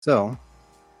So,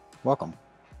 welcome.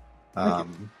 Thank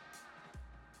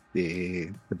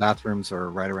you. The bathrooms are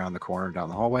right around the corner down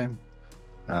the hallway.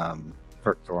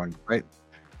 First door on your right,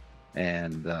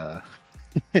 and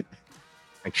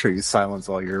make sure you silence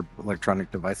all your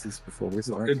electronic devices before we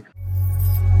start. Good.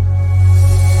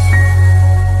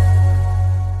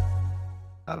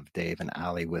 I have Dave and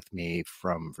Allie with me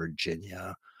from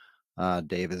Virginia.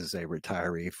 Dave is a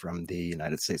retiree from the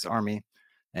United States Army,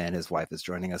 and his wife is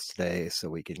joining us today so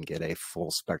we can get a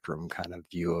full spectrum kind of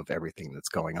view of everything that's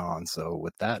going on. So,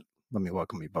 with that, let me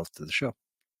welcome you both to the show.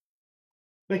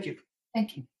 Thank you.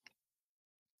 Thank you.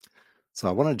 So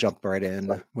I want to jump right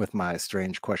in with my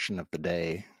strange question of the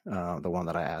day, the one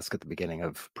that I ask at the beginning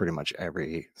of pretty much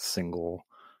every single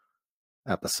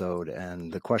episode.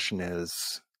 And the question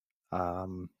is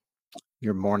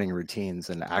your morning routines.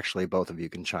 And actually, both of you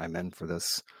can chime in for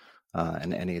this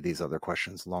and any of these other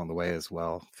questions along the way as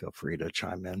well. Feel free to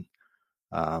chime in.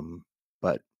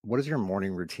 But what does your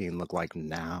morning routine look like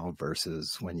now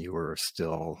versus when you were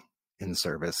still in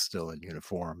service, still in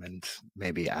uniform? And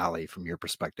maybe Allie, from your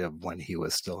perspective, when he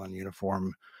was still in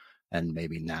uniform, and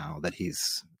maybe now that he's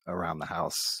around the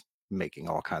house making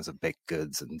all kinds of baked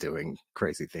goods and doing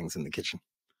crazy things in the kitchen.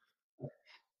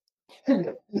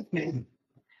 Yeah,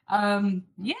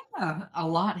 a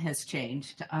lot has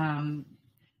changed.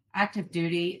 Active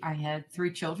duty, I had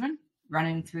 3 children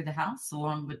running through the house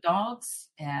along with dogs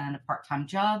and a part-time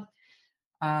job.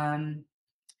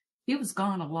 He was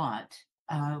gone a lot.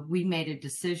 We made a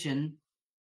decision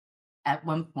at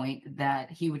one point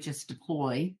that he would just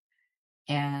deploy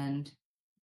and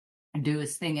do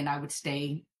his thing, and I would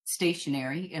stay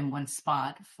stationary in one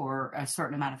spot for a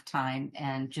certain amount of time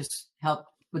and just help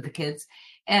with the kids.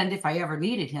 And if I ever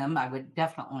needed him, I would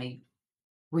definitely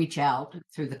reach out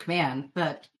through the command.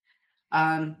 But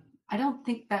I don't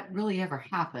think that really ever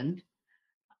happened.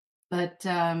 But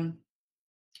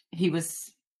he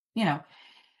was,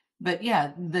 but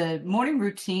yeah, the morning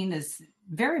routine is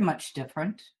very much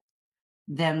different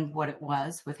than what it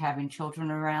was with having children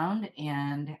around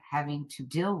and having to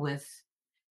deal with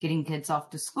getting kids off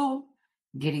to school,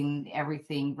 getting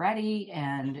everything ready,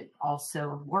 and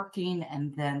also working,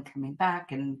 and then coming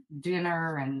back and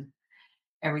dinner and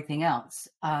everything else.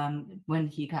 When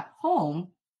he got home,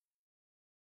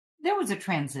 there was a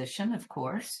transition, of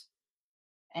course.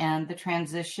 And the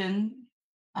transition,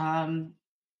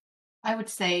 I would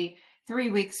say 3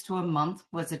 weeks to a month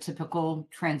was a typical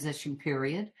transition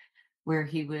period where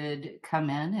he would come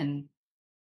in and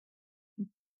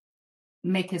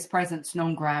make his presence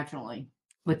known gradually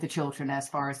with the children as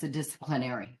far as the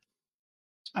disciplinary.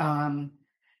 And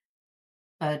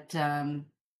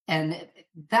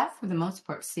that for the most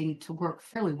part seemed to work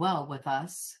fairly well with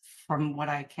us from what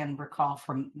I can recall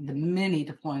from the many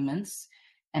deployments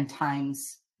and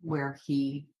times where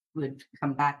he would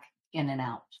come back in and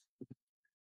out.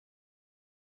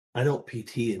 I don't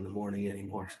PT in the morning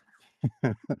anymore.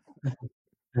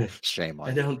 Shame on I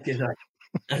you. don't get up.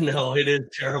 I know it is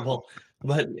terrible,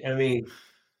 but I mean,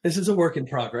 this is a work in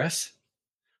progress.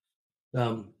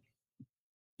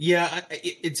 Yeah,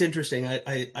 it's interesting.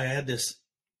 I had this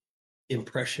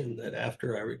impression that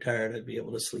after I retired, I'd be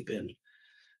able to sleep in,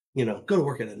 go to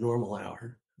work at a normal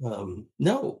hour.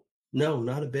 No,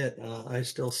 not a bit. I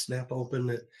still snap open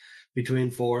at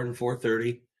between 4 and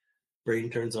 4:30. Brain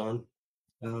turns on.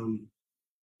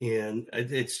 And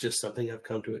it's just something I've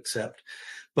come to accept.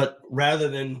 But rather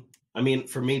than,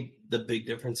 for me, the big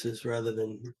difference is rather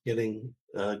than getting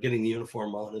the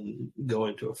uniform on and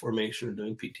going to a formation or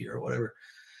doing PT or whatever,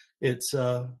 it's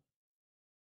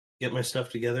get my stuff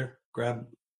together, grab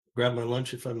my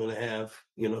lunch if I'm going to have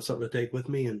something to take with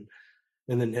me, and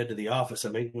then head to the office. I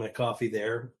make my coffee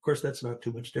there. Of course, that's not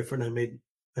too much different. I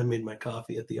made my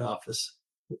coffee at the office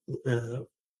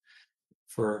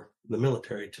for the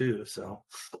military too. So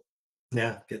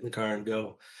yeah, get in the car and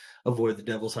go. Avoid the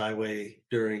Devil's Highway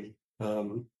during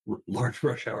large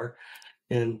rush hour,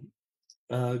 and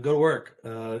go to work.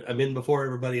 I'm in before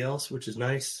everybody else, which is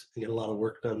nice. I get a lot of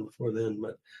work done before then,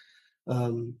 but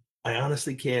I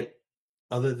honestly can't,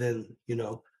 other than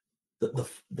the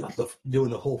doing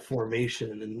the whole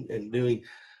formation and doing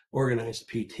organized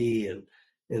PT and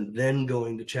then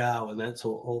going to chow, and that's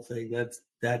whole thing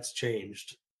that's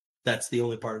changed. That's the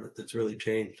only part of it that's really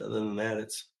changed. Other than that,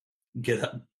 it's get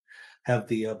up, have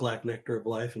the black nectar of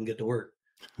life, and get to work.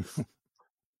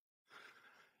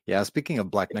 Yeah, speaking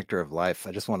of black nectar of life,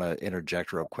 I just want to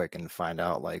interject real quick and find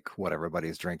out like what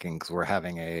everybody's drinking, because we're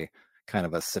having a kind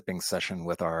of a sipping session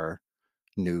with our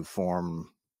new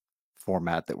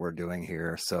format that we're doing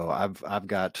here. So I've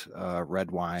got red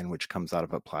wine, which comes out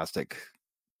of a plastic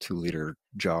 2-liter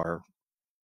jar,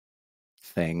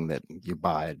 thing that you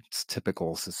buy. It's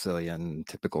typical Sicilian,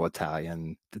 typical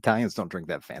Italian. Italians don't drink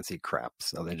that fancy crap,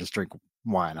 so they just drink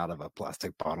wine out of a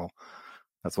plastic bottle.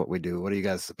 That's what we do. What are you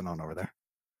guys sipping on over there?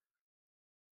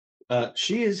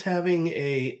 She is having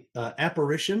a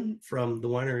apparition from the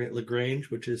winery at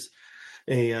LaGrange, which is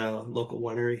a local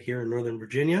winery here in Northern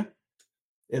Virginia,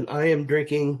 and I am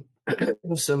drinking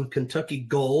some Kentucky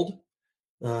Gold.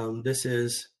 This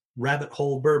is Rabbit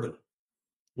Hole Bourbon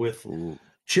with Ooh,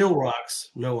 Chill Rocks,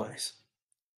 no ice.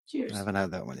 I Cheers. haven't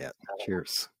had that one yet.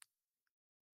 Cheers.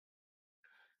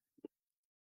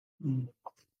 Mm.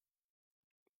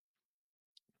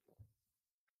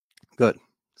 Good.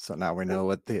 So now we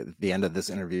know at the end of this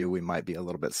interview, we might be a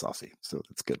little bit saucy. So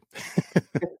that's good.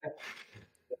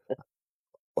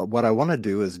 What I want to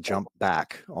do is jump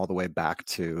back all the way back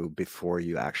to before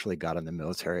you actually got in the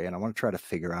military. And I want to try to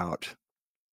figure out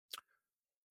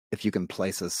if you can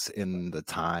place us in the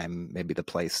time, maybe the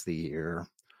place, the year,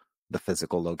 the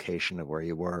physical location of where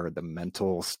you were, the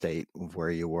mental state of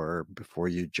where you were before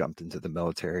you jumped into the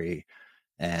military,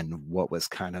 and what was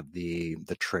kind of the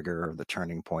trigger, the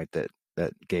turning point that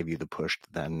gave you the push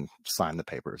to then sign the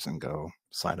papers and go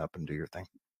sign up and do your thing.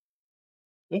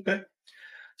 Okay.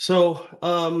 So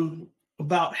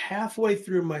about halfway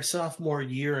through my sophomore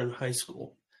year in high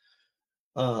school,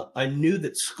 I knew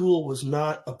that school was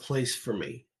not a place for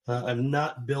me. I'm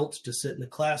not built to sit in a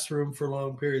classroom for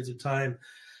long periods of time.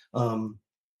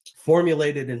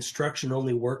 Formulated instruction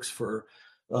only works for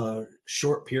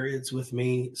short periods with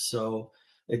me. So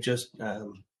it just,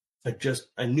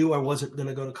 I knew I wasn't going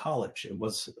to go to college. It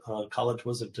was college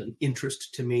wasn't an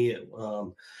interest to me.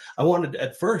 I wanted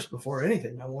at first, before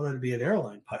anything, I wanted to be an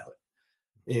airline pilot,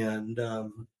 and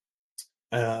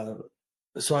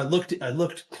so I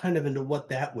looked kind of into what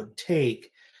that would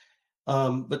take.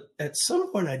 But at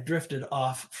some point, I drifted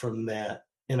off from that,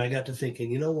 and I got to thinking,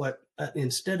 you know what?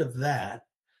 Instead of that,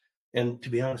 and to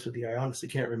be honest with you, I honestly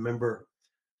can't remember.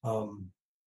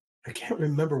 I can't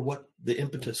remember what the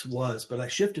impetus was, but I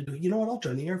shifted to, you know what? I'll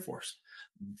join the Air Force.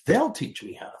 They'll teach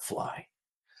me how to fly.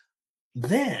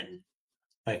 Then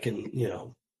I can,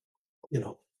 do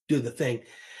the thing.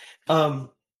 And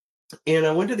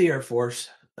I went to the Air Force,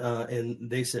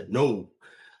 and they said no,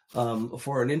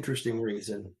 for an interesting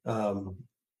reason,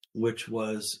 which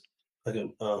was like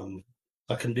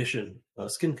a condition, a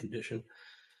skin condition.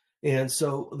 And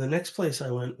so the next place I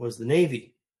went was the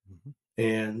Navy. Mhm.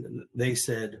 And they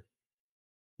said,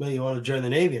 well, you want to join the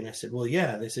Navy? And I said, well,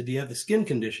 yeah. They said, do you have the skin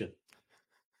condition?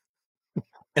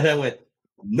 And I went,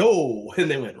 no.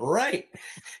 And they went, right.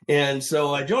 And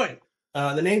so I joined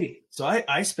the Navy. So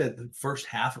I spent the first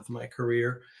half of my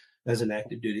career as an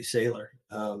active duty sailor.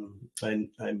 I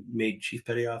made Chief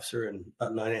Petty Officer in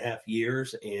about 9.5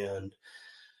 years. And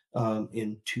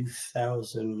in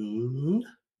 2000,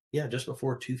 just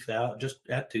before 2000, just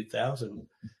at 2000,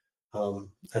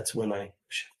 that's when I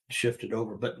shifted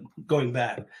over. But going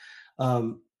back,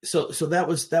 so that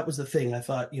was the thing. I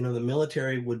thought, the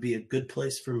military would be a good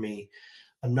place for me.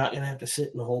 I'm not going to have to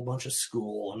sit in a whole bunch of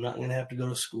school. I'm not going to have to go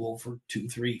to school for 2,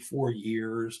 3, 4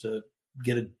 years to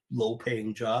get a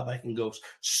low-paying job. I can go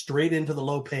straight into the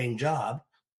low-paying job,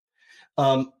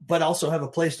 but also have a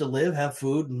place to live, have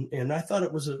food, and I thought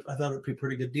it would be a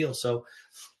pretty good deal. So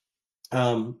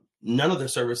none of the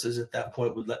services at that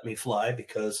point would let me fly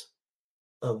because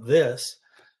of this.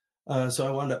 So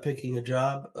I wound up picking a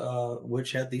job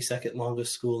which had the second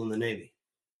longest school in the Navy.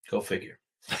 Go figure.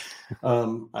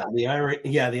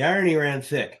 The irony ran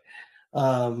thick,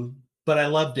 but I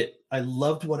loved it. I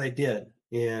loved what I did,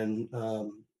 and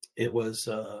it was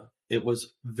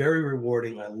very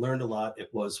rewarding. I learned a lot. It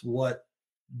was what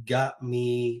got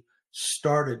me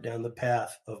started down the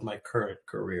path of my current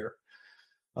career.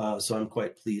 So I'm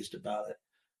quite pleased about it.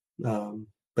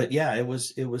 But yeah, it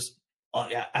was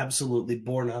absolutely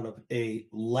born out of a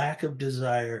lack of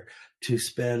desire to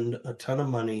spend a ton of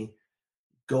money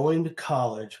going to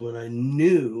college when I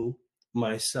knew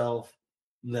myself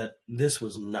that this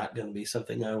was not going to be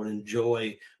something I would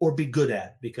enjoy or be good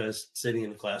at, because sitting in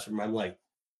the classroom, I'm like,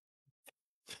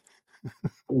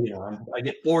 I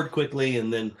get bored quickly,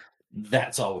 and then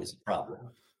that's always a problem.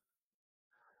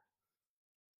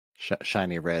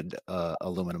 Shiny red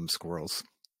aluminum squirrels.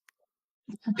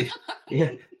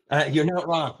 Yeah, you're not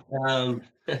wrong.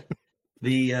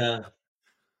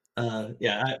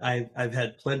 I've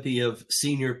had plenty of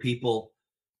senior people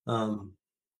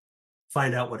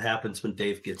find out what happens when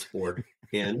Dave gets bored,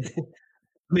 and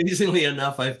amazingly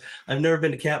enough, I've never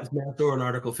been to Captain's Math or an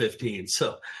Article 15,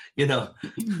 so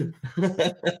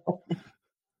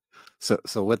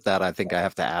So with that, I think I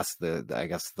have to ask I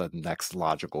guess the next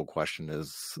logical question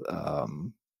is,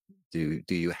 Do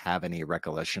you have any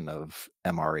recollection of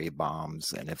MRE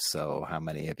bombs? And if so, how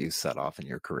many have you set off in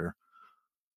your career?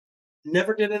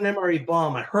 Never did an MRE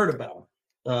bomb. I heard about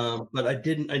them, but I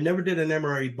never did an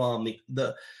MRE bomb.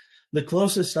 The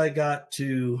closest I got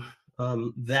to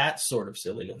that sort of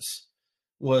silliness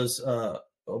was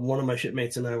one of my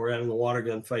shipmates and I were having a water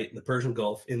gun fight in the Persian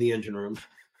Gulf in the engine room.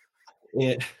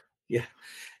 And yeah,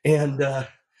 and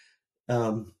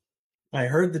I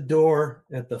heard the door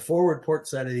at the forward port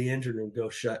side of the engine room go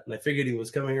shut, and I figured he was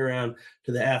coming around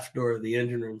to the aft door of the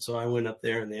engine room. So I went up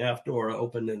there, and the aft door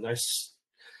opened, and I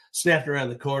snapped around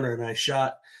the corner, and I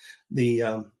shot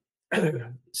the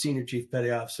senior chief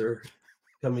petty officer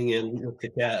coming in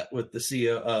with the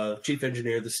CO, chief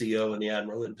engineer, the CO, and the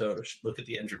admiral in tow to look at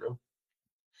the engine room.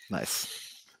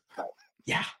 Nice.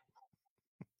 Yeah.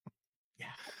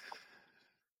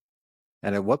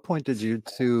 And at what point did you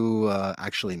two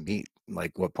actually meet?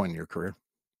 Like, what point in your career?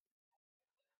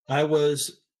 I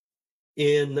was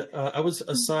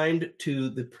assigned to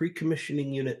the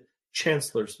pre-commissioning unit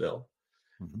Chancellorsville.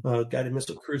 Guided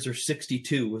Missile Cruiser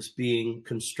 62 was being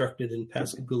constructed in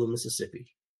Pascagoula, Mississippi.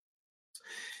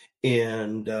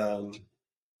 And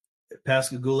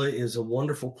Pascagoula is a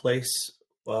wonderful place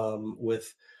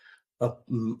with a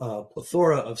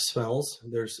plethora of smells.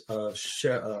 There's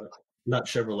not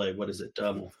Chevrolet. What is it?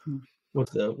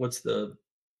 What's the?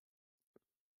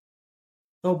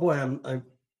 Oh boy, I'm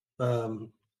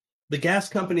the gas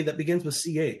company that begins with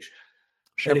CH.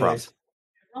 Chevron. Anyways,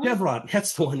 Chevron.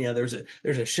 That's the one. Yeah, there's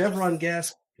a Chevron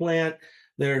gas plant.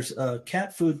 There's a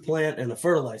cat food plant and a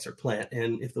fertilizer plant.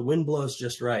 And if the wind blows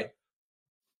just right.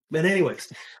 But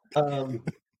anyways, I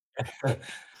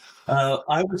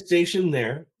was stationed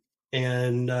there,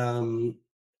 and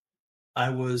I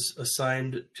was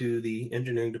assigned to the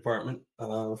engineering department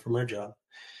for my job.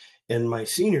 And my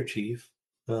senior chief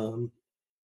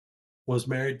was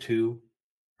married to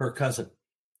her cousin.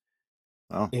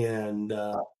 Oh. And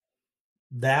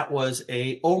that was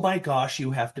oh my gosh,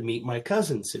 you have to meet my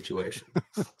cousin situation.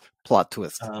 Plot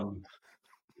twist.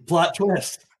 Plot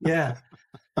twist. Yeah.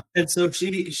 And so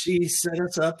she set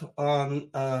us up on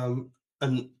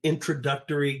an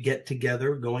introductory get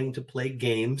together, going to play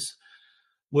games,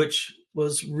 which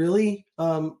was really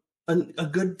a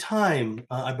good time.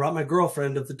 I brought my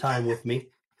girlfriend of the time with me.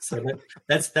 So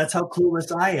that's how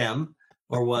clueless I am,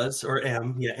 or was, or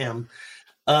am. Yeah, am.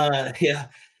 Yeah.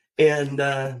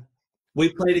 And we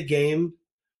played a game,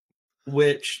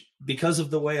 which, because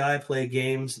of the way I play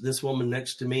games, this woman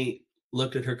next to me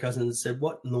looked at her cousin and said,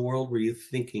 "What in the world were you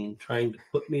thinking, trying to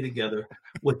put me together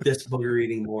with this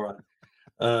booger-eating moron?"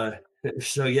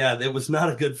 So yeah, it was not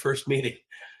a good first meeting.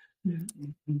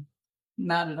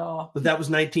 Not at all. But that was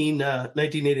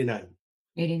 1989.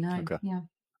 89, Okay. yeah.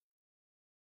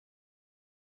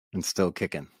 And still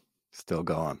kicking, still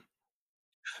going.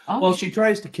 Oh, Well, she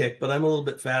tries to kick, but I'm a little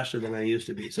bit faster than I used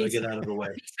to be, so I get out of the way.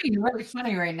 he's being really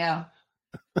funny right now.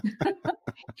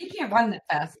 He can't run that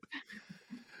fast.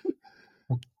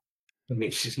 I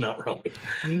mean, she's not wrong.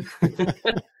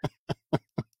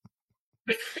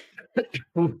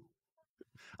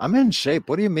 I'm in shape.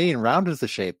 What do you mean? Round is the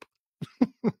shape.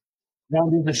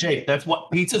 Round is the shape. That's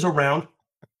what pizzas are round.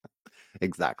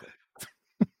 Exactly.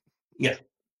 Yeah.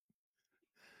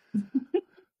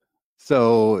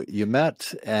 So you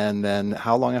met, and then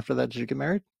how long after that did you get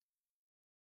married?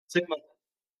 6 months.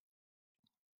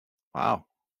 Wow.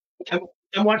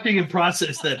 I'm watching him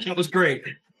process that. That was great.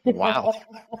 Wow.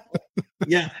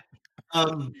 Yeah.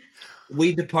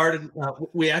 We departed.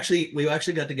 We actually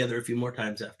got together a few more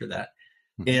times after that,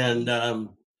 and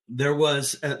there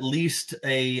was at least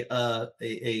a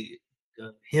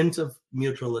hint of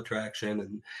mutual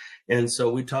attraction, and so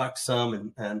we talked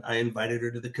some, and I invited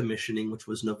her to the commissioning, which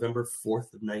was November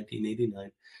 4th of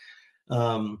 1989.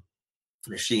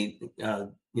 She,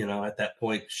 at that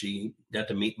point, she got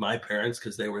to meet my parents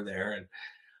because they were there,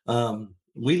 and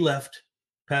we left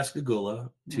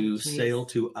Pascagoula to sail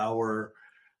to our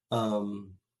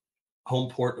home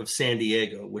port of San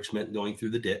Diego, which meant going through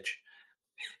the ditch.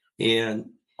 And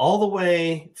all the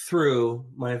way through,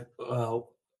 my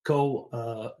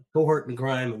cohort in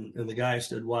crime and the guy I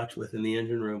stood watch with in the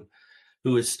engine room,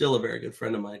 who is still a very good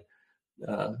friend of mine,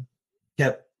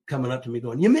 kept coming up to me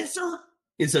going, "You miss her?"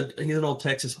 He's an old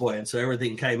Texas boy, and so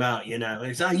everything came out,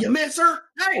 He's like, "You miss her?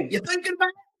 Hey, you thinking about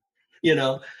it?"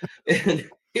 And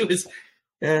it was,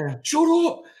 shut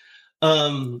up.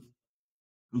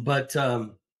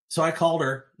 So I called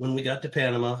her when we got to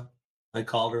Panama. I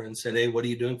called her and said, "Hey, what are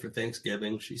you doing for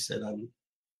Thanksgiving?" She said, "I'm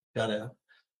got a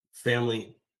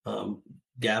family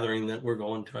gathering that we're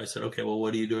going to." I said, "Okay, well,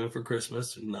 what are you doing for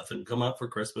Christmas?" "Nothing. Come up for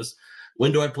Christmas."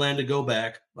 "When do I plan to go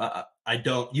back?"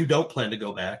 you don't plan to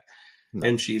go back. No.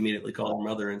 And she immediately called her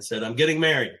mother and said, I'm getting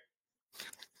married.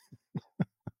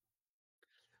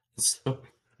 So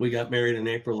we got married in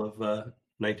April of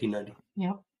 1990.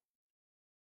 Yep.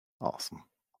 Awesome.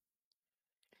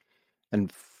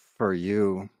 And for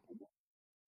you,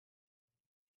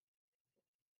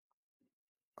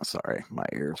 sorry, my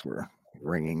ears were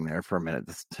ringing there for a minute.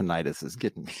 This tinnitus is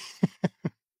getting me.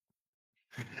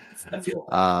 I feel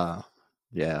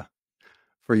Yeah.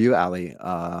 For you, Allie,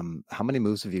 how many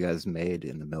moves have you guys made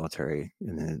in the military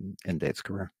in Dave's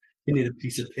career? you need a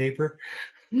piece of paper.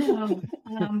 No.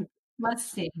 Let's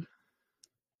see.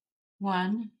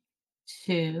 1,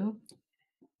 2,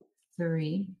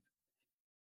 3,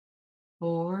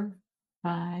 4,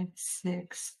 5,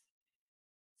 6,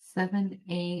 7,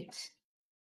 8.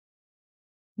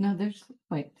 No, there's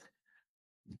wait.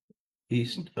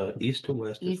 East to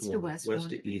west is East to one. west. West One.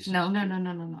 to east. No.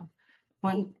 One.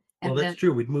 Well, And that's then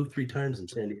true. We've moved 3 times in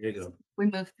San Diego. we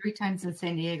moved 3 times in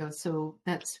San Diego. So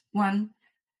that's 1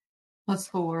 plus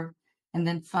 4, and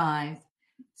then 5,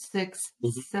 6,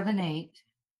 Mhm. 7, 8,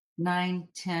 9,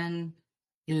 10,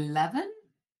 11?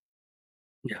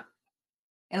 Yeah.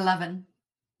 11.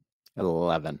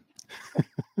 11.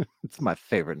 It's my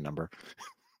favorite number.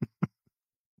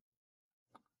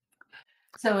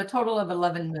 So a total of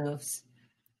 11 moves.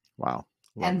 Wow.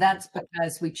 And that's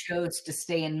because we chose to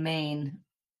stay in Maine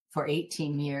for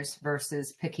 18 years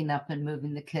versus picking up and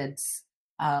moving the kids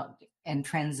out and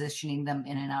transitioning them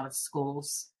in and out of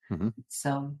schools. Mm-hmm.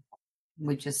 So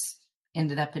we just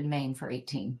ended up in Maine for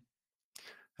 18.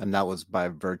 And that was by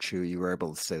virtue you were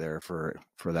able to stay there for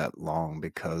that long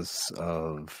because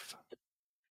of.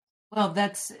 Well,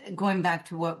 that's going back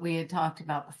to what we had talked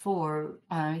about before.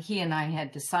 He and I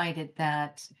had decided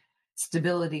that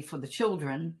stability for the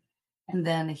children, and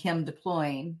then him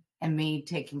deploying and me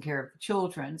taking care of the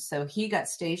children. So he got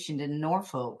stationed in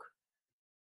Norfolk.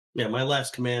 Yeah, my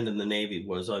last command in the Navy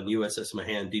was on USS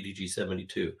Mahan DDG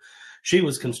 72. She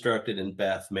was constructed in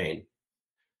Bath, Maine.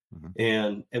 Mm-hmm.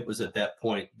 And it was at that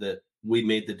point that we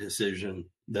made the decision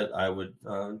that I would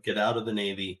get out of the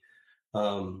Navy.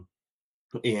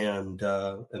 And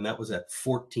that was at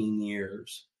 14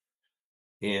 years.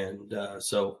 And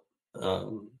so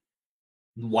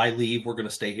why leave? We're going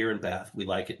to stay here in Bath. We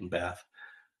like it in Bath.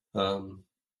 And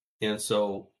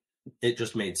so it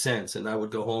just made sense. And I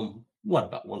would go home,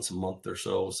 about once a month or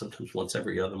so, sometimes once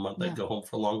every other month. Yeah. I'd go home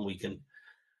for a long weekend.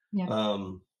 Yeah.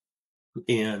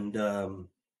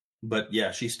 But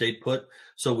yeah, she stayed put.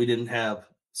 So we didn't have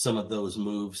some of those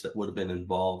moves that would have been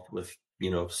involved with,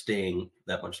 staying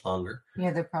that much longer.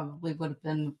 Yeah, there probably would have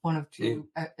been 1 or 2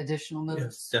 additional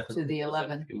moves to the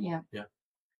 11. Yeah. Yeah.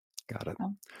 Got it.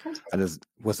 Oh, And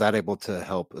was that able to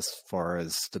help as far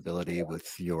as stability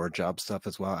with your job stuff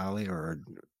as well, Allie? Or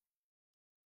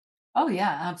Oh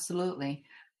yeah, absolutely.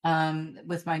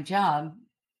 With my job,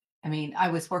 I mean, I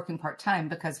was working part-time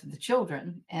because of the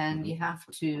children, and you have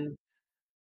to,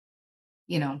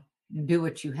 do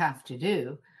what you have to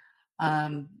do.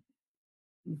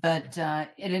 But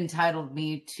it entitled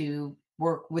me to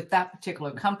work with that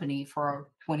particular company for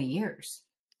 20 years.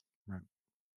 Right.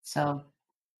 So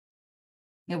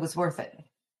it was worth it.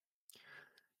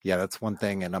 Yeah, that's one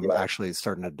thing. And I'm actually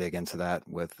starting to dig into that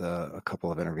with a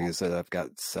couple of interviews that I've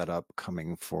got set up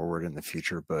coming forward in the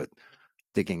future, but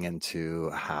digging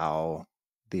into how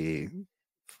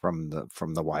from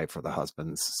the wife or the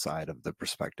husband's side of the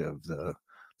perspective, the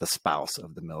spouse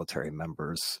of the military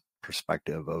member's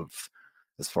perspective of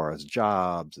as far as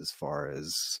jobs, as far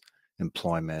as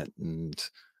employment and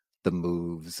the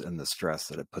moves and the stress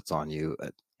that it puts on you,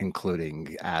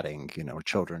 including adding,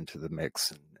 children to the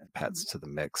mix and pets to the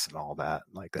mix and all that.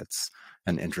 Like that's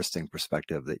an interesting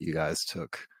perspective that you guys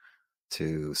took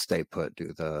to stay put,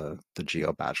 do the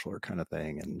geo bachelor kind of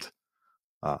thing, and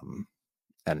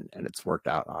it's worked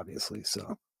out obviously.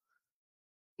 So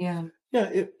yeah,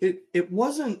 it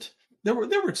wasn't. There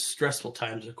were stressful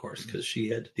times, of course, because she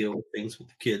had to deal with things with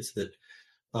the kids that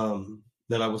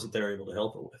I wasn't there able to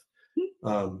help her with.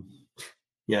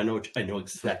 Yeah, I know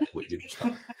exactly what you just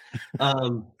thought.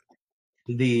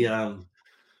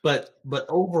 But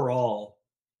overall,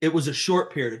 it was a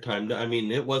short period of time. I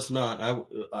mean, it was not.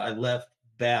 I left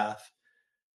Bath.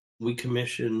 We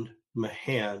commissioned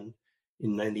Mahan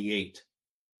in '98,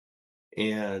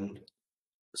 and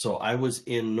so I was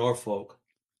in Norfolk,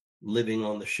 living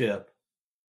on the ship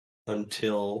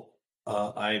until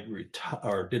I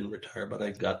didn't retire, but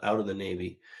I got out of the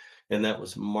Navy, and that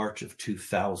was March of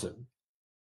 2000.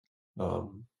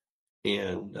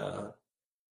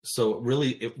 So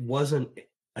really, it wasn't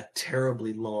a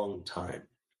terribly long time.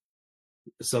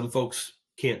 Some folks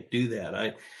can't do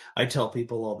that. I tell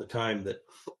people all the time that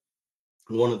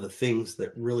one of the things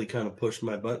that really kind of pushed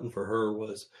my button for her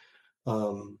was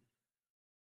um,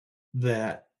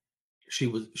 that she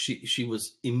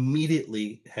was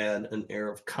immediately had an air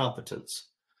of competence,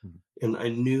 Mhm. and I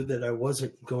knew that I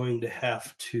wasn't going to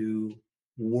have to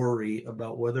worry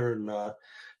about whether or not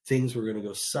things were going to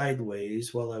go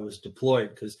sideways while I was deployed,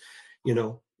 because you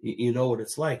know what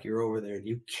it's like. You're over there and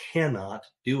you cannot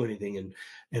do anything.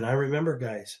 And I remember,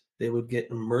 guys, they would get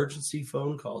emergency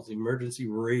phone calls, emergency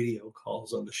radio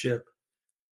calls on the ship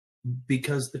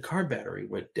because the car battery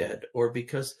went dead, or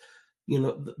because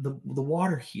the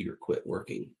water heater quit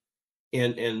working,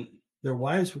 and their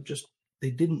wives were just,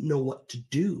 they didn't know what to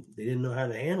do. They didn't know how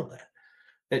to handle that.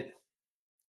 And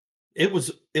it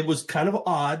was kind of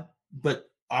odd, but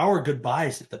our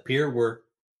goodbyes at the pier were,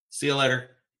 see you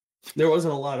later. There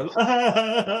wasn't a lot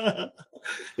of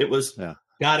it was, Yeah.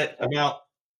 got it, I'm out,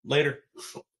 later.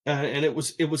 And it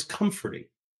was comforting.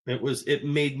 It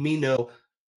made me know,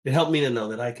 it helped me to know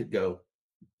that I could go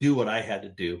do what I had to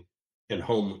do, and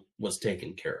home was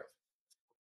taken care of.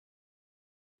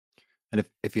 And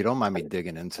if you don't mind me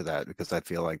digging into that, because I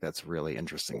feel like that's a really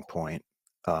interesting point.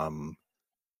 Um,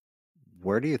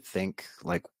 where do you think,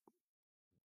 like,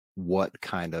 what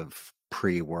kind of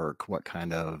pre-work, what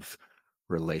kind of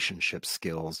relationship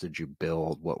skills did you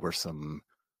build? What were some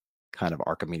kind of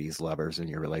Archimedes levers in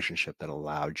your relationship that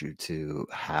allowed you to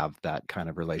have that kind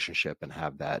of relationship and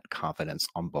have that confidence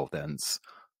on both ends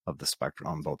of the spectrum,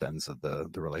 on both ends of the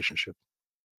relationship?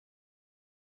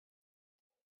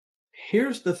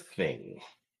 Here's the thing.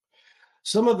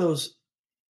 Some of those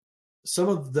some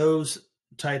of those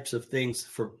types of things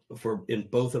for in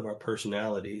both of our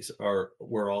personalities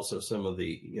were also some of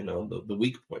the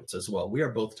weak points as well. We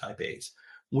are both type A's.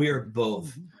 We are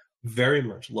both Mhm. very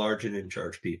much large and in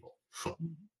charge people.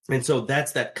 Mhm. And so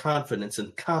that's that confidence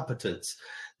and competence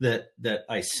that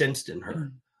I sensed in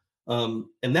her.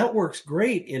 And that works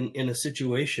great in a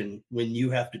situation when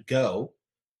you have to go.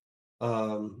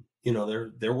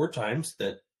 There were times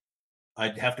that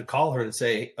I'd have to call her and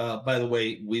say, by the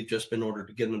way, we've just been ordered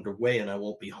to get underway and I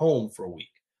won't be home for a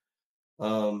week.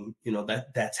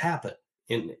 That's happened.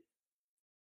 And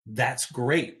that's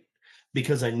great,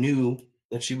 because I knew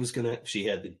that she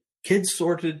had the kids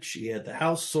sorted, she had the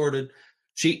house sorted.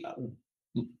 She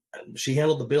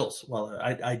handled the bills while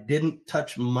I didn't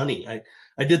touch money.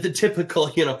 I did the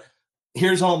typical,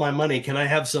 here's all my money, can I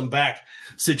have some back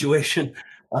situation,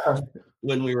 uh,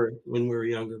 when we were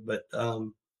younger. But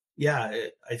yeah,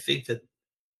 I think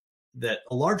that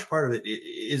a large part of it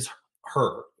is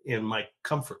her and my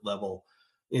comfort level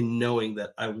in knowing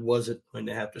that I wasn't going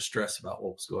to have to stress about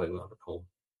what was going on at home.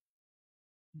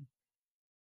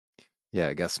 Yeah,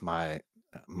 I guess my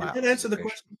Did that answer the observation.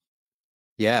 question?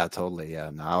 Yeah, totally. Yeah.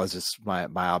 No, I was just my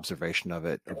observation of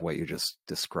it, of what you just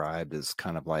described, is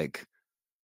kind of like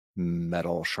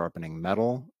metal sharpening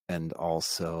metal, and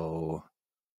also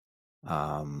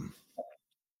um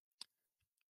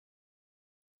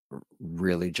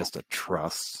really just a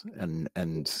trust, and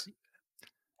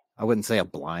I wouldn't say a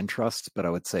blind trust, but I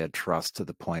would say a trust to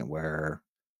the point where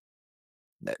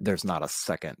there's not a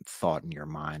second thought in your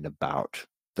mind about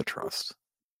the trust.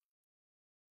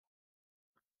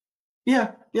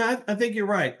 Yeah, yeah, I think you're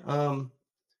right.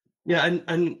 Yeah,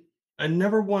 I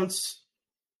never once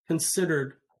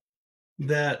considered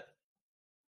that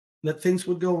things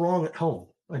would go wrong at home.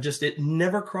 It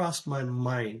never crossed my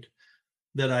mind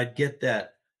that I'd get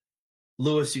that,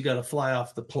 Lewis, you got to fly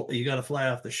off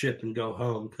the ship and go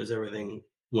home because everything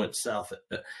went south.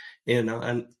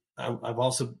 And I've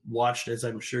also watched, as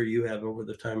I'm sure you have over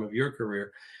the time of your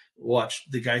career,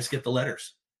 watched the guys get the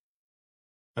letters.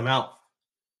 I'm out.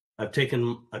 I've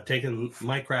taken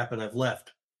my crap and I've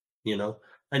left. You know,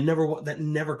 that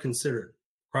never considered,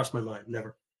 crossed my mind,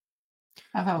 never.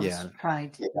 I've always Yeah.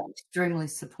 tried to be extremely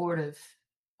supportive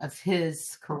of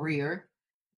his career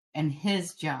and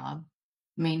his job.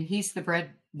 I mean, he's the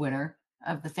breadwinner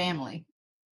of the family.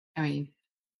 I mean,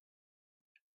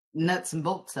 nuts and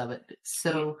bolts of it.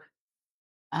 So,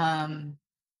 um,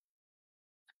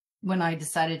 when I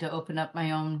decided to open up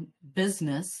my own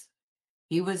business,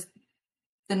 he was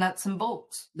the nuts and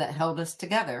bolts that held us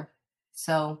together.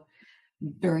 So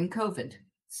during COVID,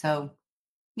 so,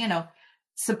 you know,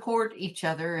 support each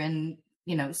other, and,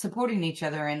 supporting each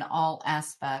other in all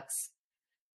aspects,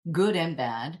 good and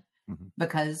bad, Mhm.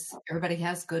 because everybody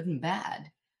has good and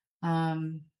bad.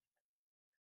 Um,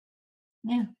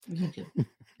 yeah, you do.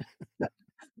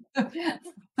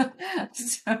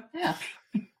 So, yeah.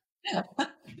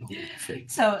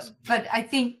 So, but I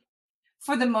think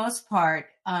for the most part,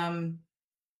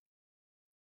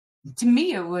 to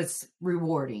me, it was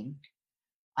rewarding.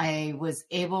 I was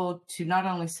able to not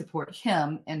only support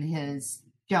him in his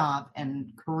job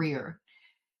and career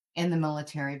in the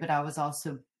military, but I was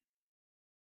also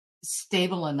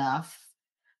stable enough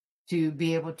to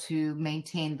be able to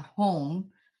maintain the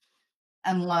home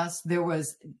unless there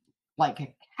was like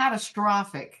a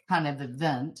catastrophic kind of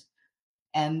event.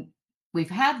 And we've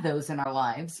had those in our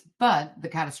lives, but the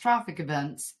catastrophic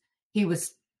events, he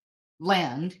was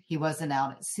land, he wasn't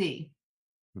out at sea.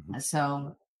 Mhm.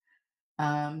 So,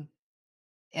 um,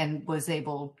 and was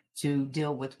able to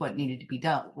deal with what needed to be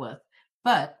dealt with.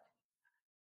 But,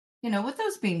 with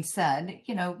those being said,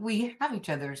 we have each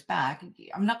other's back.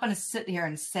 I'm not going to sit here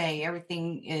and say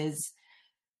everything is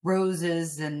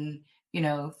roses and,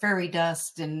 fairy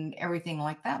dust and everything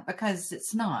like that, because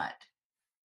it's not,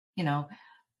 you know,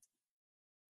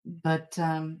 but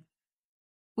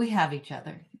we have each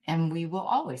other and we will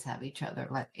always have each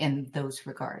other in those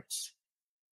regards.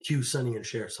 Cue Sonny and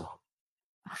Cher song.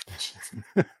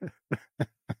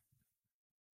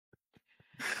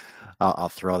 I'll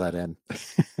throw that in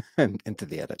into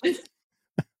the edit.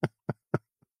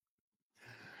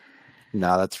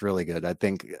 No, that's really good. I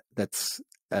think that's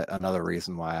another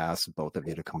reason why I asked both of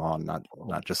you to come on, not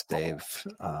just Dave,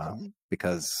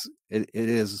 because it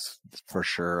is for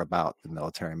sure about the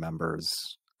military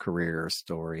members' career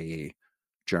story,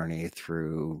 journey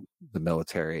through the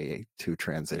military to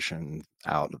transition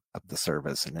out of the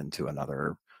service and into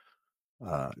another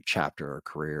chapter or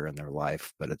career in their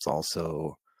life. But it's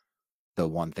also the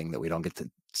one thing that we don't get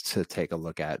to take a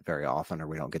look at very often, or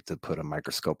we don't get to put a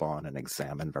microscope on and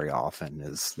examine very often,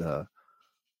 is the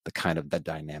kind of the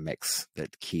dynamics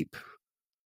that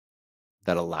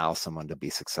allow someone to be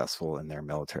successful in their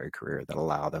military career, that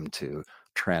allow them to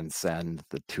transcend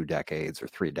the 2 decades or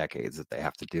 3 decades that they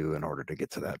have to do in order to get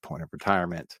to that point of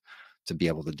retirement, to be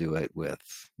able to do it with,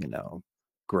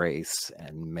 grace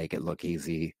and make it look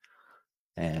easy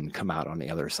and come out on the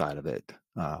other side of it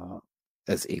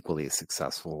as equally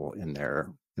successful in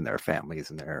their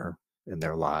families, in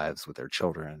their lives, with their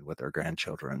children, with their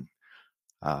grandchildren.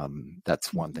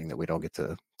 That's one thing that we don't get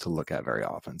to look at very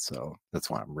often. So that's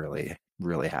why I'm really,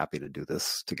 really happy to do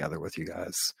this together with you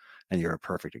guys. And you're a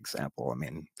perfect example. I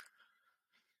mean,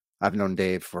 I've known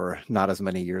Dave for not as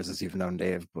many years as you've known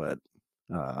Dave, but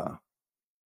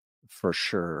for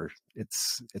sure,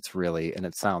 it's really, and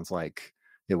it sounds like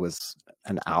it was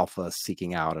an alpha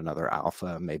seeking out another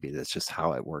alpha. Maybe that's just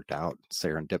how it worked out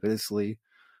serendipitously.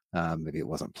 Maybe it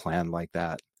wasn't planned like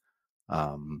that.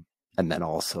 And then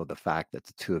also the fact that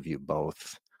the two of you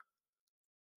both,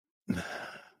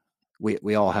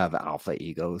 we all have alpha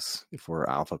egos if we're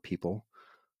alpha people,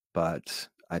 but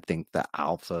I think the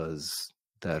alphas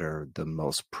that are the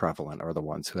most prevalent are the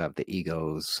ones who have the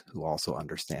egos, who also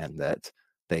understand that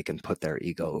they can put their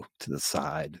ego to the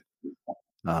side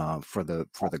for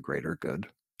the greater good.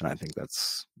 And I think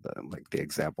that's the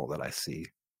example that I see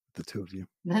the two of you.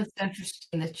 That's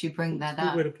interesting that you bring that Good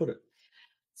up. way to put it.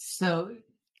 So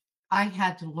I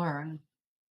had to learn,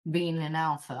 being an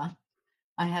alpha,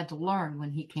 I had to learn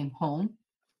when he came home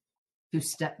to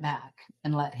step back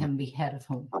and let him be head of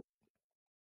home.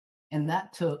 And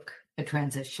that took a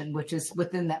transition, which is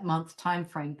within that month time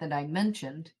frame that I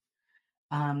mentioned.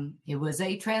 It was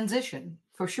a transition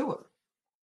for sure.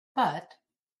 But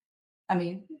I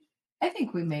mean, I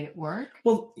think we made it work.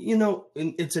 Well,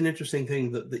 it's an interesting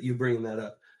thing that you bring that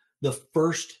up. The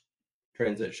first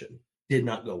transition did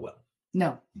not go well.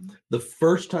 No. The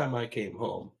first time I came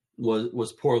home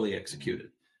was poorly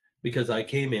executed, because I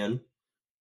came in,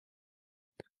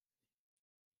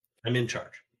 I'm in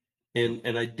charge,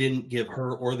 and I didn't give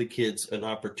her or the kids an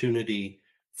opportunity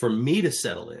for me to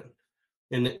settle in,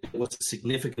 and it was a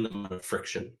significant amount of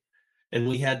friction, and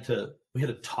we had to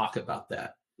talk about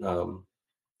that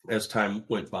as time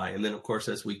went by. And then, of course,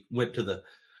 as we went to the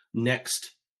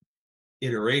next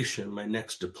iteration, my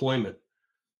next deployment,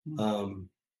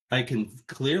 I can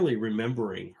clearly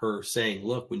remembering her saying,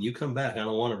 "Look, when you come back, I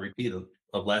don't want to repeat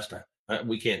of last time.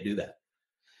 We can't do that."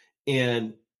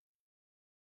 And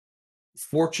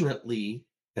fortunately,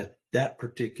 at that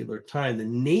particular time, the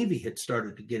Navy had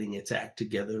started to getting its act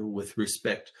together with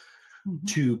respect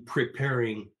to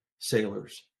preparing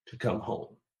sailors to come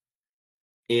home.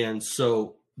 And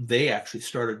so they actually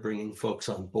started bringing folks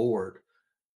on board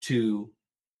to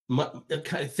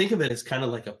think of it as kind of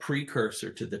like a precursor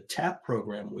to the TAP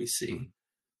program we see,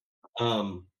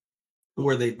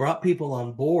 where they brought people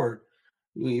on board.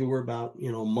 We were about,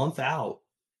 a month out,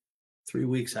 3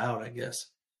 weeks out, I guess.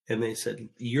 And they said,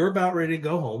 "You're about ready to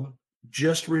go home.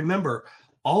 Just remember,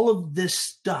 all of this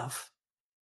stuff,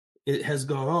 it has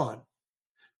gone on.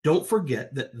 don't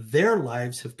forget that their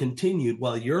lives have continued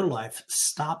while your life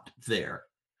stopped there.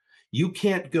 You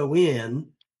can't go in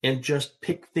and just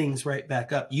pick things right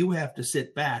back up. You have to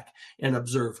sit back and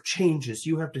observe changes.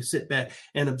 You have to sit back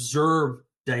and observe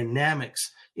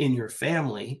dynamics in your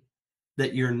family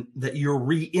that you're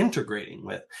reintegrating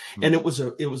with. And it was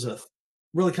a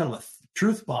really kind of a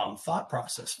truth bomb thought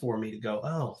process for me to go,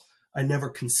 oh, I never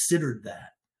considered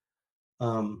that.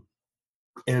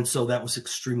 And so that was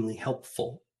extremely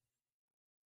helpful.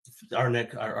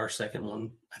 Our second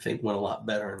one, I think, went a lot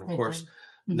better. And of course,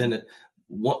 then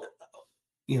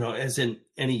as in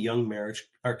any young marriage,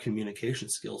 our communication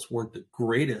skills weren't the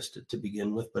greatest to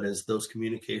begin with, but as those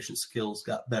communication skills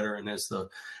got better, and as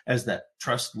that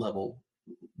trust level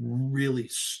really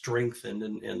strengthened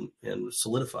and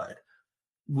solidified,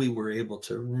 we were able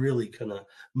to really kind of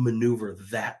maneuver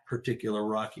that particular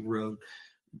rocky road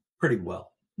pretty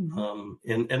well.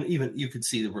 And even you could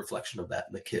see the reflection of that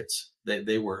in the kids.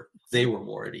 They were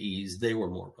more at ease. They were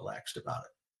more relaxed about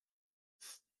it.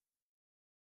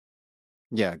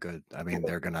 Yeah, good. I mean,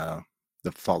 they're gonna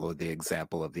follow the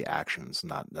example of the actions,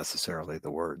 not necessarily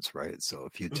the words, right? So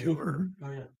if you two are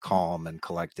calm and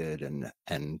collected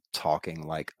and talking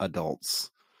like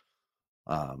adults,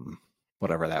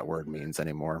 whatever that word means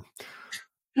anymore.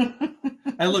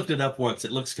 I looked it up once.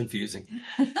 It looks confusing.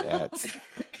 Yeah, it's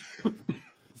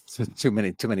too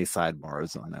many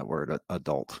sidebars on that word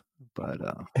adult. But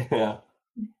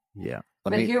yeah.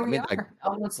 But here we are,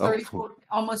 almost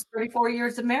 34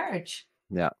 years of marriage.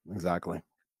 Yeah, exactly.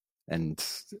 And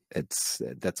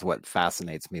that's what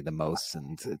fascinates me the most.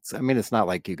 And it's not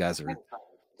like you guys are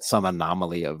some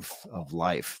anomaly of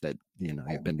life that,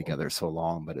 you've been together so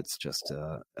long, but it's just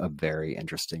a very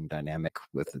interesting dynamic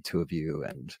with the two of you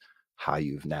and how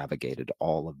you've navigated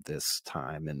all of this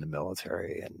time in the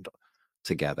military and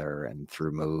together and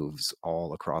through moves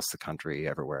all across the country,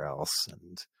 everywhere else.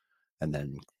 And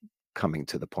then coming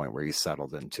to the point where you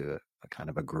settled into a kind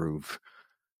of a groove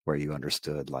where you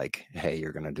understood, like, hey,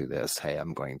 you're going to do this. Hey,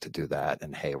 I'm going to do that.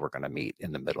 And hey, we're going to meet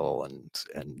in the middle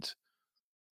and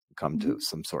come to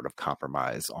some sort of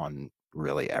compromise on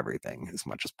really everything as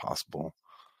much as possible.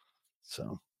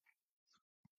 So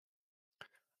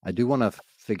I do want to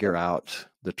figure out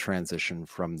the transition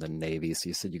from the Navy. So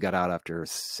you said you got out after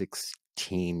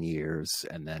 16 years,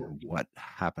 and then what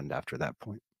happened after that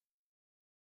point?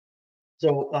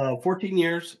 So 14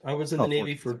 years. I was in the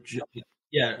Navy for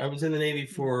I was in the Navy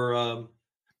for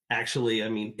actually, I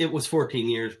mean, it was 14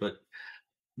 years, but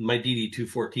my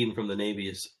DD-214 from the Navy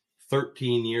is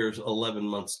 13 years, 11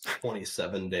 months,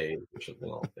 27 days, or something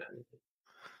like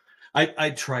that.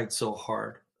 I tried so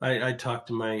hard. I talked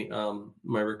to my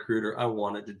recruiter. I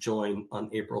wanted to join on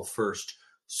April 1st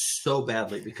so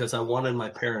badly because I wanted my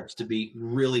parents to be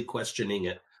really questioning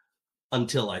it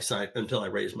until I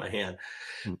raised my hand.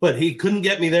 But he couldn't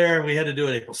get me there. We had to do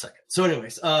it April 2nd. So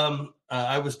anyways,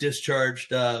 I was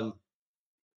discharged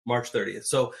March 30th.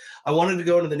 So I wanted to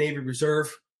go into the Navy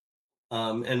Reserve.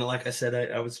 And like I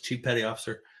said, I was a chief petty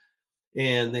officer.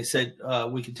 And they said,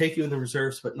 we can take you in the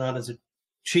reserves, but not as a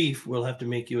chief. We'll have to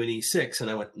make you an E6. And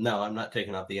I went, no, I'm not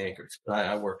taking off the anchors.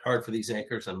 I worked hard for these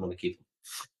anchors. I'm going to keep them.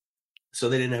 So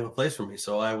they didn't have a place for me.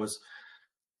 So I was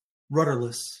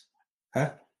rudderless.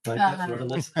 Huh?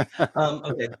 Rudderless.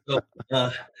 Okay. So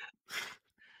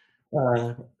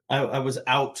I was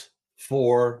out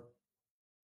for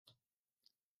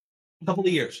a couple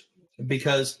of years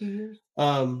because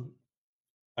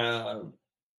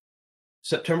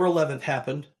September 11th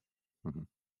happened,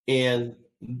 and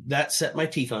that set my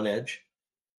teeth on edge.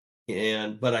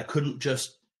 But I couldn't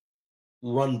just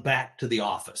run back to the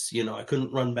office. I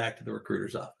couldn't run back to the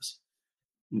recruiter's office.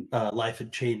 Life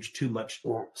had changed too much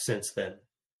since then.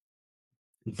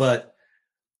 But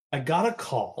I got a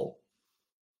call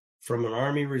from an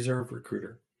Army Reserve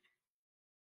recruiter.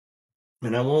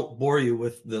 And I won't bore you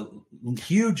with the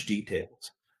huge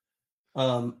details.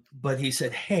 But he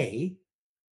said, hey,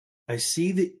 I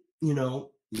see that,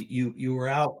 you were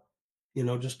out,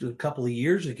 just a couple of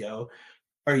years ago.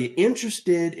 Are you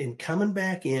interested in coming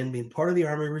back in, being part of the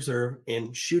Army Reserve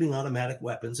and shooting automatic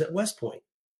weapons at West Point?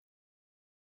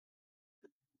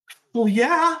 Well,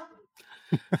 yeah.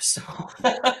 So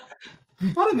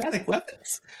automatic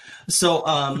weapons.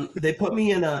 So they put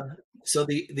me in so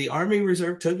the Army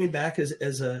Reserve took me back as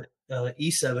a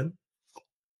E7.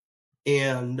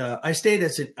 And I stayed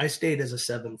as a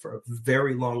 7 for a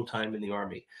very long time in the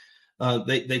Army.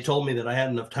 They told me that I had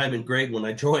enough time in grade when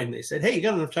I joined. They said, hey, you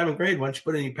got enough time in grade. Why don't you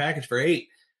put in your package for 8?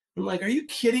 I'm like, are you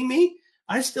kidding me?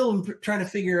 I still am trying to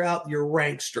figure out your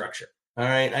rank structure. All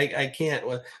right, I can't.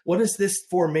 What is this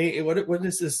formation? What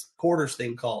is this quarters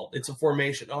thing called? It's a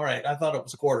formation. All right, I thought it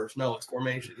was quarters. No, it's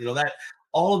formation. That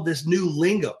all of this new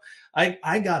lingo.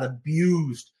 I got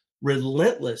abused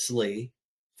relentlessly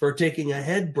for taking a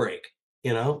head break.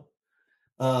 It's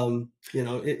a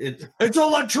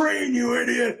latrine, you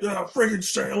idiot, friggin'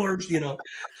 sailors.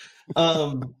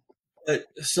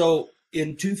 So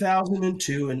in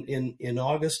 2002, in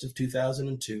August of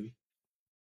 2002.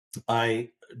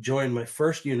 I joined my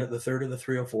first unit, the 3rd of the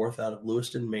 304th, out of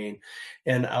Lewiston, Maine,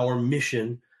 and our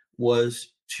mission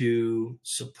was to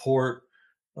support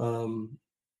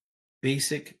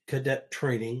basic cadet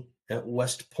training at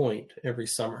West Point every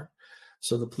summer.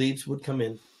 So the plebes would come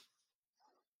in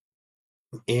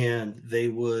and they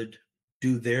would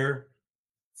do their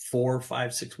 4,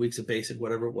 5, 6 weeks of basic,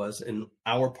 whatever it was, and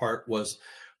our part was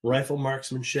rifle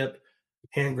marksmanship,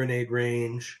 hand grenade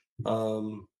range.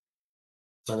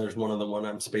 So there's one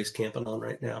I'm space camping on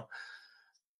right now.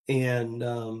 And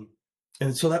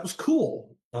so that was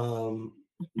cool.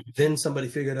 Then somebody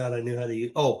figured out I knew how to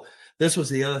use. Oh, this was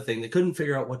the other thing. They couldn't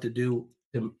figure out what to do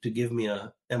to give me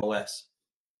a MOS.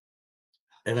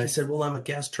 And I said, well, I'm a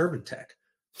gas turbine tech.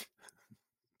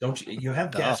 Don't you have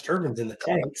gas turbines in the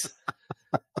tanks?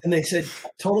 And they said,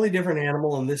 totally different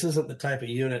animal. And this isn't the type of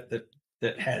unit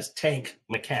that has tank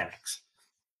mechanics.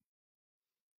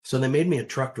 So they made me a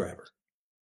truck driver.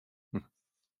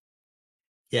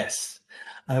 Yes,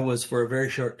 I was for a very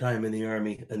short time in the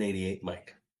Army an 88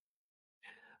 Mike.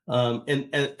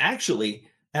 And actually,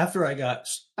 after I got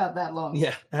About that long.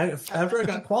 Yeah, after I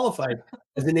got qualified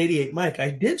as an 88 Mike, I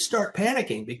did start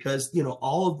panicking because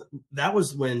all of that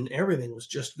was when everything was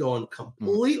just going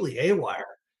completely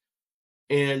haywire,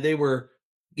 and they were,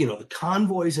 the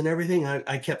convoys and everything.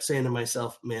 I kept saying to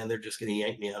myself, man, they're just going to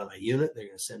yank me out of my unit. They're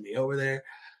going to send me over there,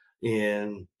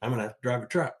 and I'm going to have to drive a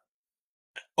truck.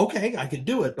 Okay, I could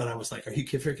do it, but I was like, are you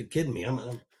freaking kidding me?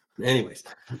 Anyways.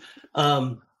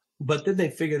 But then they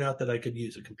figured out that I could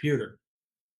use a computer,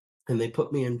 and they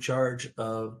put me in charge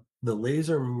of the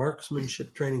laser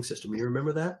marksmanship training system. You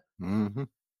remember that? Mm-hmm.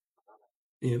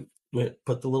 You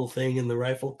put the little thing in the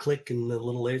rifle, click, and the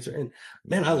little laser. And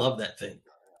man, I love that thing.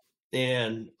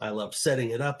 And I love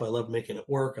setting it up. I love making it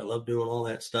work. I love doing all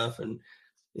that stuff. And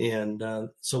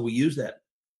so we use that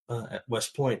at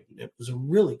West Point. It was a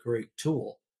really great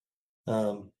tool.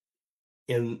 And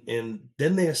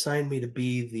then they assigned me to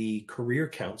be the career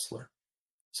counselor.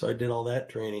 So I did all that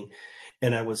training,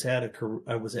 and I was at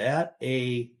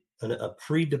a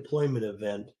pre-deployment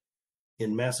event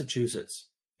in Massachusetts,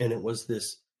 and it was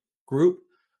this group,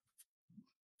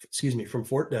 from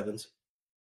Fort Devens,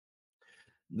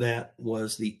 that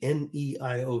was the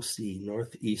NEIOC,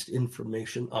 Northeast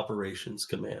Information Operations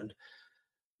Command.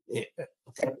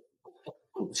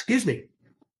 Excuse me.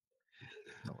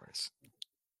 No worries.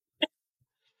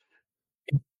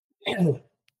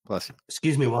 Bless you.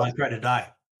 Excuse me while I try to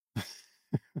die.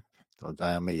 Don't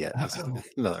die on me yet.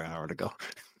 Another hour to go.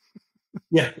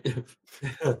 Yeah.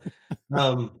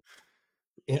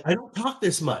 I don't talk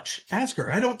this much. Ask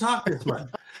her. I don't talk this much.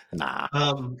 Nah.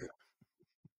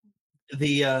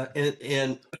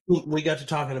 And we got to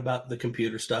talking about the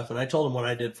computer stuff, and I told them what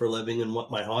I did for a living and what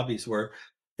my hobbies were,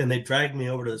 and they dragged me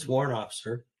over to this warrant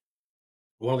officer.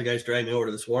 One of the guys dragged me over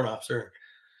to this warrant officer.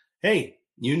 Hey,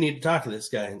 you need to talk to this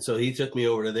guy. And so he took me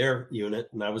over to their unit,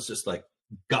 and I was just like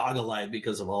goggle-eyed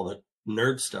because of all the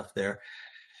nerd stuff there.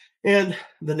 And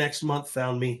the next month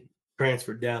found me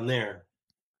transferred down there.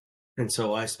 And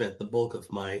so I spent the bulk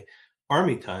of my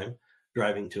Army time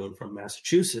driving to and from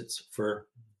Massachusetts for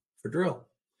drill.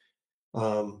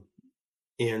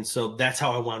 And so that's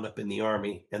how I wound up in the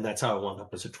Army, and that's how I wound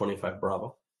up as a 25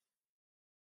 Bravo.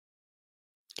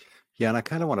 Yeah, and I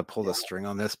kind of want to pull the string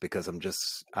on this because I'm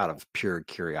just out of pure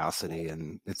curiosity,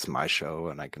 and it's my show,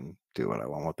 and I can do what I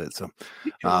want with it. So,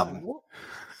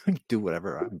 do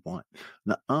whatever I want.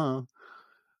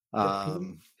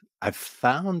 I've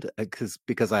found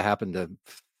because I happened to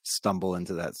stumble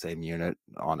into that same unit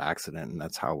on accident, and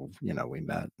that's how we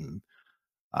met. And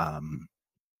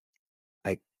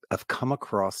I've come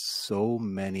across so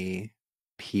many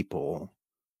people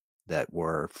that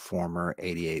were former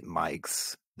 88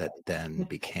 Mikes that then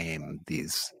became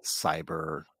these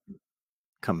cyber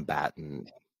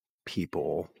combatant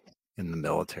people in the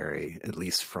military, at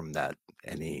least from that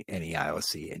any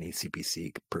IOC, any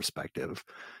CPC perspective.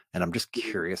 And I'm just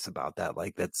curious about that.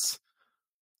 Like it's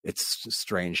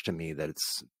strange to me that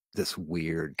it's this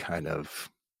weird kind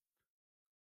of,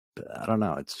 I don't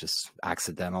know, it's just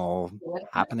accidental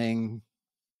happening.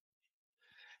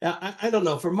 I don't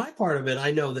know. For my part of it, I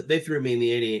know that they threw me in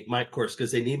the 88 Mike course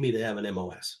because they need me to have an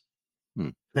MOS. Hmm.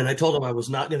 And I told him I was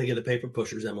not going to get a paper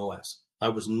pusher's MOS. I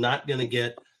was not going to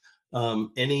get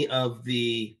any of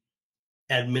the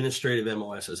administrative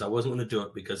MOSs. I wasn't going to do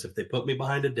it because if they put me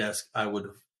behind a desk,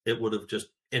 it would have just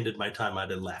ended my time.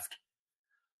 I'd have left.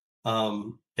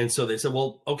 And so they said,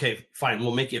 well, okay, fine.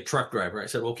 We'll make you a truck driver. I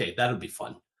said, okay, that'll be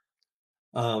fun.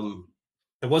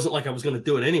 It wasn't like I was going to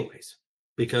do it anyways,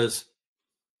 because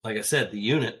like I said, the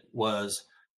unit was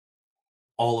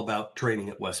all about training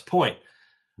at West Point.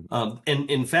 And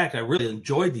in fact, I really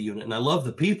enjoyed the unit and I love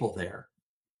the people there.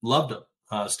 Loved them.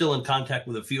 Still in contact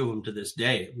with a few of them to this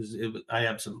day. I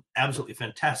have some absolutely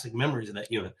fantastic memories of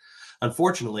that unit.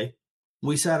 Unfortunately,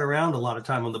 we sat around a lot of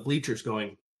time on the bleachers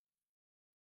going,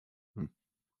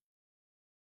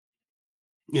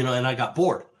 and I got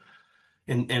bored.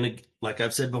 And like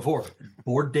I've said before,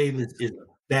 bored Dave is a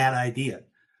bad idea.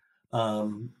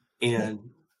 And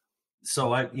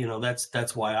so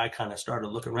that's why I kind of started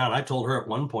looking around. I told her at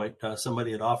one point,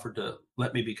 somebody had offered to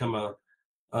let me become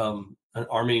an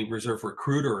Army Reserve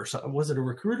recruiter or something. Was it a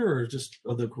recruiter or just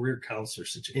the career counselor?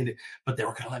 But they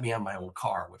were going to let me have my own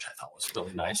car, which I thought was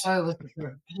really nice. Oh, that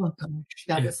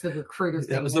was the recruiter thing.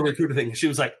 That was the recruiter thing. She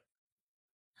was like,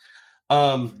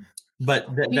 but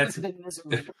that's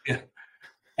yeah,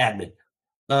 admin.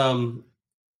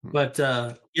 But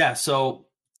yeah, so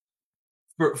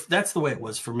that's the way it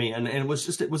was for me, and it was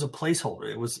a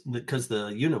placeholder. It was because the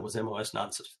unit was MOS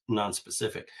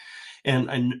non-specific,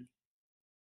 and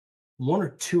one or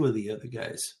two of the other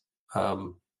guys.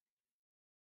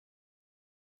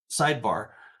 Sidebar: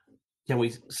 can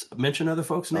we mention other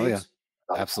folks' names?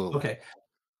 Oh yeah, absolutely. Okay,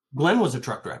 Glenn was a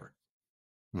truck driver.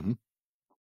 Mm-hmm.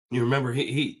 You remember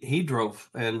he drove,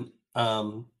 and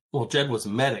well, Jed was a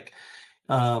medic,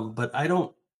 but I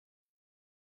don't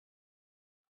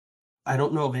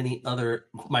know of any other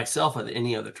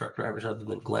truck drivers other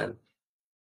than Glenn.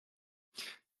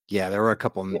 Yeah, there were a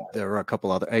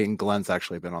couple other, and Glenn's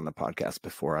actually been on the podcast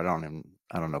before. I don't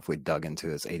know if we dug into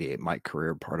his 88 mic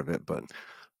career part of it, but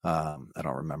I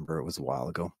don't remember. It was a while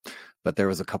ago. But there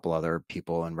was a couple other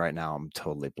people, and right now I'm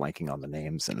totally blanking on the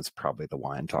names, and it's probably the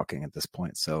wine talking at this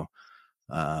point. So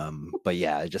but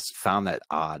yeah, I just found that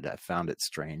odd. I found it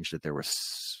strange that there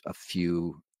was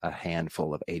a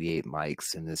handful of 88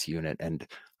 mics in this unit. And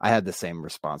I had the same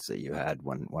response that you had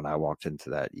when I walked into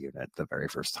that unit the very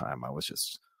first time. I was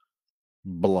just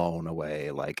blown away.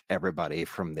 Like everybody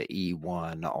from the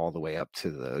E1 all the way up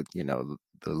to the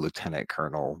lieutenant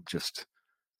colonel, just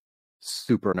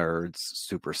super nerds,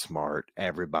 super smart.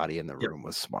 Everybody in the room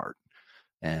was smart.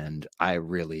 And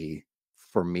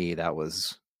for me, that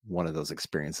was one of those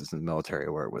experiences in the military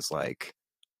where it was like,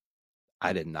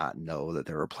 I did not know that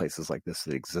there were places like this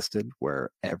that existed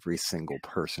where every single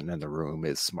person in the room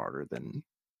is smarter than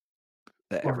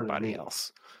everybody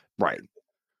else. Right.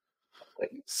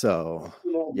 So,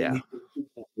 yeah.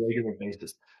 Regular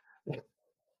basis.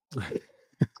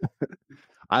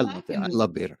 I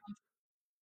love being.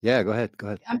 Yeah, go ahead.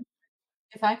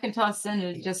 If I can toss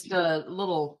in just a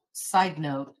little side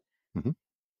note,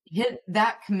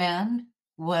 that command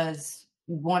was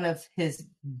one of his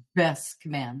best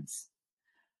commands.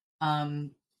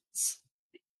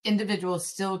 Individuals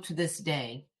still to this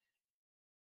day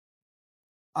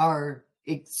are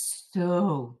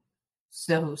so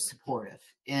supportive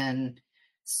in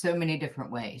so many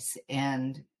different ways,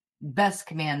 and best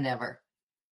command ever.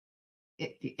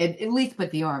 At least with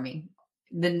the Army.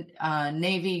 The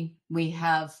Navy, we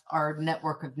have our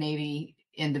network of Navy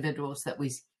individuals that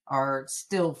we are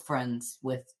still friends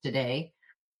with today.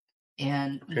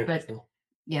 Yeah,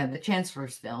 the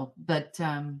Chancellorsville, but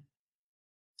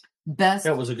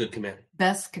that was a good command.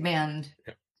 Best command,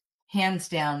 hands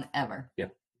down, ever.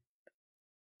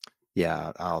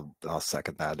 Yeah, I'll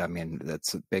second that. I mean,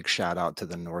 that's a big shout out to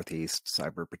the Northeast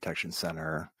Cyber Protection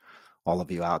Center. All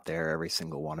of you out there, every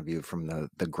single one of you, from the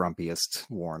grumpiest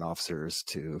warrant officers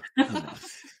to I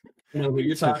know what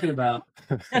you're talking about.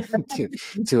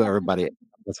 to everybody.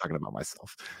 I'm talking about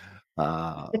myself.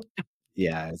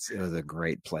 Yeah, it was a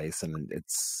great place, and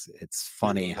it's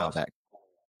funny how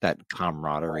that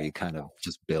camaraderie kind of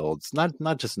just builds.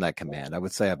 Not just in that command. I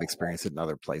would say I've experienced it in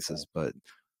other places, but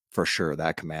for sure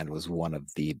that command was one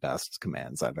of the best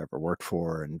commands I've ever worked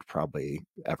for, and probably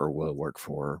ever will work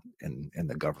for in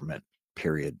the government.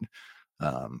 Period.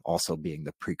 Also being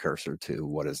the precursor to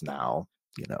what is now,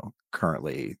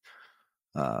 currently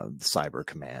cyber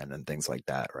command and things like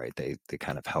that, right? They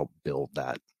kind of help build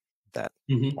that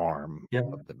arm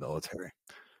of the military.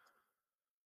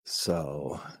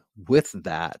 So with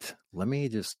that, let me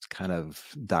just kind of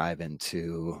dive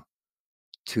into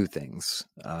two things.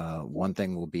 One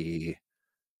thing will be,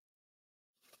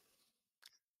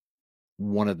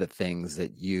 one of the things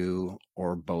that you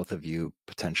or both of you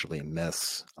potentially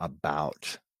miss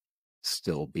about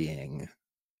still being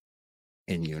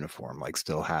in uniform, like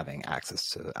still having access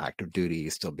to active duty,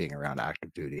 still being around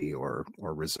active duty or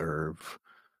reserve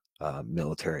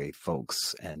military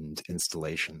folks and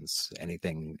installations?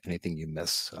 Anything you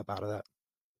miss about that?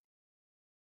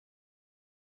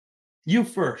 You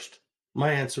first.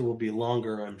 My answer will be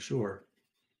longer, I'm sure.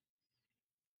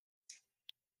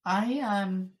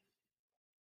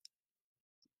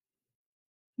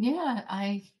 Yeah,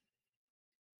 I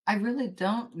really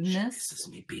don't miss. This is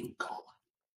me being cold.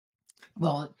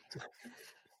 Well,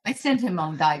 I sent him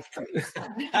on dive trips.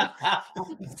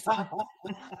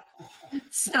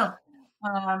 So,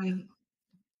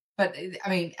 but I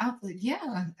mean,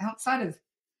 outside of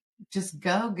just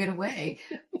go get away.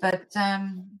 But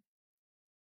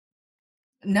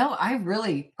no, I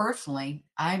really personally,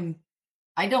 I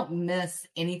don't miss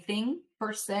anything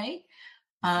per se,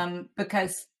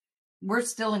 because we're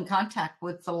still in contact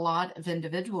with a lot of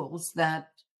individuals that,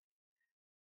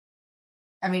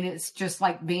 I mean, it's just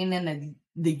like being in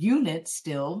the unit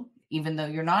still, even though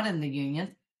you're not in the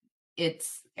union.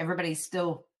 It's everybody's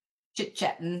still chit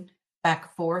chatting back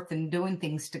and forth and doing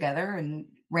things together and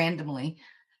randomly.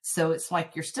 So it's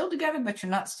like you're still together, but you're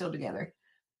not still together.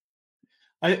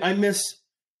 I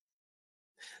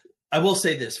will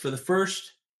say this, for the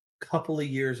first couple of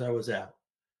years I was out,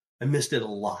 I missed it a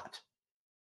lot.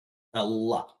 A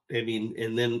lot. I mean,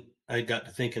 and then I got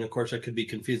to thinking, of course, I could be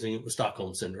confusing it with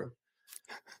Stockholm syndrome.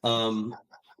 But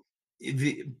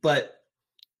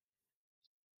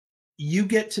you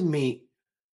get to meet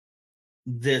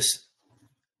this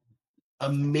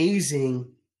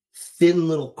amazing thin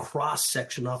little cross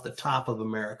section off the top of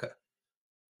America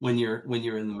when you're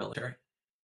in the military,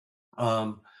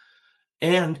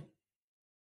 and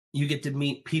you get to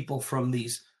meet people from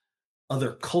these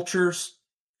other cultures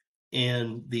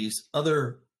and these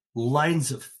other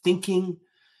lines of thinking,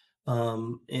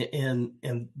 and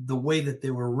the way that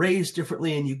they were raised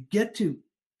differently, and you get to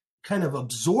kind of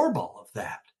absorb all of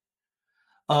that.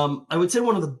 I would say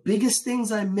one of the biggest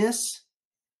things I miss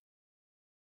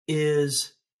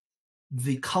is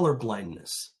the color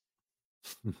blindness.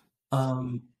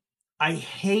 I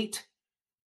hate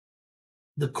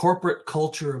the corporate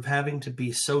culture of having to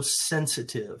be so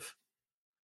sensitive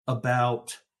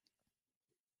about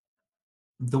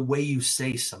the way you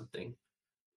say something,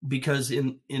 because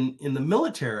in the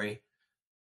military,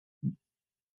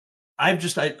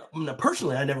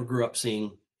 personally, I never grew up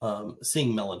seeing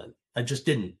melanin. I just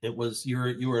didn't. It was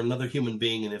you were another human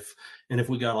being, and if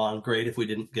we got on, great. If we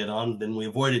didn't get on, then we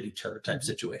avoided each other type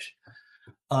situation.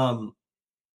 But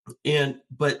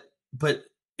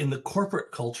in the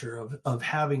corporate culture of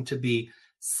having to be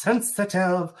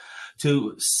sensitive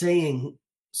to saying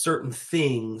certain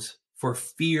things for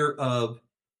fear of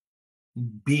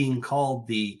being called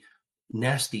the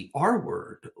nasty R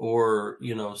word, or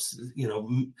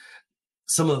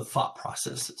some of the thought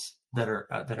processes that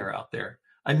are out there.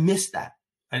 I miss that.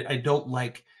 I don't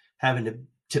like having to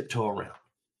tiptoe around.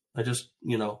 I just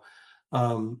you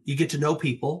get to know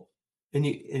people, and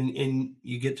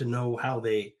you get to know how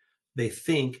they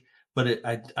think, but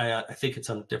I think it's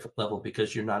on a different level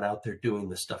because you're not out there doing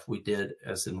the stuff we did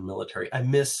as in the military. I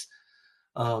miss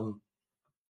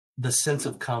the sense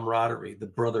of camaraderie, the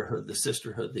brotherhood, the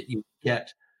sisterhood that you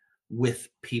get with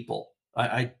people.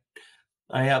 I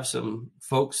have some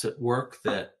folks at work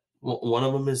that one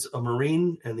of them is a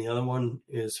Marine and the other one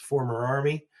is former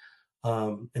Army.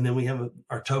 And then we have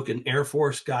our token Air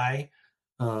Force guy.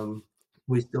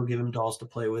 We still give him dolls to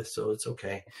play with, so it's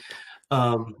okay.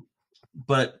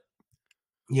 But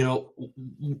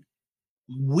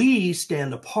we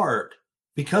stand apart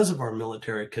because of our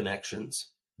military connections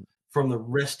from the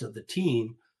rest of the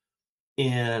team,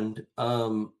 and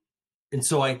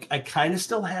so I kind of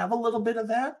still have a little bit of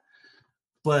that,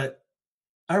 but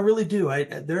I really do.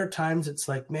 There are times it's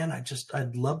like, man,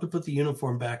 I'd love to put the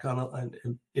uniform back on.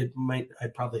 And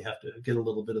I'd probably have to get a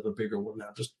little bit of a bigger one now,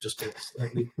 just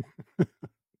slightly,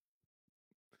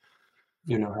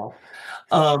 how.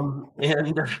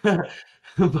 And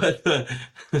but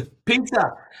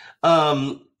pizza.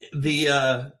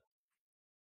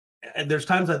 There's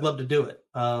times I'd love to do it,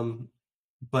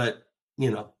 but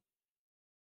yeah,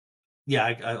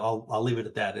 I'll leave it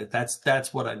at that.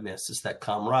 That's what I miss, is that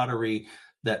camaraderie,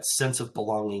 that sense of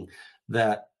belonging,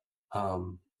 that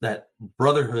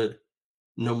brotherhood,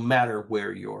 no matter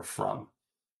where you're from.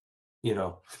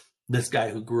 This guy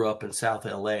who grew up in South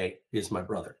LA is my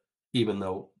brother, even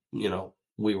though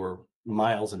we were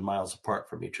miles and miles apart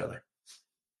from each other.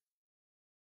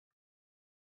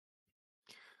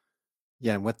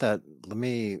 Yeah, and with that, let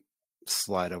me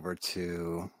slide over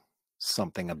to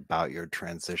something about your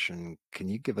transition. Can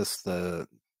you give us the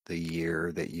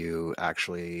year that you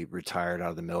actually retired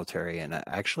out of the military? And I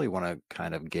actually want to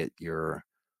kind of get your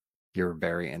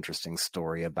very interesting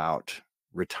story about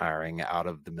retiring out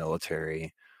of the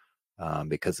military,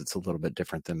 because it's a little bit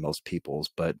different than most people's.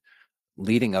 But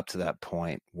leading up to that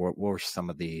point, what were some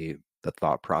of the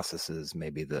thought processes,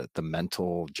 maybe the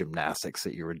mental gymnastics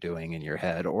that you were doing in your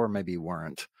head, or maybe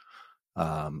weren't,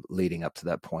 leading up to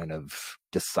that point of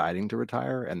deciding to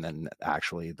retire, and then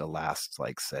actually the last,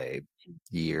 like, say,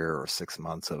 year or 6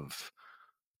 months of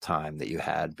time that you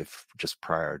had just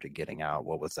prior to getting out?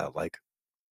 What was that like?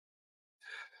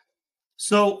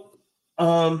 So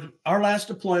our last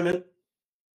deployment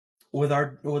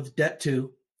with Det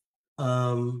 2,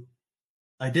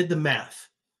 I did the math,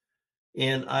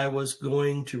 and I was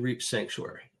going to reach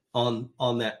sanctuary on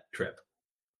that trip.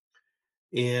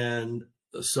 And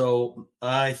so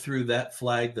I threw that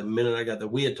flag the minute I got there.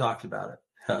 We had talked about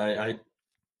it.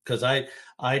 Because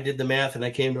I did the math, and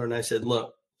I came to her and I said,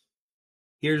 look,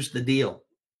 here's the deal.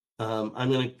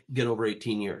 I'm going to get over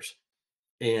 18 years.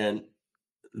 And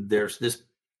there's this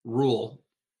rule,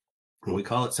 and we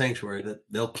call it sanctuary, that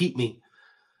they'll keep me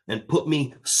and put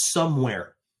me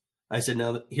somewhere. I said,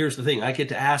 now, here's the thing. I get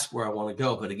to ask where I want to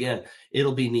go. But again,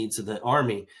 it'll be needs of the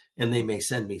Army, and they may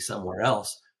send me somewhere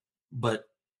else. But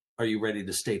are you ready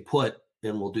to stay put?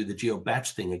 And we'll do the geo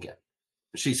batch thing again.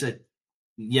 She said,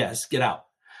 yes, get out.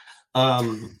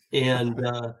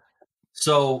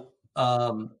 So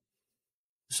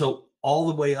all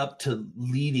the way up to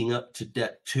leading up to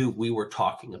Det 2, we were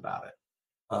talking about it.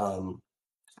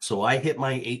 So I hit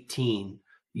my 18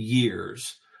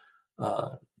 years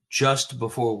just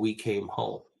before we came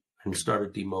home and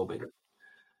started demobbing.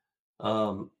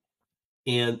 And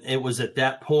it was at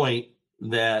that point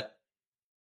that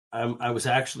I was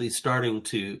actually starting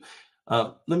to,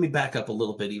 let me back up a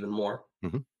little bit even more.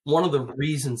 Mm-hmm. One of the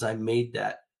reasons I made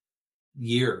that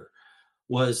year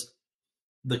was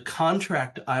the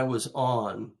contract I was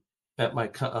on at my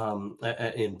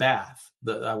in Bath.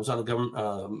 I was on a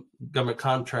government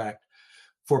contract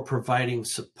for providing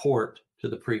support to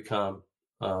the pre-com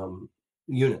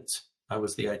units. I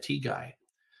was the IT guy,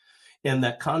 and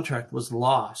that contract was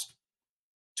lost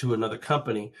to another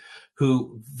company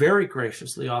who very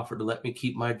graciously offered to let me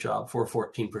keep my job for a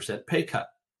 14% pay cut.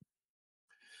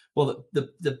 Well,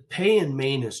 the pay in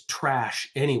Maine is trash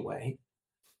anyway,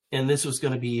 and this was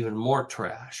going to be even more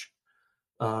trash.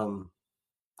 And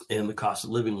the cost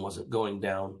of living wasn't going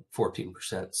down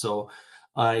 14%. So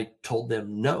I told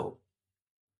them no.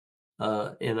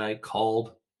 And I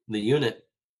called the unit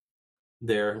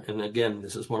there. And again,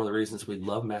 this is one of the reasons we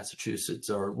love Massachusetts,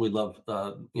 or we love,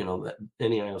 that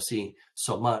NEIOC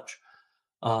so much.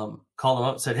 Called them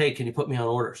up and said, hey, can you put me on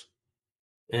orders?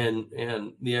 And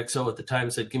the XO at the time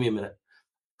said, give me a minute.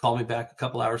 Call me back a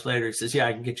couple hours later. He says, yeah,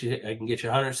 I can get you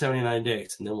 179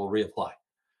 days, and then we'll reapply.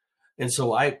 And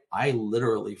so I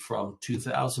literally, from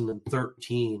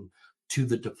 2013 to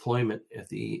the deployment at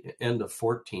the end of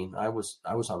 14, I was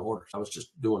on orders. I was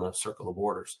just doing a circle of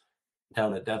orders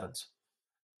down at Devon's.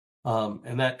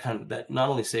 And that not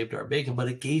only saved our bacon, but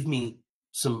it gave me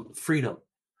some freedom.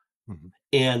 Mm-hmm.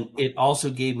 And it also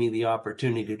gave me the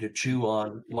opportunity to chew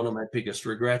on one of my biggest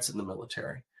regrets in the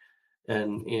military.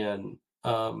 And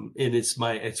I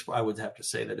would have to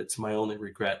say that it's my only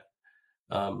regret.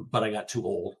 But I got too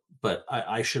old. But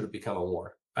I should have become a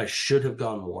warrant. I should have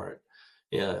gone warrant.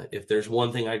 If there's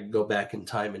one thing I could go back in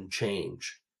time and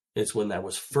change, it's when I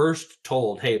was first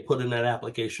told, hey, put in that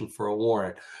application for a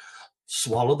warrant.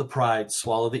 Swallow the pride,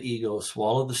 swallow the ego,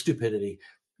 swallow the stupidity,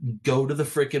 go to the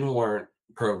freaking warrant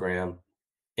program.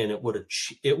 And it would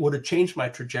have changed my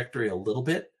trajectory a little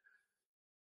bit.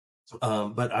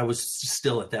 But I was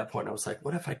still at that point. I was like,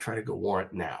 what if I try to go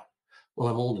warrant now? Well,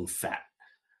 I'm old and fat.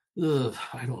 Ugh,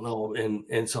 I don't know.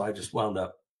 And so I just wound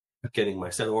up getting my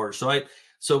set of orders.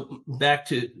 So back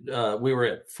to, we were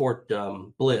at Fort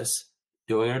Bliss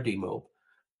doing our demob,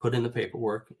 put in the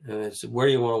paperwork, and they said, where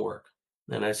do you want to work?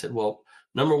 And I said, well,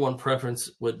 number one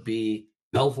preference would be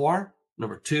Belvoir.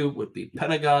 Number two would be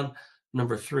Pentagon.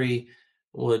 Number three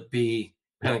would be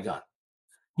Pentagon.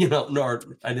 No,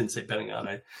 I didn't say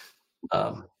Pentagon. I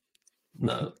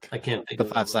can't think the of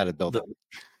five-sided building.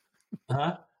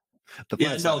 The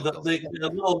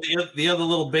other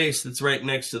little base that's right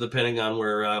next to the Pentagon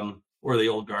where the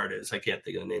old guard is. I can't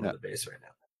think of the name of the base right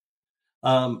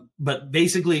now. But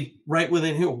basically, right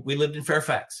within here, we lived in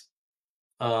Fairfax,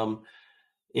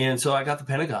 and so I got the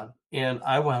Pentagon, and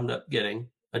I wound up getting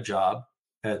a job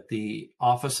at the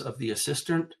office of the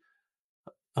assistant.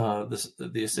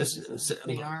 The assistant,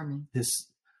 the Army.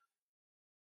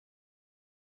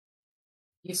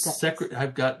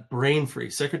 I've got brain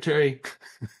freeze. Secretary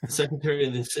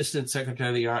and the assistant secretary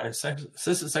of the army,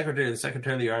 assistant secretary of the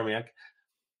secretary of the army.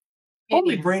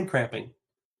 Only brain cramping.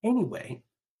 Anyway,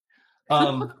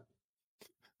 and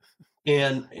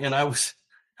I was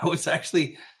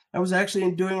actually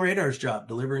doing Radar's job,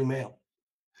 delivering mail.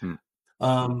 It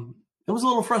was a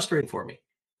little frustrating for me.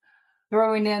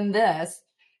 Throwing in this,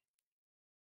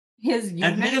 his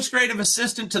unit, administrative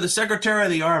assistant to the secretary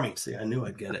of the army. See, I knew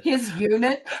I'd get it. His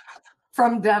unit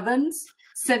from Devon's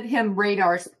sent him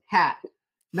Radar's hat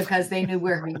because they knew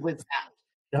where he was at.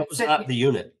 That was not the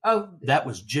unit. Oh, that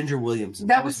was Ginger Williams.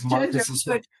 That was Ginger.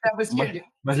 That was Ginger.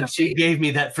 But she gave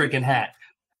me that freaking hat.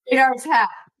 Radar's hat.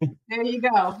 There you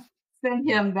go. Send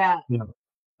him that. Yeah.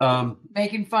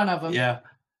 Making fun of him. Yeah.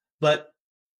 But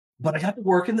I got to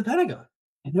work in the Pentagon,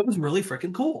 and it was really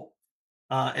freaking cool.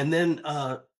 And then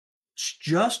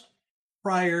just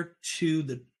prior to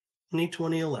the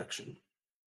 2020 election,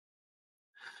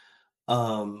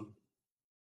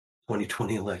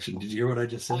 2020 election. Did you hear what I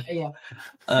just said? Yeah.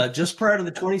 Just prior to the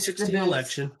 2016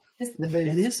 election.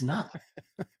 It is not.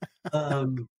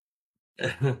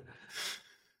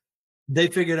 They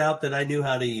figured out that I knew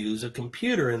how to use a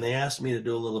computer, and they asked me to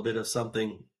do a little bit of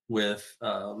something with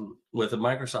a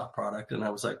Microsoft product, and I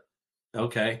was like,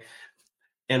 okay.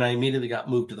 And I immediately got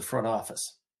moved to the front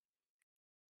office.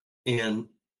 And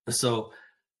so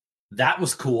that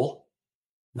was cool.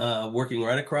 Working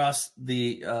right across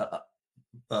the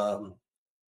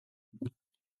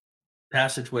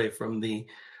passageway from the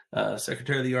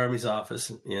Secretary of the Army's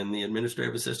office and the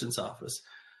Administrative Assistant's office,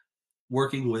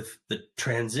 working with the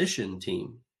transition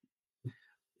team.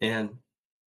 And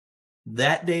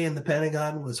that day in the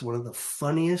Pentagon was one of the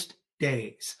funniest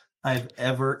days I've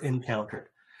ever encountered,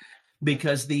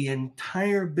 because the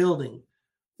entire building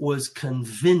was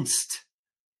convinced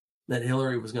that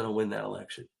Hillary was going to win that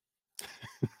election.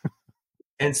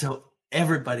 And so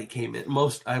everybody came in.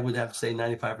 I would have to say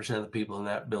 95% of the people in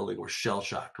that building were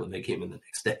shell-shocked when they came in the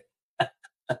next day.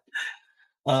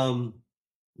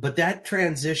 But that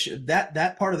transition,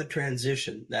 that part of the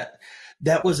transition, that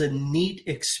was a neat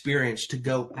experience to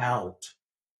go out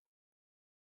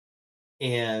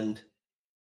and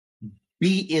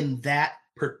be in that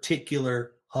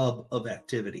particular hub of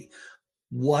activity.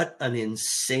 What an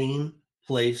insane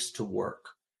place to work.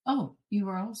 Oh, you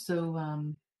were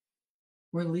also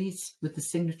released with the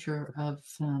signature of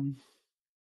Trump.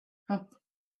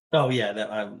 Oh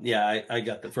yeah, I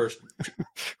got the first.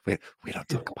 we don't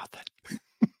talk about that.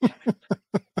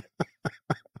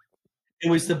 It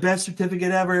was the best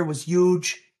certificate ever. It was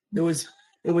huge. It was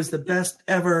the best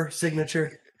ever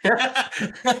signature. Find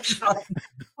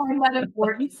that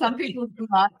important. Some people do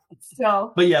not.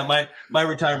 So, but yeah, my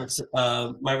retirement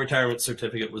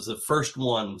certificate was the first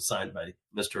one signed by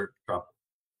Mr. Trump.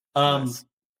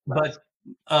 Nice.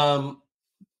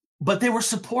 But they were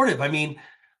supportive. I mean,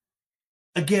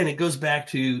 again, it goes back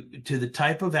to the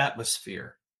type of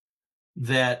atmosphere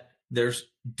that there's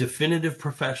definitive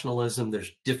professionalism,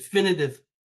 there's definitive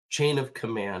chain of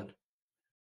command.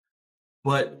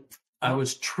 But I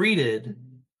was treated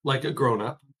like a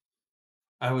grown-up.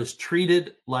 I was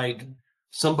treated like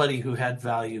somebody who had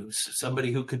values,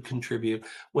 somebody who could contribute.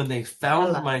 When they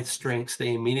found my strengths,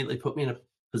 they immediately put me in a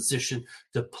position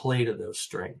to play to those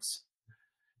strengths.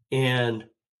 And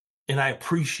I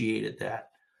appreciated that.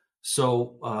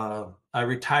 So I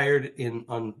retired in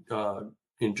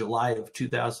July of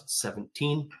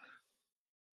 2017.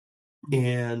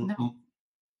 And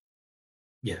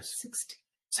yes,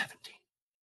 17.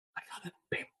 I got it in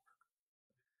paperwork.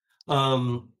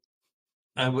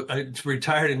 I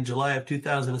retired in July of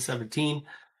 2017,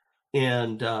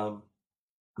 and the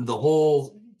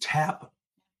whole TAP.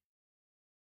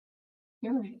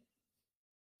 You're right.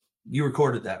 You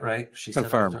recorded that, right? She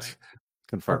confirmed. Said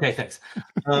confirmed. Okay, thanks.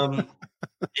 And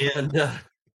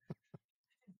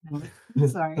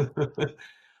sorry.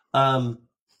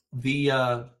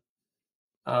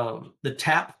 The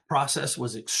TAP process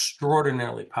was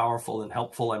extraordinarily powerful and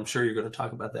helpful. I'm sure you're going to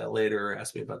talk about that later or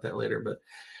ask me about that later. But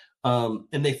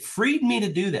and they freed me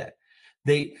to do that.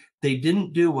 They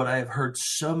didn't do what I have heard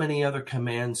so many other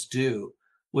commands do,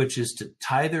 which is to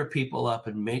tie their people up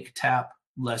and make TAP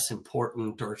less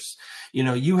important, or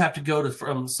you have to go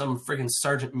from some friggin'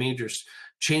 sergeant major's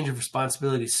change of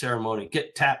responsibility ceremony,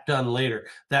 get TAP done later,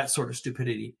 that sort of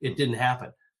stupidity. It didn't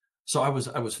happen. So I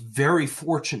was very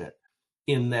fortunate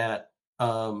in that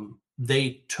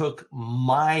they took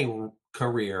my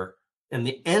career and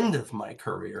the end of my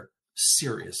career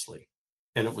seriously,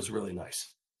 and it was really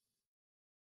nice.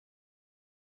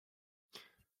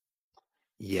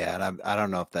 Yeah, and I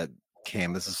don't know if that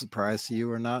came as a surprise to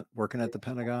you or not working at the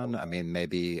Pentagon? I mean,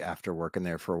 maybe after working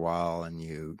there for a while and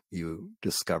you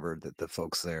discovered that the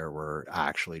folks there were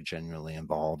actually genuinely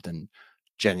involved and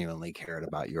genuinely cared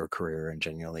about your career and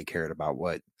genuinely cared about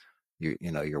what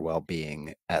your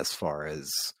well-being as far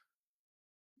as,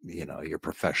 your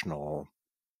professional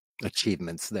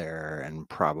achievements there and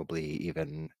probably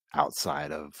even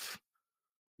outside of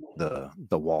the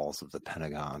walls of the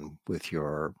Pentagon with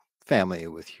your family,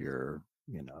 with your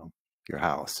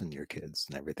house and your kids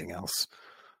and everything else.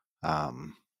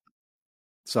 Um,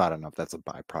 so I don't know if that's a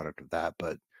byproduct of that,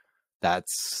 but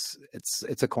it's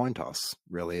a coin toss.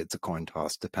 Really, it's a coin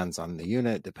toss. Depends on the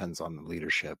unit, depends on the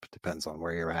leadership, depends on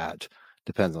where you're at,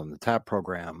 depends on the TAP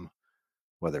program,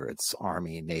 whether it's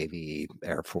Army, Navy,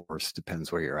 Air Force,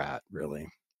 depends where you're at, really.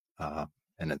 Uh,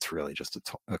 and it's really just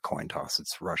a coin toss.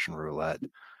 It's Russian roulette.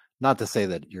 Not to say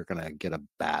that you're going to get a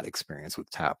bad experience with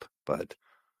TAP, but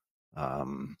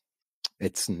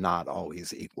it's not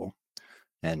always equal.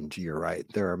 And you're right.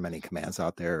 There are many commands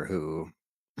out there who,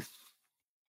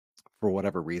 for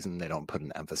whatever reason, they don't put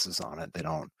an emphasis on it. They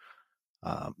don't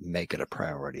make it a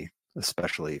priority,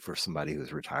 especially for somebody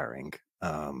who's retiring.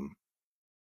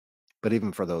 But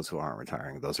even for those who aren't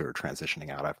retiring, those who are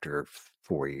transitioning out after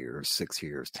 4 years, 6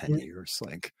 years, 10 years,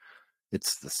 like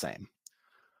it's the same.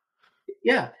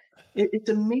 Yeah, it's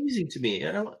amazing to me.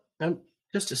 I'm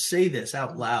just to say this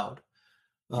out loud.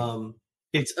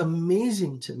 It's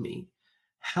amazing to me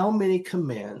how many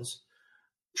commands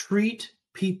treat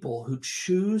people who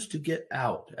choose to get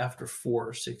out after 4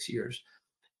 or 6 years.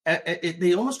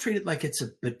 They almost treat it like it's a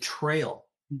betrayal,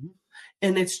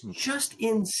 and it's just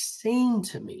insane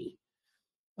to me.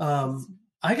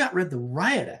 I got read the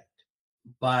Riot Act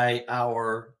by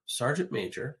our sergeant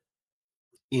major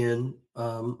in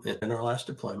our last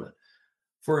deployment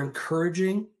for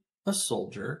encouraging a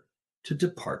soldier to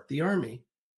depart the Army.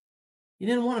 He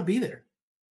didn't want to be there.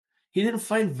 He didn't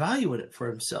find value in it for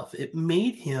himself. It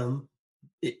made him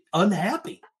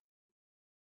unhappy.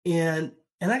 And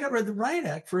I got read the Riot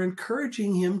Act for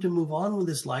encouraging him to move on with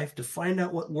his life, to find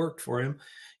out what worked for him,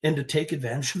 and to take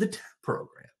advantage of the TAP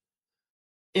program.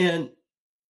 And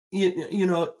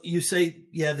you say,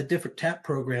 yeah, the different TAP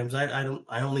programs. I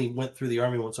only went through the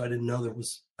Army one, so I didn't know there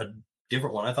was a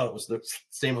different one. I thought it was the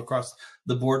same across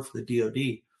the board for the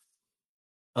DoD.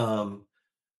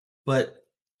 But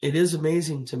it is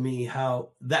amazing to me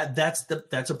how that's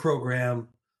a program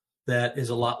that is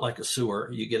a lot like a sewer.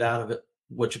 You get out of it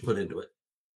what you put into it,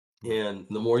 and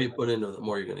the more you put into it, the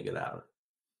more you're going to get out of it.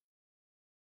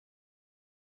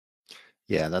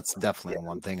 Yeah, that's definitely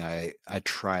one thing I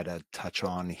try to touch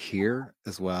on here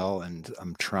as well, and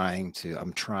I'm trying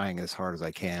as hard as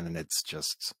I can, and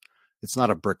it's not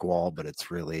a brick wall, but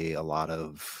it's really a lot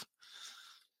of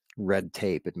red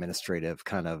tape, administrative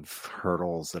kind of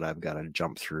hurdles that I've got to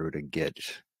jump through to get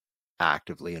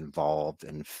actively involved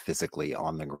and physically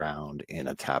on the ground in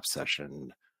a TAP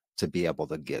session, to be able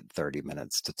to get 30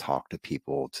 minutes to talk to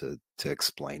people, to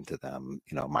explain to them,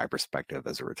 my perspective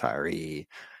as a retiree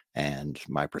and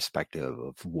my perspective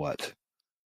of what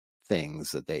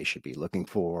things that they should be looking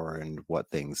for and what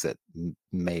things that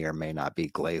may or may not be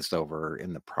glazed over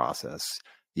in the process.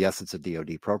 Yes, it's a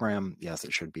DoD program. Yes,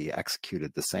 it should be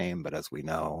executed the same. But as we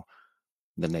know,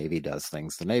 the Navy does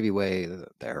things the Navy way. The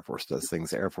Air Force does things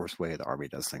the Air Force way. The Army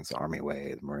does things the Army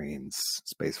way. The Marines,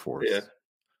 Space Force.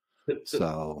 Yeah.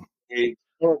 So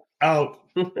out.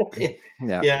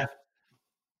 yeah. Yeah.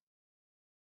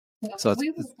 So we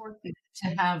were fortunate to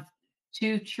have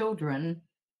 2 children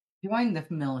join the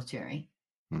military.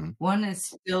 One is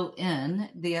still in,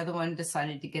 the other one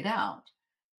decided to get out.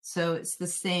 So it's the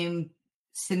same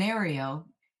scenario.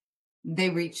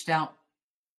 They reached out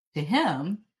to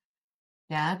him,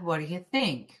 Dad, what do you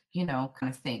think? Kind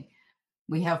of thing.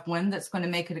 We have one that's going to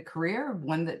make it a career,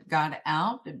 one that got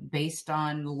out based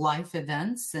on life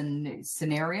events and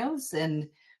scenarios.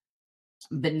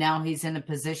 But now he's in a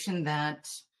position that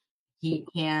he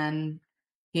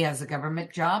has a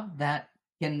government job that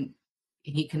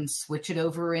he can switch it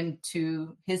over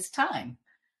into his time.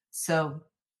 So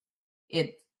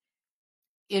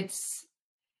it's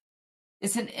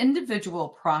an individual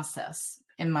process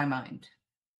in my mind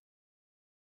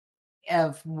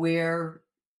of where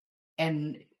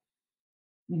and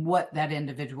what that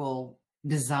individual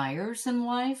desires in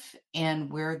life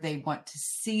and where they want to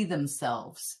see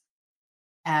themselves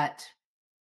at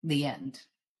the end.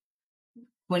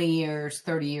 20 years,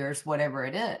 30 years, whatever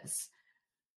it is.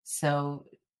 So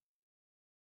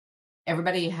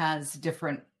everybody has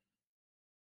different,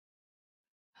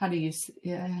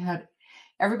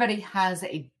 everybody has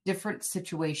a different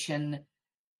situation,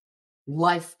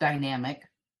 life dynamic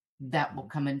that will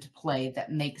come into play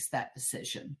that makes that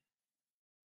decision.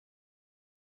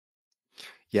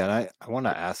 Yeah, and I want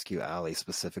to ask you, Allie,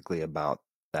 specifically about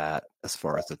that as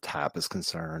far as the TAP is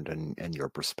concerned and your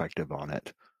perspective on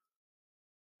it.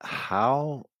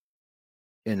 How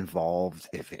involved,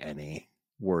 if any,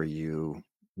 were you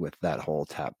with that whole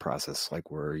TAP process?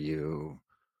 Like, were you,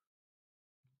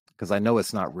 because I know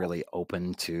it's not really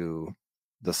open to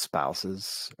the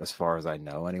spouses, as far as I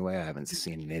know anyway. I haven't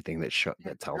seen anything that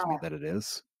tells me No, that it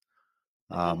is.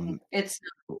 Um, it's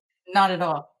not at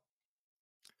all.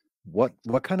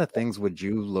 what kind of things would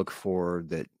you look for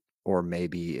that, or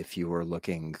maybe if you were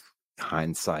looking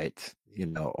hindsight,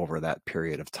 over that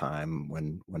period of time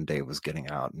when Dave was getting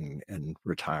out and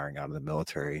retiring out of the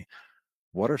military,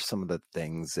 what are some of the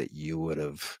things that you would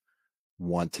have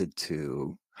wanted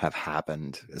to have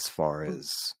happened as far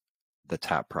as the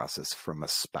TAP process from a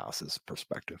spouse's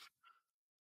perspective?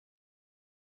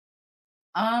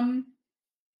 Um,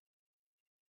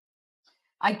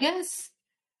 I guess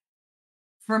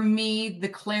for me, the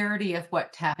clarity of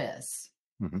what TAP is.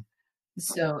 Hmm.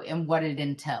 So, and what it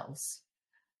entails.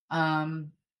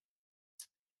 Um,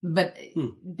 but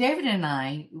David and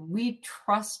I, we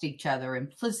trust each other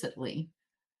implicitly.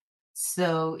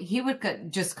 So he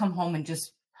would just come home and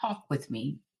just talk with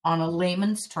me on a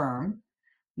layman's term,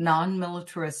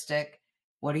 non-militaristic.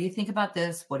 What do you think about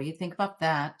this? What do you think about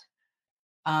that?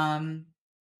 And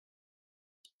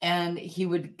he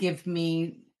would give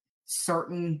me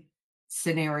certain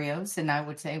scenarios, and I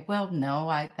would say, well,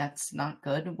 no, that's not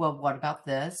good. Well, what about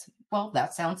this? Well,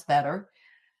 that sounds better.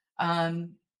 But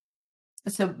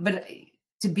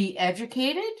to be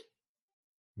educated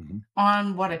Hmm.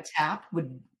 on what a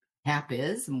TAP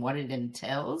is and what it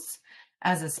entails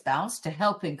as a spouse to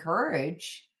help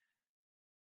encourage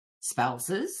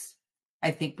spouses,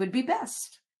 I think would be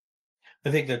best.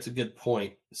 I think that's a good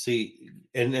point. See,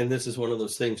 and this is one of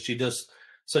those things. She does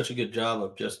such a good job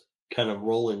of just kind of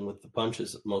rolling with the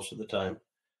punches most of the time.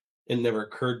 It never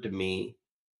occurred to me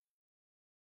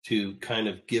to kind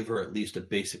of give her at least a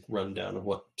basic rundown of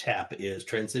what TAP is,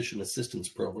 Transition Assistance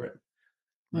Program,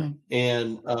 Mm.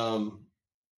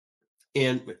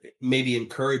 and maybe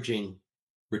encouraging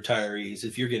retirees,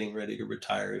 if you're getting ready to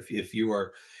retire, if you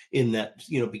are in that,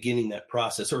 beginning that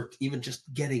process, or even just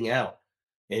getting out,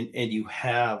 and you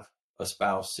have a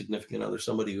spouse, significant other,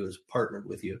 somebody who has partnered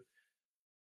with you,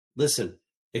 listen,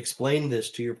 explain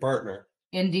this to your partner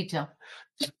In detail.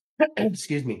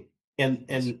 excuse me, and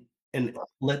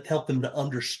help them to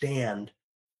understand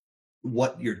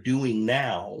what you're doing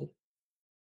now,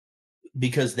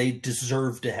 because they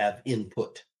deserve to have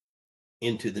input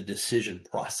into the decision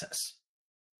process.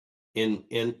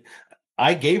 And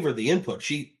I gave her the input.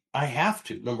 I have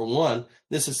to. Number one,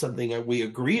 this is something that we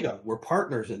agreed on. We're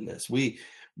partners in this. We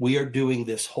are doing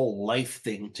this whole life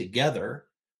thing together,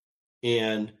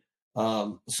 and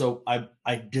so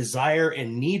I desire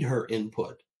and need her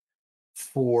input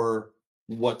for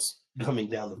what's coming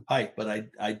down the pipe. But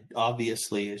I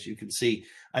obviously, as you can see,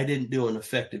 I didn't do an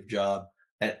effective job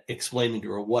at explaining to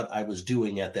her what I was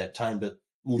doing at that time, but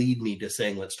lead me to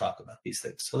saying, let's talk about these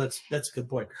things. So that's a good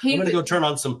point. I'm going to go turn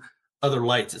on some other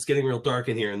lights. It's getting real dark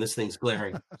in here and this thing's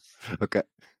glaring. Okay.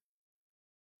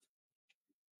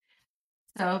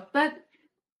 So, but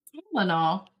all in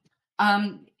all,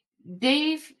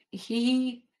 Dave,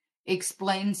 he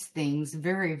explains things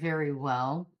very, very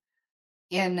well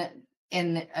in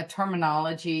a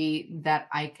terminology that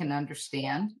I can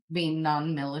understand, being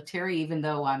non-military, even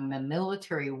though I'm a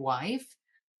military wife.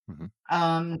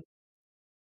 Mm-hmm.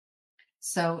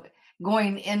 So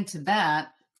going into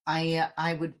that,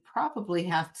 I would probably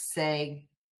have to say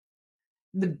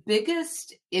the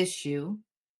biggest issue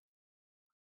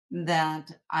that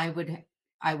I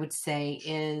would say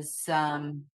is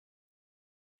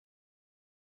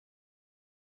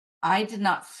I did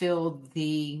not feel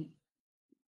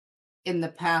in the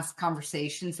past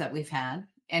conversations that we've had,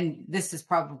 and this is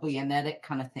probably an edit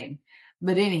kind of thing,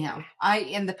 but anyhow,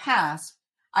 in the past,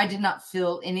 I did not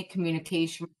feel any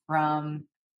communication from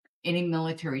any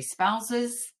military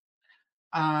spouses,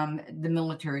 the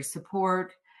military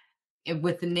support.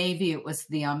 With the Navy, it was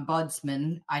the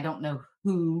ombudsman. I don't know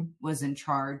who was in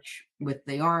charge with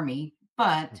the Army,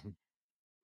 but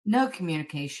no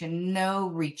communication, no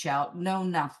reach out, no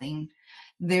nothing.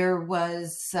 There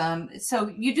was, so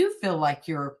you do feel like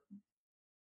you're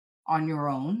on your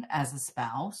own as a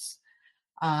spouse.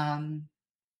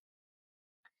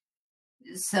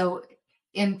 So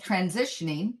in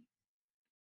transitioning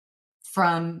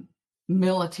from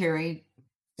military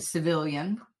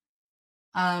civilian,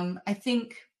 I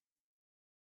think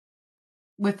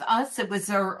with us, it was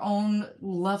our own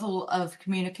level of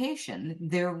communication.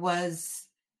 There was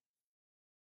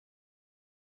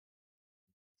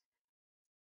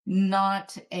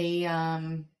not a,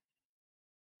 I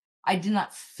did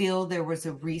not feel there was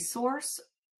a resource,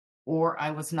 or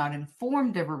I was not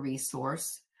informed of a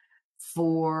resource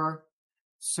for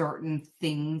certain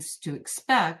things to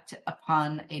expect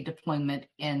upon a deployment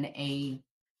in a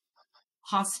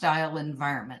hostile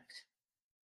environment.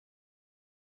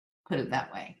 Put it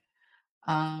that way.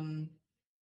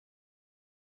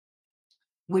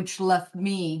 Which left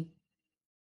me,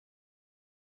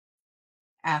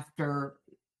 after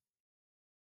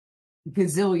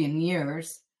gazillion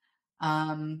years,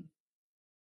 kind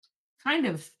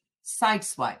of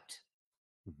sideswiped.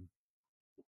 Mhm.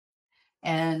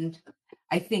 And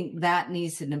I think that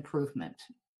needs an improvement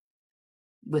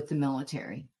with the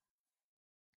military.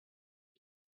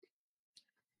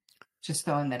 Just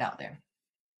throwing that out there.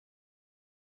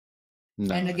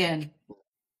 No, And I again,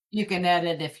 you can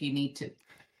edit if you need to.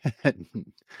 think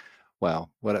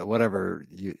well, whatever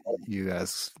you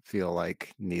guys feel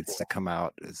like needs to come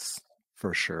out is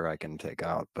for sure I can take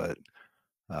out, but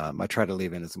I try to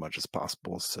leave in as much as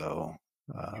possible. So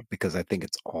because I think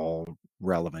it's all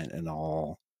relevant and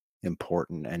all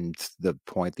important, and the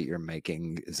point that you're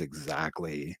making is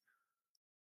exactly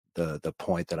the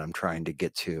point that I'm trying to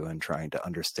get to and trying to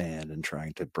understand and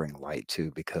trying to bring light to,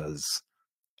 because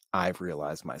I've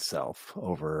realized myself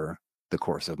over the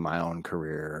course of my own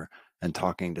career and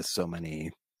talking to so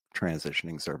many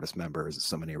transitioning service members,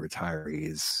 so many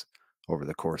retirees over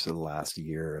the course of the last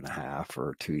year and a half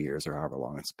or 2 years or however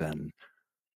long it's been.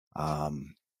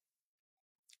 Um,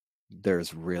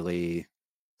 there's really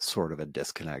sort of a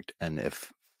disconnect. And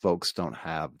if folks don't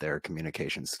have their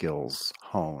communication skills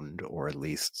honed or at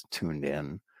least tuned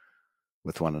in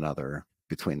with one another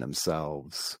between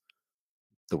themselves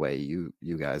the way you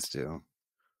guys do,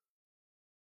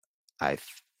 I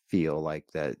feel like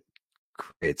that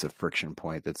creates a friction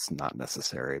point that's not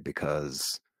necessary,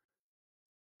 because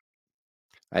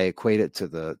I equate it to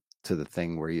the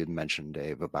thing where you'd mentioned,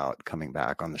 Dave, about coming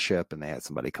back on the ship, and they had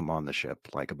somebody come on the ship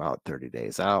like about 30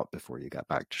 days out before you got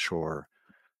back to shore,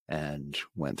 and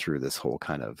went through this whole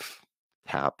kind of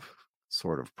TAP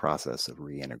sort of process of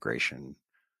reintegration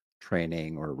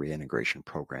training or reintegration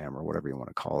program or whatever you want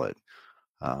to call it.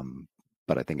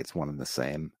 But I think it's one and the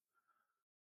same.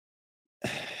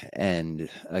 And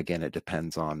again, it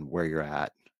depends on where you're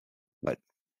at, what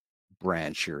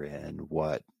branch you're in,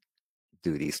 what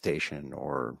duty station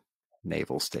or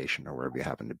naval station or wherever you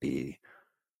happen to be.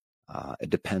 It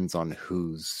depends on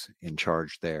who's in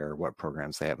charge there, what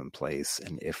programs they have in place,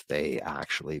 and if they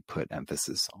actually put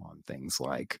emphasis on things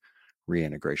like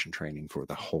reintegration training for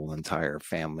the whole entire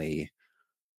family,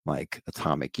 like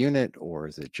atomic unit, or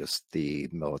is it just the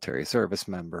military service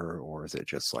member, or is it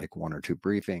just like one or two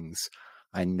briefings?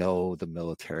 I know the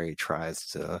military tries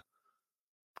to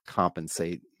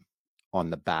compensate on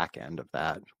the back end of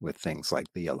that with things like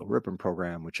the Yellow Ribbon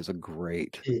program, which is a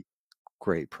great,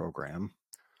 great program.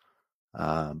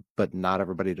 But not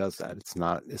everybody does that.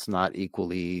 It's not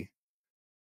equally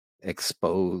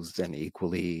exposed and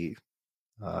equally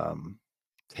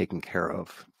taken care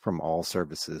of from all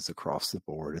services across the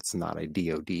board. It's not a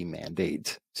DoD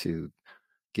mandate to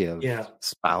give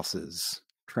spouses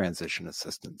transition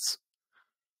assistance.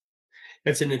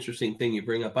 That's an interesting thing you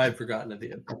bring up. I'd forgotten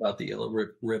about the Yellow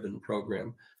Ribbon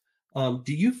program.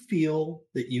 Do you feel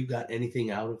that you got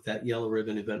anything out of that Yellow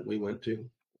Ribbon event we went to?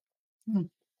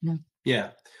 No.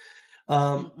 Yeah.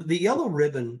 The Yellow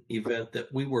Ribbon event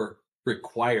that we were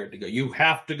required to go, you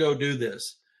have to go do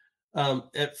this.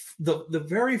 At the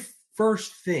very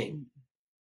first thing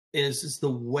is the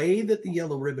way that the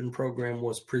Yellow Ribbon program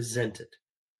was presented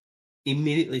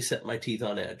immediately set my teeth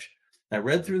on edge. I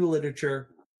read through the literature,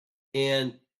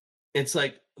 and it's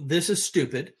like, this is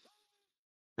stupid.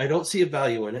 I don't see a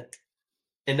value in it.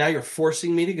 And now you're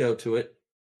forcing me to go to it.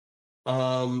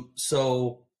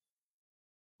 So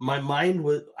our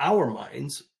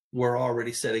minds were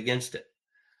already set against it.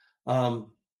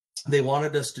 They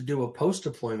wanted us to do a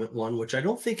post-deployment one, which I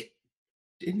don't think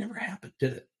it never happened,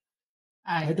 did it?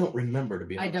 I don't remember, to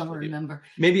be honest. I don't remember.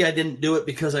 Maybe I didn't do it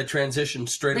because I transitioned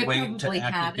straight away to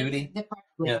active duty. They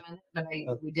probably had it,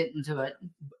 but we didn't do it.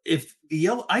 If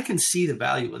I can see the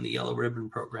value in the Yellow Ribbon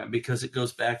program, because it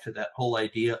goes back to that whole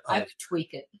idea of, I would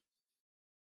tweak it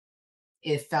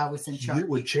if I was in charge. You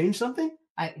would change something?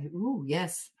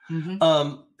 Yes.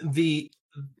 Mm-hmm.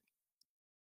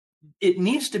 It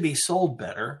needs to be sold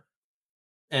better.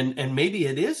 And maybe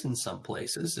it is in some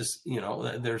places.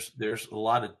 There's a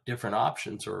lot of different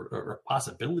options or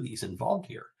possibilities involved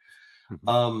here.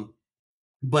 Mm-hmm.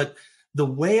 But the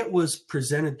way it was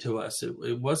presented to us,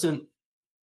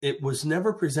 it was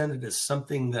never presented as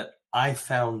something that I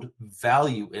found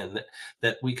value in,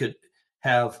 that we could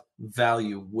have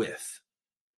value with.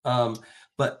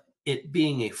 But it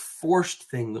being a forced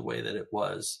thing the way that it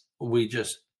was, we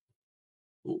just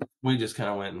kind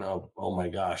of went, oh my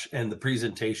gosh. And the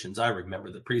presentations, I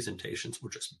remember the presentations were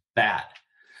just bad.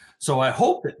 So I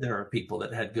hope that there are people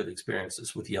that had good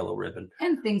experiences with Yellow Ribbon,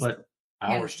 And things but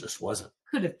ours just wasn't.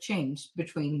 could have changed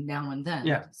between now and then.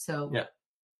 Yeah. So Yeah.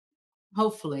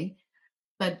 hopefully,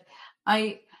 but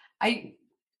I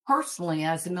personally,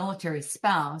 as a military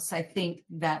spouse, I think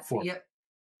that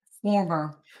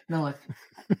former military,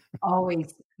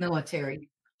 always military.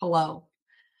 Hello.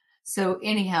 So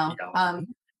anyhow,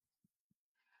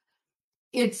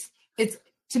 it's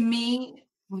to me,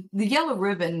 the Yellow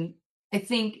Ribbon, I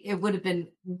think it would have been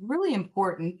really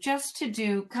important just to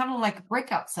do kind of like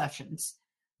breakout sessions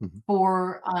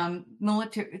for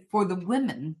military, for the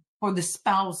women, for the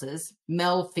spouses,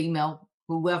 male, female,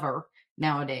 whoever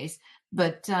nowadays.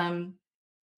 But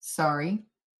sorry.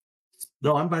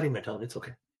 No, I'm biting my tongue. It's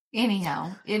okay.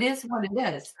 Anyhow, it is what it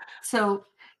is. So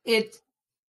it's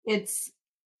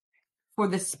for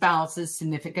the spouses,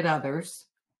 significant others. Is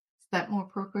that more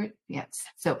appropriate? Yes.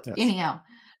 So anyhow,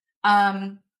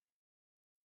 I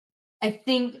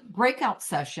think breakout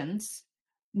sessions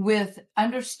with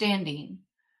understanding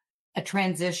a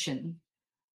transition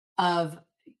of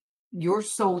your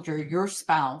soldier, your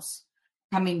spouse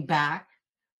coming back,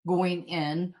 going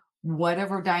in,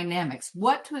 whatever dynamics,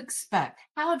 what to expect,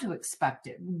 how to expect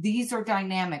it. These are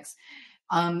dynamics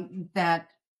that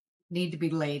need to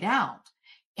be laid out.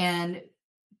 And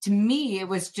to me, it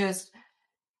was just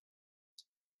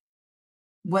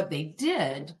what they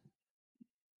did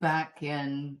back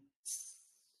in,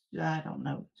 I don't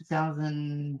know,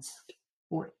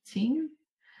 2014?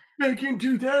 Back in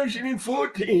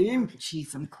 2014.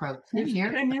 Jeez, I'm croaked. 10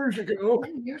 years ago.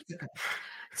 10 years ago.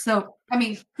 So, I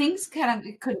mean, things could have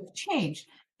changed,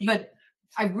 but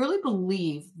I really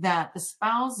believe that the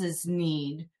spouses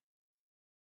need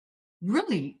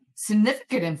really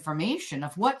significant information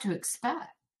of what to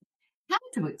expect, how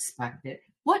to expect it,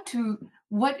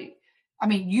 I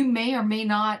mean, you may or may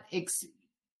not,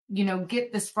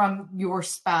 get this from your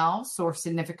spouse or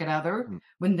significant other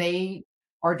when they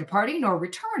are departing or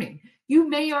returning. You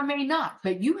may or may not,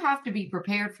 but you have to be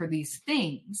prepared for these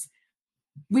things.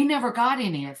 We never got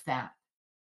any of that.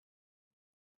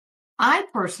 I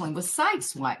personally was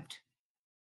sideswiped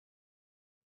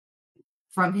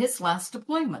from his last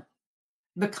deployment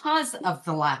because of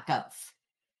the lack of.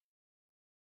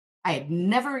 I had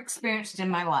never experienced in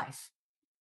my life.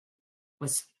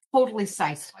 Was totally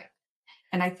sideswiped.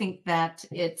 And I think that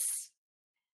it's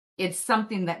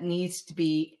something that needs to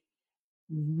be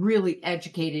really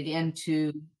educated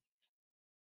into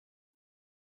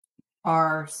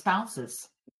our spouses,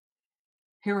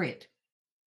 period.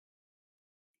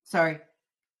 Sorry,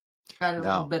 got a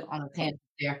little bit on a tangent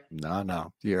there.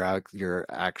 No, you're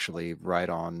actually right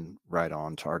on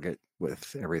target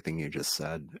with everything you just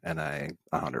said, and I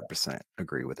 100%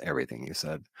 agree with everything you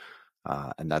said.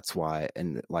 And that's why,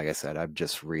 and like I said, I've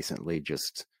just recently,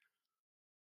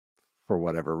 for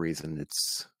whatever reason,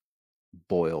 it's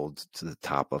boiled to the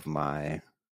top of my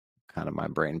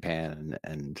brain pan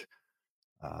and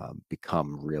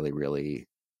become really, really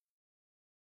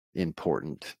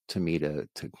important to me to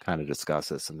kind of discuss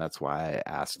this. And that's why I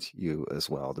asked you as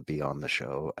well to be on the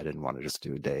show. I didn't want to just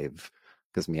do Dave,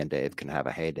 because me and Dave can have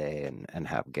a heyday and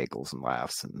have giggles and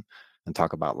laughs and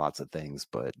talk about lots of things.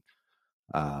 But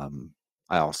I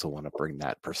also want to bring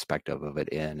that perspective of it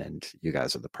in, and you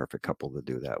guys are the perfect couple to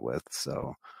do that with.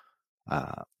 So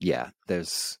yeah,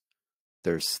 there's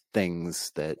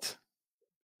things that,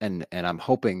 and I'm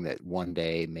hoping that one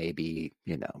day maybe,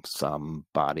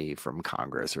 somebody from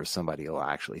Congress or somebody will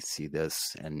actually see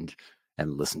this and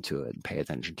listen to it and pay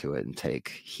attention to it and take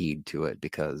heed to it,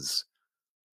 because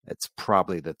it's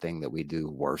probably the thing that we do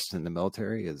worst in the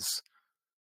military is,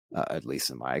 at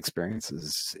least in my experience,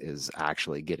 is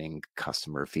actually getting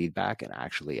customer feedback and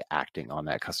actually acting on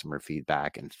that customer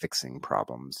feedback and fixing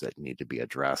problems that need to be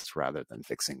addressed, rather than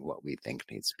fixing what we think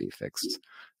needs to be fixed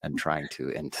and trying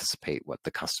to anticipate what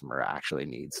the customer actually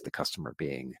needs, the customer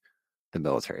being the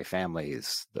military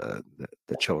families, the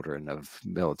children of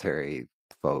military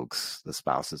folks, the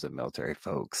spouses of military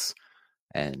folks,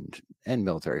 and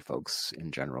military folks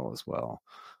in general as well.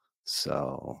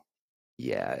 So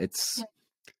yeah, it's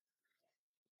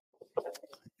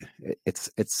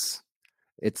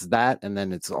that, and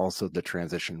then it's also the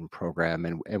transition program,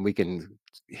 and we can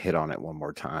hit on it one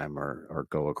more time or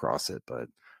go across it, but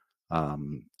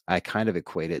I kind of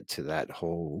equate it to that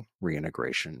whole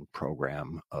reintegration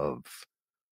program of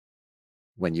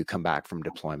when you come back from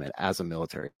deployment as a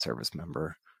military service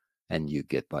member and you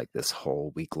get like this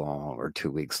whole week long or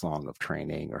 2 weeks long of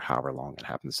training or however long it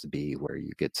happens to be, where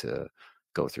you get to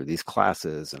go through these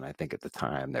classes. And I think at the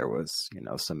time there was,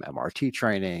 some MRT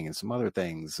training and some other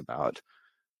things about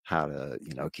how to,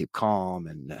 keep calm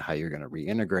and how you're going to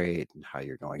reintegrate and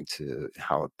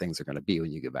how things are going to be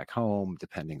when you get back home,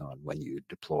 depending on when you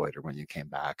deployed or when you came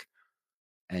back.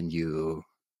 And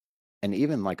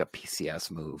even like a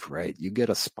PCS move, right? You get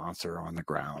a sponsor on the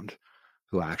ground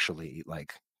who actually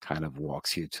like kind of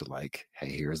walks you to like, hey,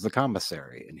 here's the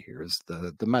commissary and here's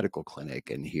the medical clinic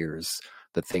and here's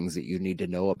the things that you need to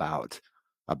know about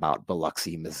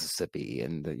Biloxi, Mississippi,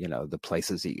 and the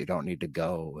places that you don't need to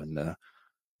go, and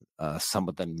some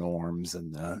of the norms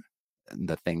and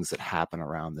the things that happen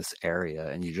around this area.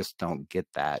 And you just don't get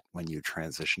that when you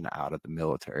transition out of the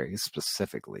military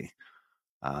specifically.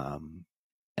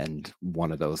 And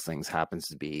one of those things happens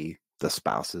to be the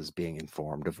spouses being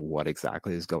informed of what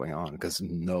exactly is going on, because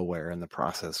nowhere in the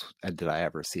process did I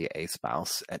ever see a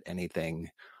spouse at anything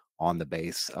on the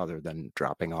base other than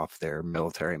dropping off their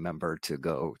military member to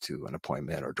go to an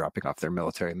appointment or dropping off their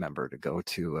military member to go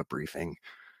to a briefing.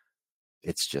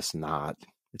 It's not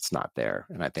there.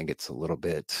 And I think it's a little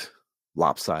bit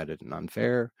lopsided and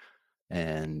unfair,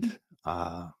 and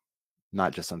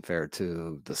not just unfair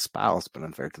to the spouse, but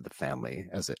unfair to the family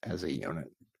as a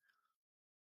unit.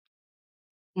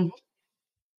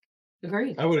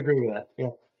 Agreed. I would agree with that. Yeah.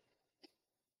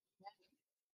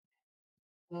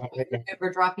 I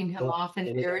remember dropping him off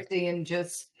in Jersey and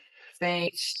just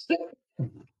saying, see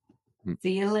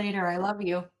you later. I love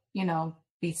you.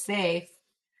 Be safe,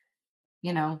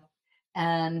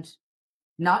 and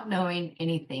not knowing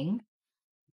anything,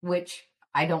 which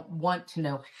I don't want to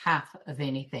know half of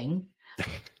anything,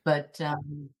 but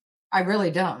I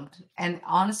really don't. And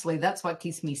honestly, that's what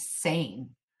keeps me sane.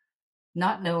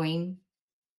 Not knowing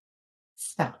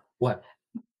stuff. What?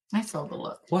 I saw the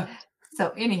look. What?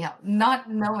 So anyhow, not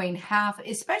knowing half,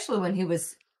 especially when he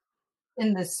was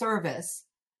in the service,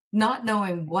 not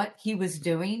knowing what he was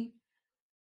doing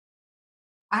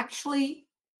actually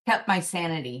kept my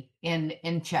sanity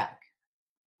in check.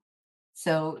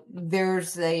 So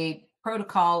there's a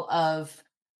protocol of,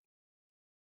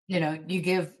 you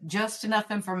give just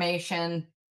enough information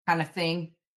kind of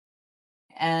thing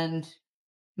and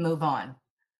move on.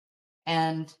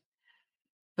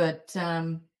 But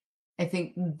I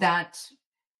think that,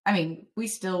 we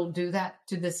still do that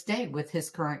to this day with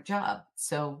his current job.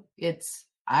 So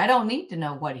I don't need to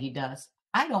know what he does.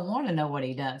 I don't want to know what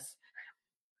he does.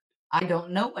 I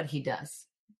don't know what he does.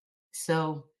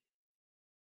 So,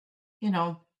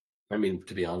 to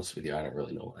be honest with you, I don't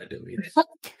really know what I do either.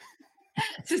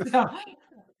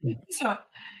 so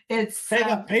it's. Hey, I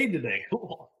got paid today.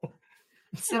 Cool.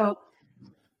 So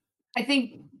I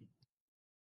think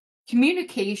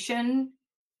communication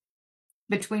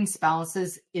between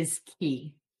spouses is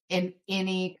key in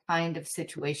any kind of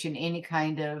situation, any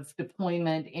kind of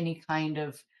deployment, any kind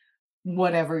of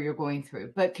whatever you're going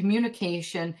through. But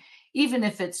communication, even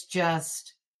if it's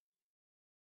just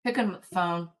picking up the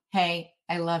phone, hey,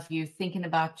 I love you, thinking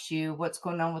about you, what's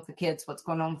going on with the kids, what's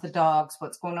going on with the dogs,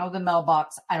 what's going on with the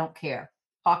mailbox, I don't care.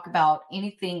 Talk about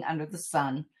anything under the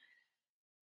sun.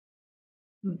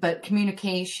 But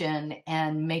communication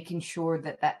and making sure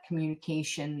that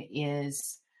communication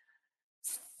is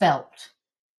felt,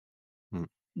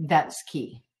 that's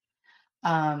key.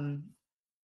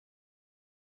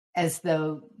 As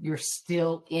though you're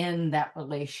still in that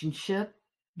relationship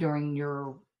during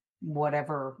your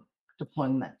whatever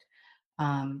deployment.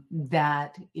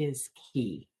 That is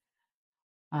key.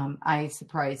 I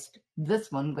surprised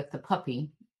this one with the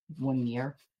puppy one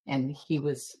year, and he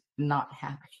was not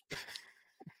happy.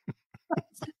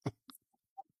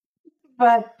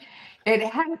 But it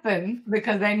happened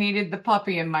because I needed the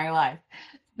puppy in my life.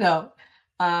 So,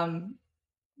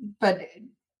 but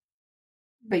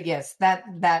yes, that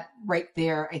right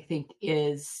there, I think,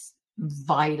 is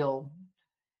vital.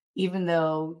 Even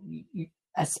though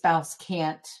a spouse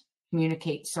can't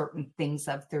communicate certain things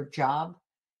of their job,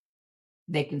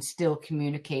 they can still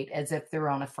communicate as if they're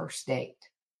on a first date.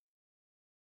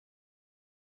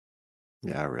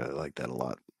 Yeah, I really like that a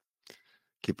lot.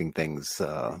 Keeping things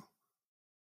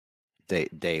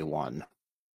day one,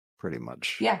 pretty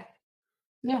much. Yeah.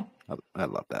 I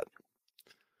love that.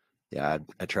 Yeah,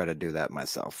 I try to do that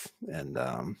myself, and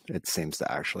it seems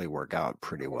to actually work out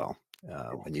pretty well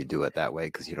when you do it that way,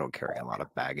 because you don't carry a lot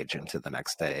of baggage into the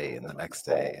next day and the next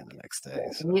day and the next day.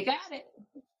 So, you got it.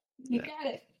 You got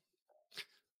it.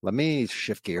 Let me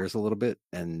shift gears a little bit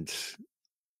and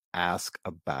ask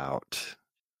about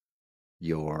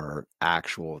your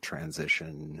actual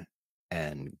transition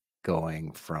and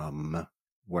going from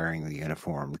wearing the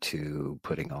uniform to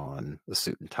putting on a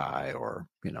suit and tie, or,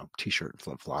 t-shirt,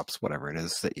 flip-flops, whatever it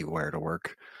is that you wear to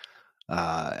work.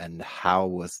 And how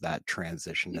was that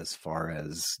transition as far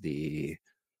as the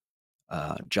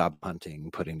job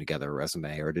hunting, putting together a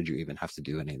resume, or did you even have to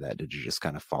do any of that? Did you just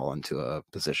kind of fall into a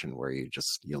position where you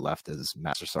left as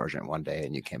Master Sergeant one day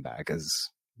and you came back as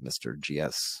Mr.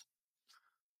 GS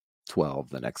 12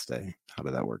 the next day? How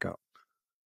did that work out?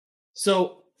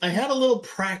 So I had a little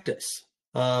practice.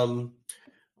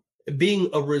 Being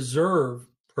a reserve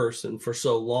person for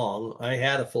so long, I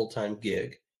had a full-time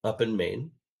gig up in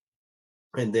Maine.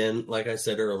 And then, like I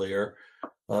said earlier,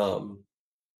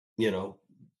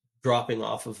 dropping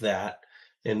off of that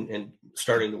and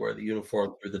starting to wear the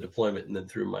uniform through the deployment and then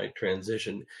through my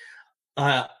transition.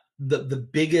 The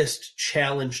biggest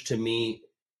challenge to me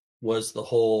was the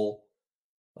whole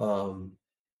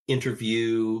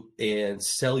interview and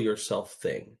sell yourself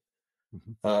thing.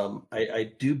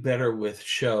 I do better with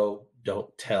show,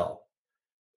 don't tell.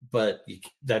 But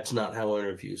that's not how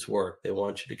interviews work. They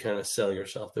want you to kind of sell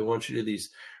yourself. They want you to do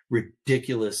these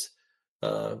ridiculous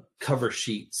cover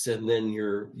sheets, and then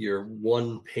your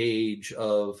 1 page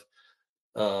of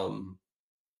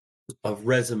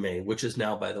resume, which is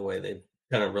now, by the way, they've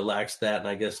kind of relaxed that, and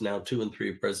I guess now 2 and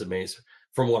 3 resumes,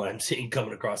 from what I'm seeing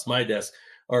coming across my desk,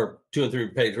 are 2 and 3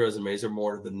 page resumes are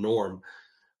more the norm.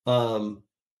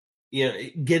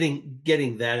 Getting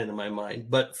that into my mind.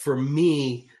 But for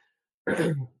me,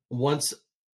 once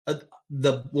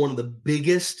one of the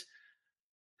biggest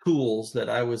tools that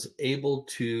I was able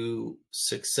to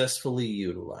successfully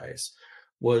utilize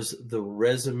was the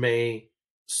resume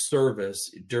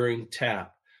service during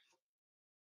TAP,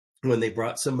 when they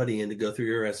brought somebody in to go through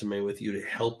your resume with you to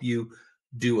help you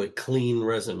do a clean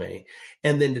resume,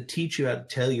 and then to teach you how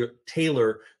to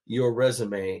tailor your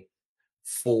resume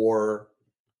for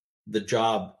the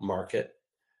job market,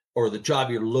 or the job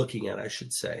you're looking at, I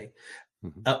should say.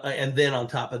 And then on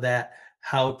top of that,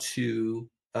 how to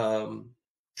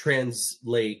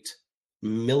translate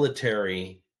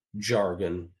military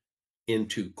jargon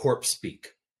into corp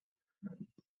speak.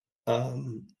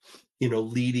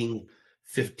 Leading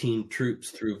 15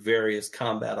 troops through various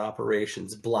combat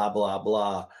operations, blah, blah,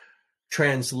 blah,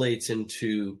 translates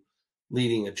into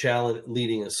leading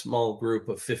a small group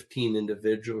of 15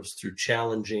 individuals through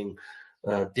challenging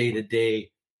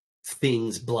day-to-day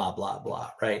things, blah, blah,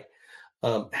 blah, right?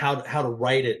 How to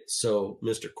write it so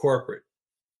Mr. Corporate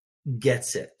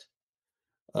gets it.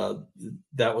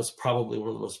 That was probably one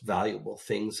of the most valuable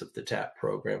things of the TAP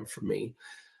program for me.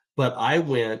 But I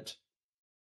went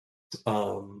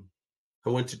to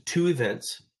 2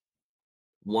 events,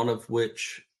 one of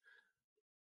which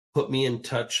put me in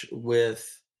touch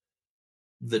with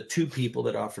the 2 people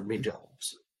that offered me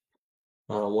jobs.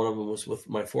 One of them was with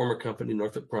my former company,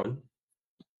 Northrop Grumman,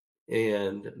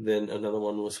 and then another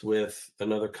one was with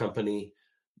another company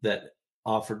that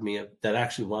offered me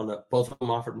both of them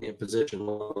offered me a position,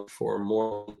 one for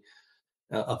more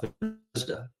up in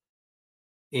Bethesda.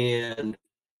 And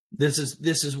this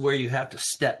is where you have to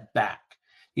step back.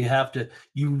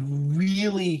 You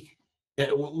really,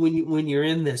 when you're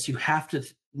in this, you have to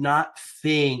not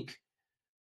think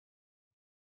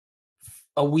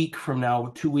a week from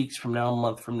now, 2 weeks from now, a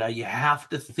month from now. You have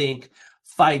to think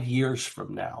 5 years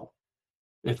from now,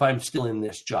 if I'm still in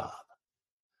this job.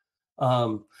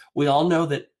 We all know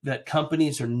that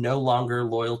companies are no longer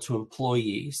loyal to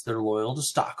employees. They're loyal to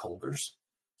stockholders.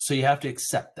 So you have to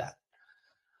accept that.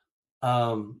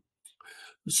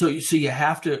 So you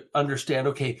have to understand,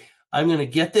 okay, I'm going to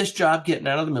get this job getting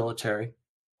out of the military.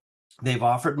 They've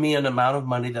offered me an amount of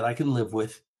money that I can live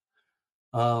with.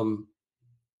 And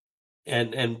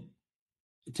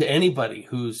to anybody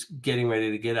who's getting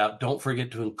ready to get out, don't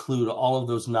forget to include all of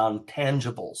those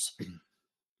non-tangibles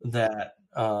that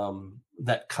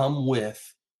come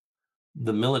with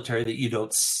the military that you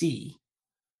don't see,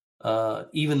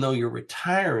 even though you're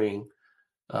retiring,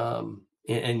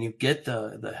 and you get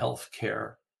the health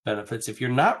care benefits. If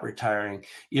you're not retiring,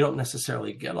 you don't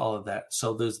necessarily get all of that.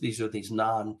 So these are these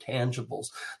non-tangibles,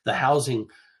 the housing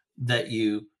that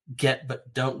you get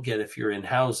but don't get if you're in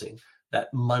housing,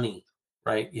 that money,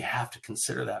 right? You have to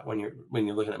consider that when you're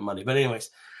looking at money. But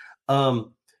anyways,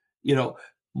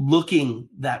 looking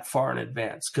that far in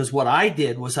advance, because what I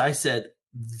did was I said,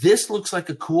 this looks like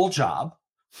a cool job.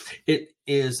 It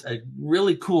is a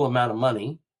really cool amount of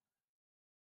money,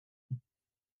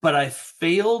 but I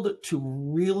failed to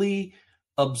really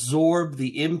absorb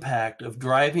the impact of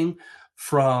driving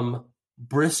from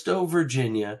Bristow,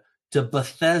 Virginia to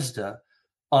Bethesda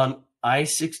on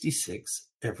I-66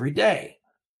 every day.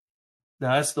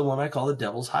 Now, that's the one I call the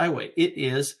Devil's Highway. It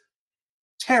is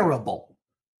terrible.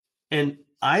 And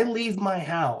I leave my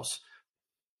house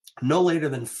no later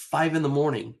than 5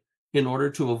 a.m. in order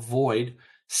to avoid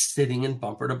sitting in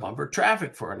bumper-to-bumper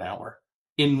traffic for an hour,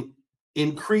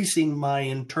 increasing my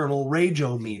internal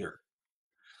rageometer.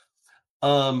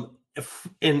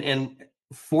 And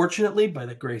fortunately, by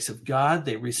the grace of God,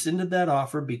 they rescinded that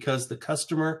offer because the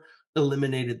customer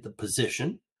eliminated the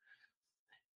position.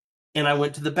 And I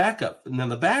went to the backup. And then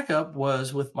the backup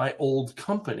was with my old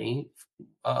company,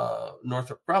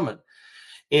 Northrop Grumman.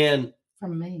 And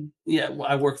from Maine. Yeah, well,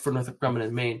 I worked for Northrop Grumman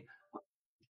in Maine.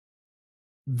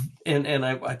 And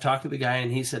I talked to the guy,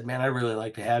 and he said, man, I'd really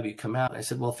like to have you come out. And I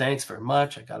said, well, thanks very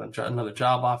much. I got another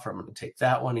job offer. I'm going to take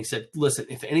that one. He said, listen,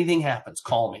 if anything happens,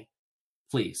 call me,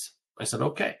 please. I said,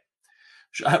 okay.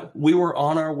 We were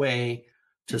on our way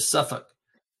to Suffolk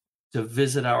to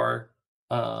visit our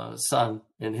son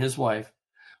and his wife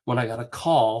when I got a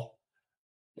call,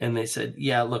 and they said,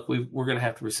 yeah, look, we're going to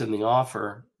have to rescind the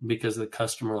offer because the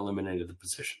customer eliminated the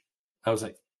position. I was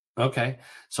like, okay.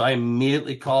 So I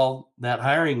immediately called that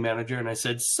hiring manager and I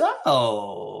said,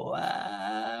 so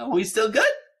we still good?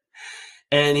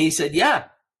 And he said, yeah.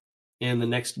 And the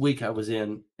next week I was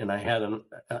in and I had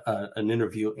an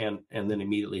interview and then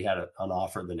immediately had an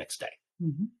offer the next day.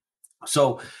 Mm-hmm.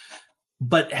 So,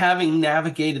 but having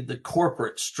navigated the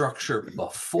corporate structure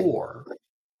before,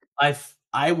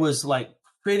 I was like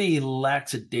pretty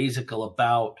lackadaisical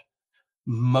about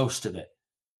most of it.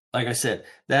 Like I said,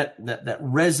 that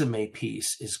resume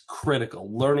piece is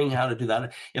critical. Learning how to do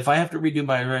that. If I have to redo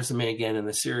my resume again in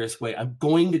a serious way, I'm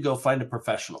going to go find a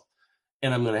professional,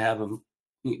 and I'm going to have them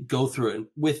go through it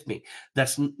with me.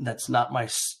 That's not my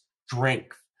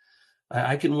strength.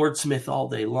 I can wordsmith all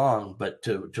day long, but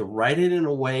to write it in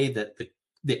a way that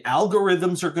the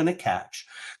algorithms are going to catch,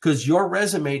 because your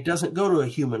resume doesn't go to a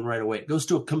human right away. It goes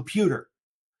to a computer.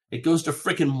 It goes to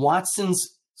frickin'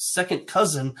 Watson's second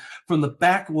cousin from the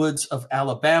backwoods of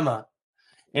Alabama.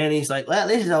 And he's like, well,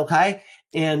 this is okay.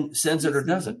 And sends it or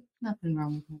doesn't. Nothing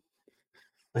wrong with it.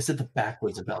 I said the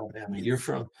backwoods of Alabama. You're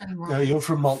from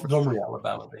Montgomery,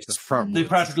 Alabama. They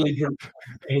practically didn't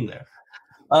in there.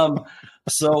 And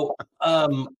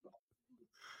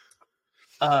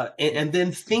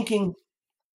then thinking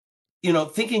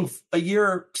a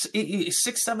year,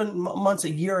 6-7 months, a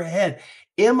year ahead,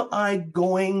 am I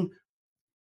going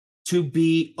to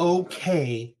be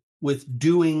okay with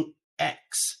doing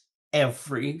X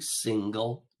every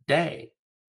single day?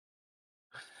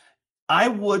 I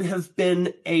would have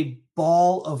been a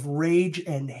ball of rage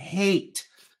and hate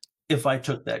if I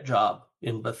took that job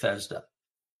in Bethesda.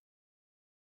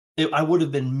 I would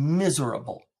have been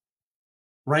miserable.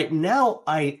 Right now,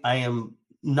 I am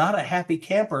not a happy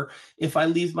camper if I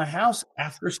leave my house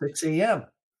after 6 a.m.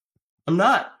 I'm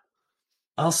not.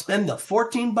 I'll spend the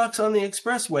 $14 on the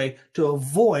expressway to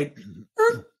avoid.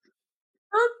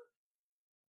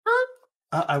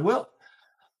 I will.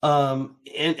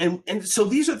 And so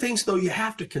these are things, though, you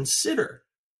have to consider.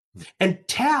 And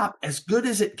TAP, as good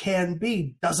as it can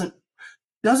be, doesn't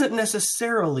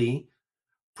necessarily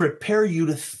prepare you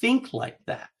to think like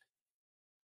that.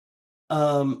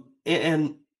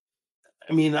 And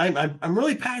I mean, I'm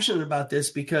really passionate about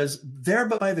this because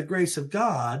by the grace of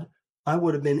God, I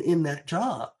would have been in that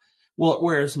job. Well,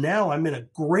 whereas now I'm in a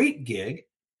great gig.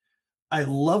 I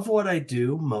love what I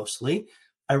do mostly.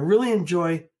 I really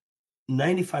enjoy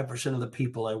 95% of the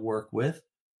people I work with.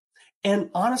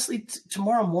 And honestly,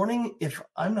 tomorrow morning, if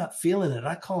I'm not feeling it,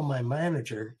 I call my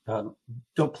manager.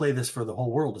 Don't play this for the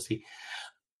whole world to see.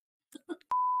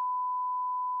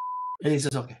 And he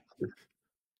says, okay.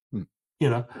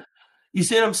 You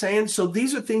see what I'm saying? So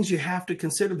these are things you have to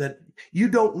consider that you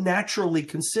don't naturally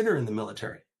consider in the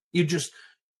military. You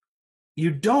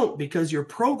don't, because your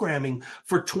programming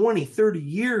for 20, 30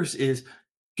 years is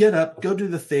get up, go do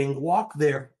the thing, walk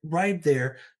there, ride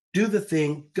there, do the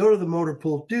thing, go to the motor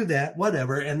pool, do that,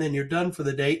 whatever, and then you're done for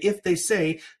the day if they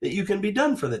say that you can be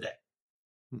done for the day.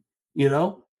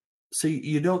 So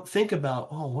you don't think about,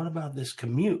 oh, what about this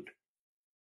commute?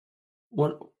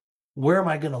 Where am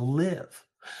I going to live?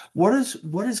 What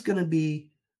is going to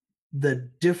be the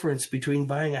difference between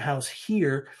buying a house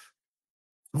here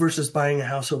versus buying a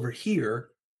house over here?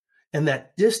 And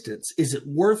that distance, is it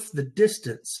worth the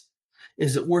distance?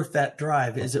 Is it worth that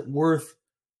drive? Is it worth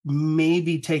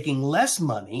maybe taking less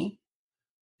money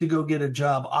to go get a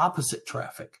job opposite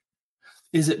traffic?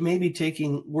 Is it maybe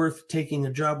worth taking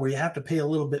a job where you have to pay a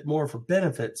little bit more for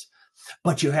benefits,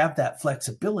 but you have that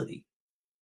flexibility?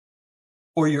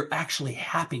 or you're actually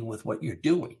happy with what you're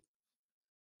doing.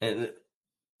 And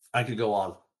I could go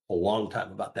on a long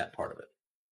time about that part of it.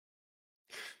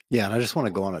 Yeah, and I just want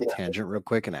to go on a tangent real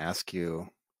quick and ask you,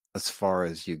 as far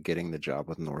as you getting the job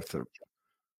with Northrop,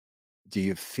 do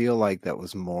you feel like that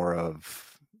was more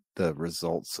of the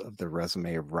results of the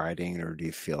resume writing, or do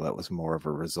you feel that was more of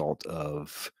a result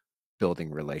of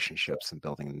building relationships and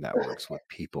building networks with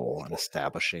people and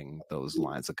establishing those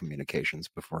lines of communications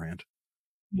beforehand?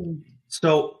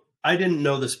 So I didn't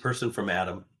know this person from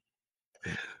Adam.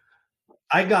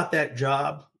 I got that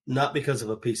job not because of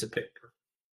a piece of paper.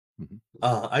 Mhm.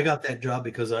 I got that job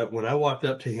because when I walked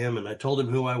up to him and I told him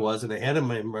who I was and I handed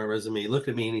him my resume, he looked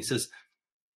at me and he says,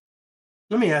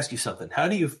 "Let me ask you something. How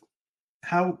do you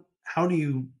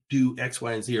do X,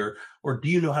 Y, and Z, or do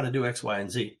you know how to do X, Y,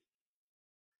 and Z?"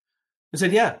 I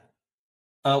said, "Yeah."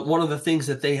 One of the things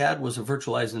that they had was a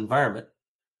virtualized environment,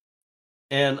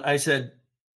 and I said,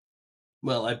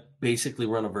 "Well, I basically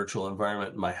run a virtual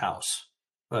environment in my house.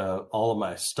 All of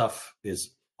my stuff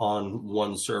is on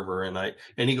one server."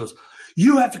 And he goes,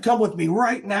 "You have to come with me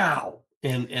right now."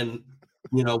 And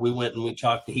we went and we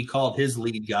talked. He called his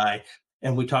lead guy,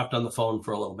 and we talked on the phone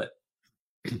for a little bit.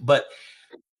 But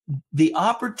the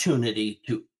opportunity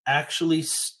to actually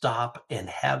stop and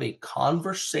have a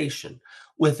conversation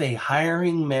with a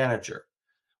hiring manager,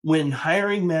 when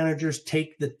hiring managers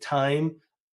take the time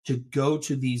to go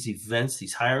to these events,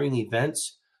 these hiring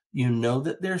events, you know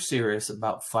that they're serious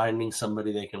about finding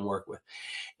somebody they can work with.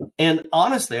 And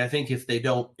honestly, I think if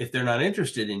they're not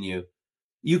interested in you,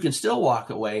 you can still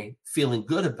walk away feeling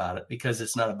good about it, because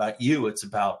it's not about you, it's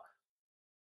about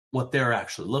what they're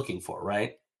actually looking for,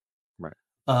 right? Right.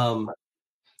 Um,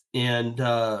 and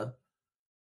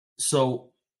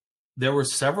so there were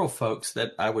several folks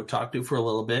that I would talk to for a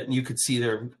little bit, and you could see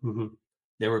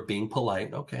they were being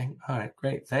polite. "Okay, all right,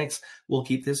 great, thanks. We'll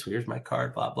keep this. Here's my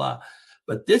card, blah, blah."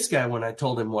 But this guy, when I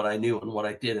told him what I knew and what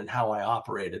I did and how I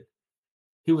operated,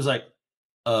 he was like,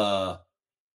 "Walk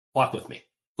with me.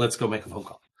 Let's go make a phone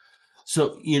call."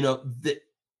 So,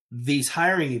 these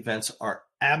hiring events are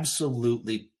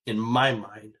absolutely, in my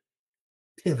mind,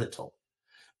 pivotal,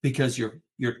 because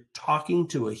you're talking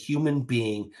to a human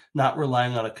being, not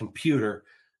relying on a computer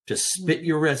to spit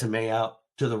your resume out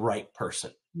to the right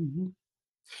person. Mm-hmm.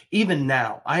 Even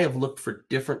now, I have looked for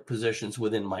different positions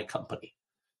within my company.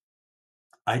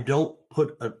 I don't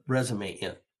put a resume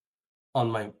in on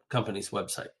my company's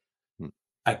website. Hmm.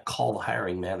 I call the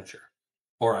hiring manager,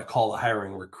 or I call the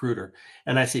hiring recruiter,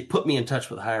 and I say, "Put me in touch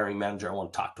with the hiring manager. I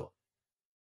want to talk to him."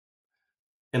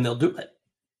 And they'll do it.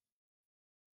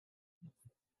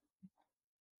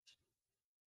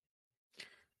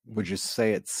 Would you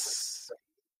say it's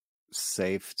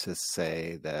safe to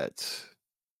say that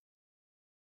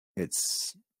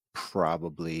it's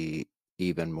probably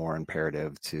even more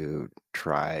imperative to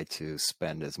try to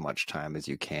spend as much time as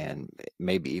you can,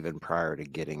 maybe even prior to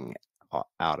getting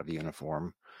out of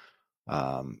uniform,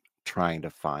 trying to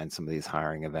find some of these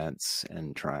hiring events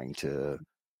and trying to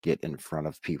get in front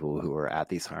of people who are at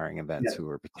these hiring events Yeah. who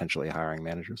are potentially hiring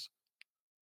managers?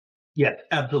 Yeah,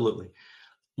 absolutely.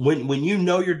 When you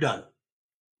know you're done,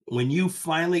 when you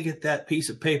finally get that piece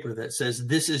of paper that says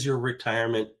this is your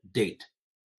retirement date,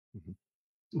 Mhm.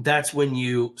 that's when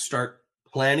you start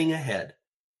planning ahead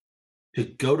to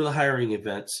go to the hiring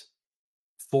events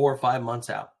 4 or 5 months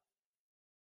out.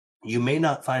 You may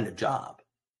not find a job,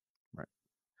 Right.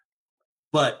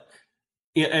 but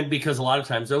and because a lot of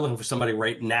times they're looking for somebody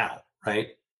right now,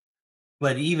 right?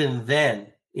 But even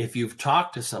then, if you've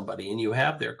talked to somebody and you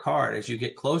have their card, as you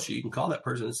get closer, you can call that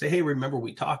person and say, "Hey, remember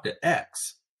we talked at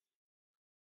X.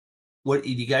 What are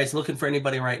you guys looking for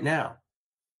anybody right now?"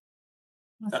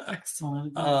 That's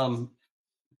excellent.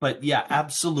 But yeah,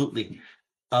 absolutely.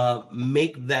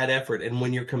 Make that effort. And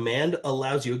when your command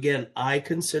allows you, again, I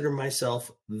consider myself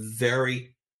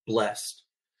very blessed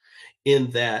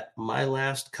in that my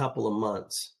last couple of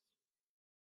months,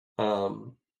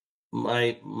 um,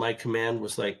 my command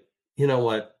was like, "You know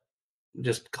what?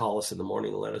 Just call us in the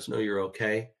morning and let us know you're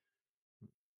okay.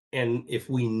 And if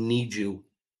we need you,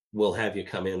 we'll have you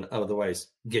come in.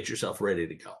 Otherwise, get yourself ready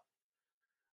to go."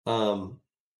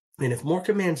 And if more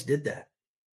commands did that,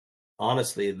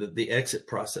 honestly, the exit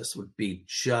process would be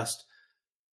just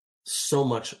so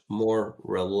much more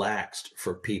relaxed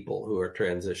for people who are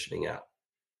transitioning out.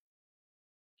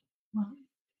 Well,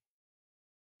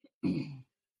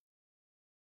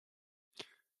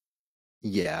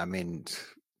 Yeah, I mean,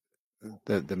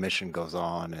 the mission goes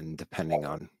on, and depending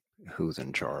on who's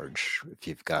in charge, if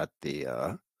you've got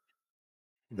the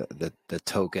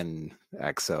token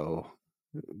XO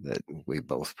that we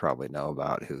both probably know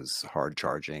about, who's hard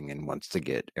charging and wants to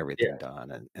get everything Yeah.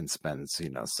 done, and spends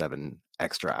 7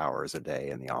 extra hours a day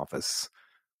in the office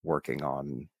working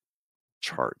on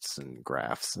charts and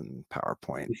graphs and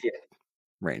PowerPoint Yeah.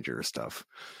 Ranger stuff.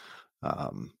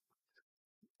 And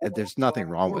there's nothing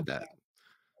wrong with that.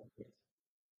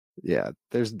 Yeah,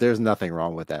 there's nothing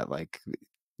wrong with that. Like,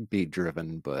 be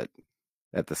driven, but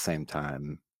at the same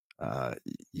time,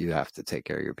 you have to take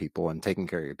care of your people, and taking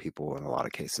care of your people in a lot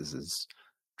of cases is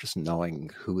just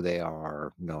knowing who they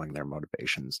are, knowing their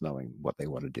motivations, knowing what they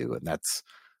want to do. And that's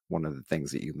one of the things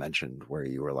that you mentioned, where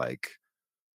you were like,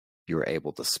 you were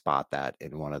able to spot that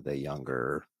in one of the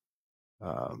younger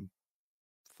um,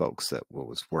 folks that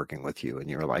was working with you, and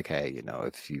you were like, hey,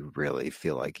 if you really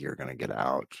feel like you're going to get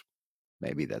out,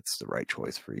 maybe that's the right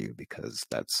choice for you, because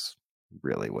that's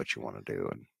really what you want to do.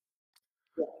 And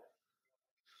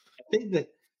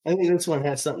I think this one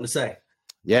has something to say.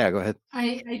 yeah, go ahead.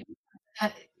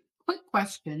 Quick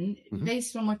question, Mhm.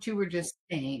 based on what you were just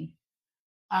saying.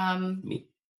 Me.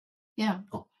 Yeah.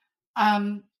 Oh.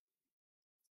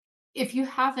 If you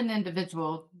have an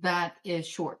individual that is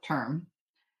short term,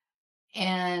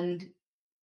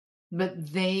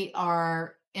 but they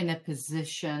are in a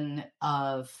position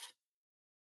of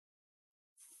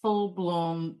full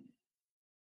blown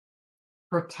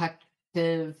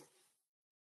protective.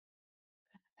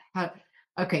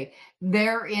 Okay,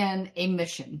 they're in a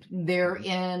mission. They're Mhm.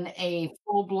 in a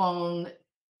full blown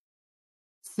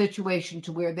situation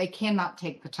to where they cannot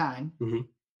take the time Mhm.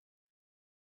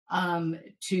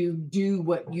 to do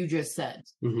what you just said.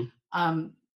 Mhm.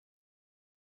 Um,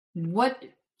 what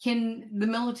can the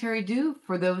military do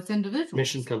for those individuals?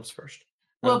 Mission comes first.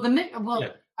 Well,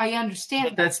 Yeah. I understand.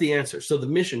 But that's the answer. So the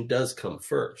mission does come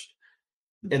first,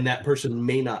 and that person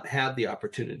may not have the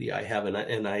opportunity I have, and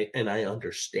I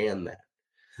understand that.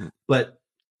 Hmm. But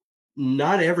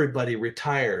not everybody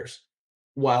retires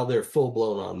while they're full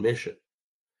blown on mission.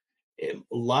 And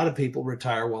a lot of people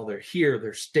retire while they're here.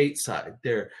 They're stateside.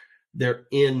 They're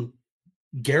in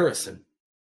garrison,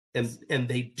 and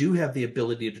they do have the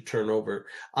ability to turn over.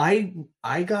 I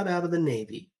got out of the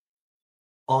Navy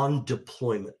on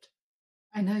deployment.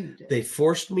 I know you did. They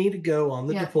forced me to go on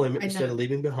the Yeah, deployment I instead know. of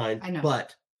leaving behind. I know.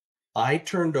 But I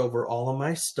turned over all of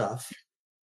my stuff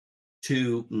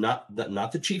to not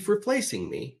the chief replacing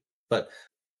me, but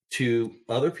to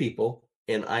other people.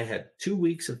 And I had 2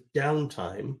 weeks of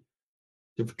downtime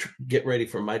to get ready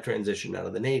for my transition out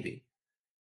of the Navy.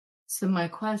 So my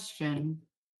question,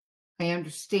 I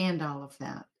understand all of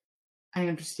that.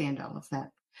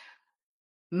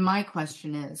 My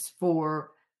question is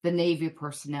for the Navy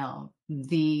personnel,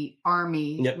 the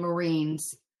Army, Yep.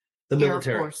 Marines, The Air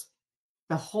military. Force,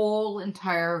 the whole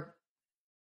entire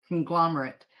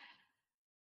conglomerate.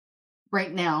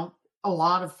 Right now, a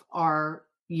lot of our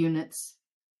units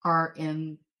are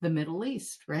in the Middle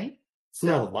East, right?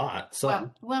 Not a lot.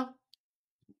 Some. Well,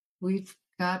 we've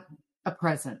got a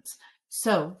presence.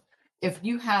 So if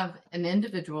you have an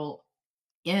individual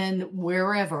in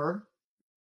wherever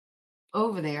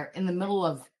over there in the middle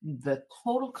of the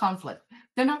total conflict,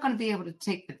 they're not going to be able to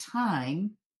take the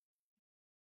time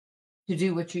to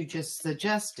do what you just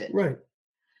suggested. Right.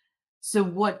 So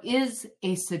what is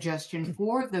a suggestion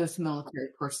for those military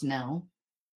personnel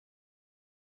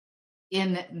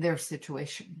in their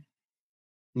situation?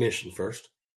 Mission first.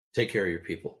 Take care of your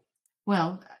people.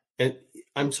 Well, And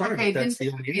I'm sorry, okay, but that's then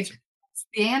the only answer. That's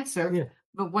the answer. Yeah.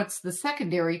 But what's the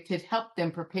secondary to help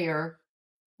them prepare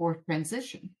for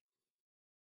transition?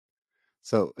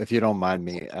 So if you don't mind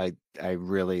me, I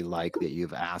really like that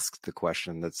you've asked the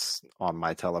question that's on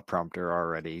my teleprompter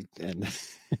already, and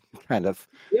kind of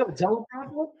You have a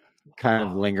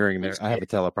teleprompter? lingering there. I have a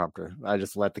teleprompter. I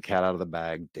just let the cat out of the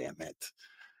bag. Damn it.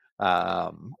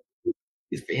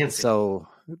 He's fancy. So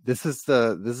this is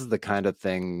the kind of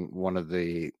thing, one of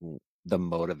the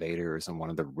motivators and one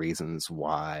of the reasons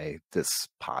why this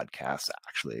podcast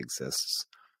actually exists,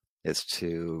 is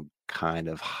to kind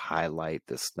of highlight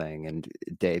this thing. And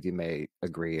Dave, you may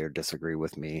agree or disagree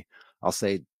with me. I'll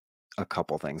say a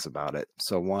couple things about it.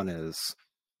 So one is,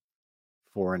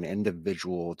 for an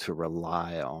individual to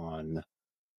rely on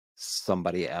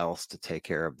somebody else to take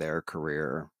care of their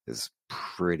career is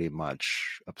pretty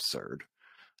much absurd.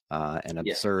 And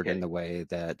absurd in the way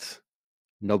that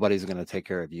nobody's going to take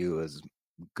care of you as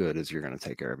good as you're going to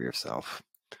take care of yourself.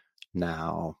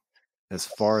 Now, as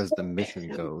far as the mission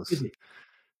goes,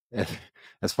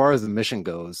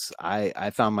 I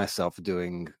found myself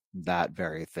doing that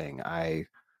very thing. I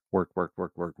work,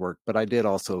 but I did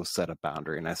also set a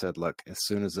boundary, and I said, look, as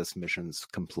soon as this mission's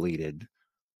completed,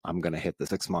 I'm going to hit the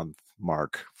 6-month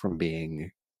mark from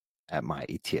being at my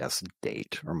ETS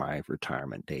date or my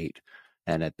retirement date.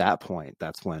 And at that point,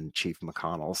 that's when Chief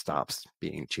McConnell stops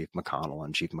being Chief McConnell,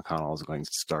 and Chief McConnell is going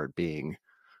to start being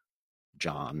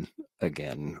John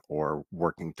again, or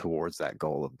working towards that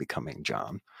goal of becoming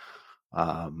John.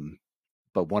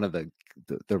 But one of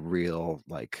the real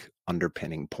like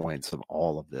underpinning points of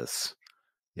all of this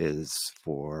is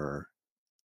for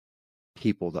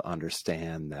people to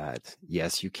understand that,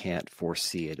 yes, you can't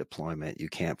foresee a deployment, you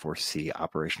can't foresee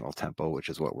operational tempo, which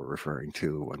is what we're referring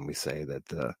to when we say that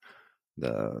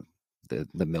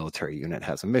the military unit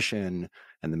has a mission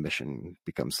and the mission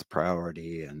becomes the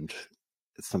priority, and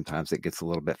sometimes it gets a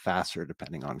little bit faster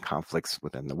depending on conflicts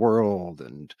within the world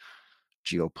and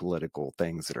geopolitical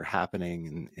things that are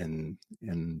happening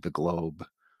in the globe.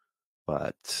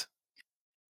 But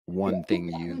one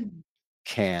thing you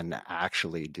can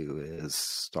actually do is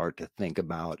start to think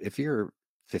about, if you're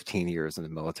 15 years in the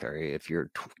military, if you're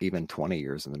even 20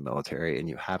 years in the military and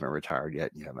you haven't retired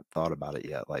yet and you haven't thought about it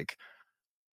yet, like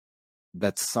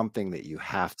that's something that you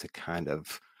have to kind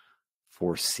of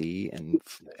foresee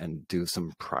and do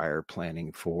some prior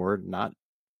planning for, not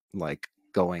like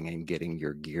going and getting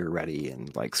your gear ready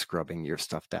and like scrubbing your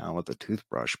stuff down with a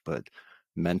toothbrush, but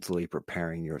mentally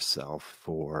preparing yourself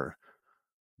for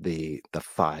the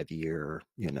 5-year,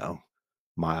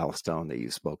 milestone that you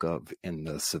spoke of in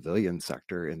the civilian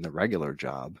sector, in the regular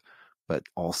job, but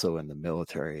also in the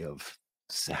military, of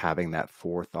having that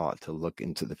forethought to look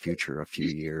into the future a few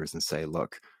years and say,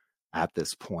 look, at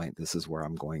this point, this is where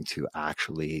I'm going to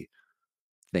actually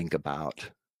think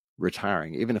about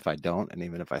retiring, even if I don't, and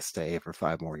even if I stay for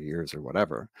 5 more years or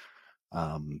whatever.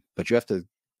 But you have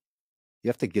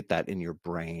to get that in your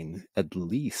brain at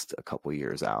least a couple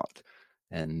years out.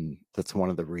 And that's one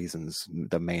of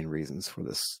the main reasons for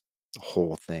this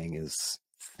whole thing, is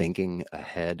thinking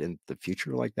ahead in the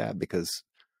future like that, because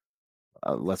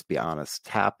let's be honest,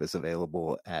 TAP is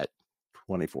available at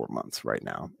 24 months right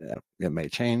now. It may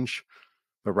change,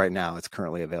 but right now it's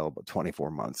currently available 24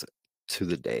 months to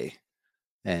the day.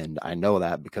 And I know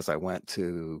that because I went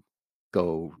to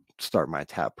go start my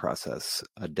TAP process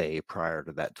a day prior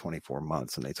to that 24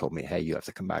 months. And they told me, hey, you have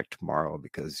to come back tomorrow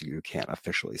because you can't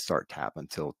officially start TAP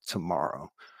until tomorrow.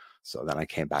 So then I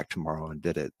came back tomorrow and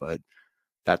did it. But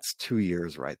that's 2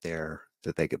 years right there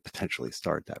that they could potentially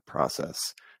start that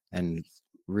process. And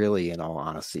really, in all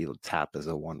honesty, TAP is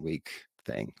a 1 week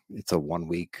thing. It's a 1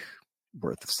 week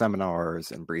worth of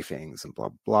seminars and briefings and blah,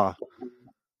 blah,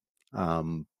 blah.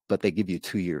 But they give you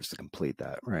 2 years to complete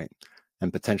that, right?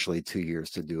 And potentially 2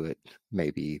 years to do it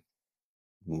maybe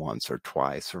once or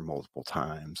twice or multiple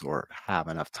times, or have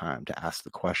enough time to ask the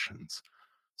questions.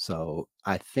 So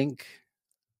I think,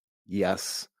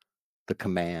 yes, the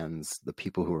commands, the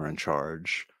people who are in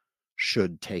charge,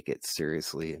 should take it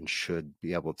seriously and should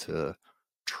be able to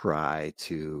try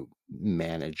to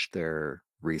manage their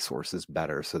resources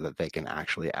better so that they can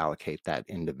actually allocate that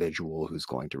individual who's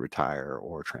going to retire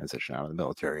or transition out of the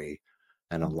military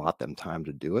and allot them time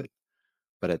to do it.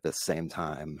 But at the same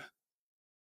time,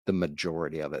 the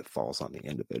majority of it falls on the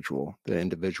individual. The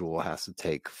individual has to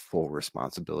take full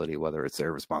responsibility, whether it's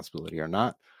their responsibility or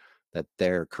not, that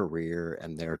their career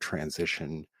and their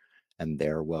transition and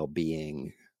their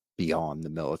well-being beyond the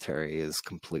military is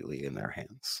completely in their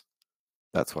hands.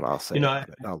 That's what I'll say about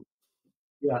it.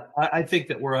 Yeah, I think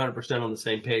that we're 100% on the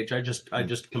same page. I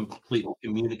just completely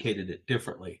communicated it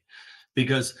differently,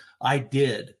 because I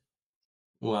did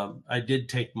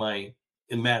take my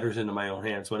matters into my own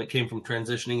hands when it came from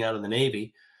transitioning out of the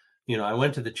Navy. I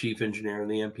went to the chief engineer in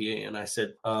the MPA and I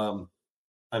said, I'm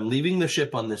leaving the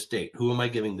ship on this date. Who am I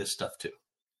giving this stuff to?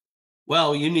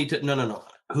 Well, you need to, no.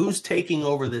 Who's taking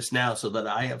over this now so that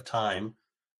I have time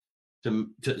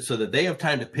so that they have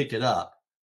time to pick it up,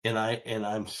 and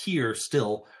I'm here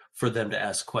still for them to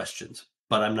ask questions,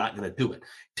 but I'm not going to do it.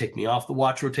 Take me off the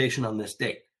watch rotation on this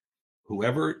date.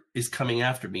 Whoever is coming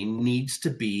after me needs to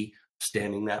be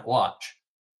standing that watch,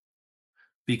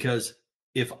 because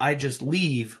if I just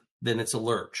leave, then it's a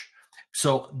lurch.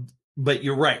 So, but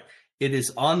you're right. It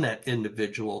is on that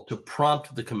individual to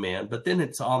prompt the command, but then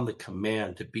it's on the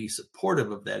command to be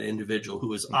supportive of that individual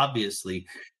who is obviously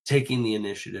taking the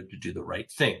initiative to do the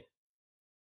right thing.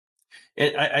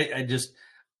 And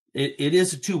it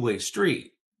is a two-way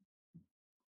street.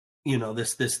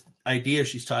 This idea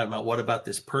she's talking about, what about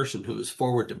this person who is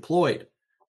forward deployed,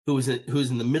 who's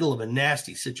in the middle of a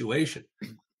nasty situation,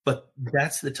 but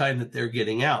that's the time that they're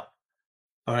getting out.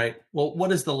 All right. Well,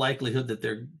 what is the likelihood that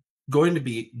they're going to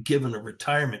be given a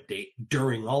retirement date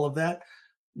during all of that?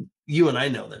 You and I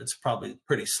know that it's probably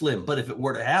pretty slim, but if it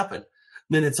were to happen,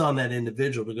 then it's on that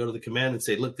individual to go to the command and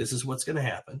say, look, this is what's going to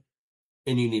happen,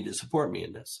 and you need to support me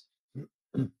in this.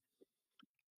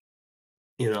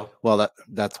 You know? Well,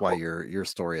 that's why your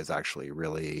story is actually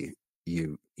really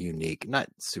unique, not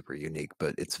super unique,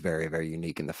 but it's very, very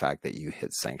unique in the fact that you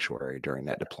hit sanctuary during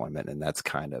that deployment, and that's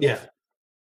kind of Yeah.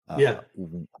 Yeah.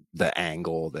 the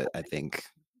angle that I think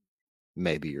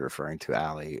maybe you're referring to,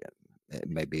 Allie. It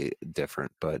may be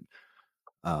different, but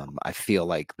I feel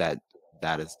like that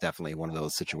is definitely one of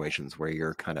those situations where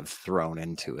you're kind of thrown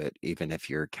into it, even if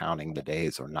you're counting the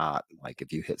days or not. Like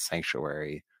if you hit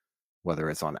sanctuary, whether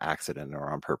it's on accident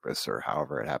or on purpose or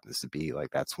however it happens to be, like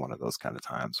that's one of those kind of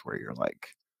times where you're like,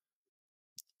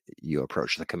 you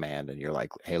approach the command and you're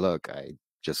like, hey, look, I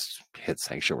just hit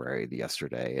sanctuary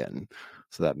yesterday. And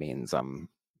so that means I'm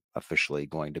officially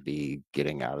going to be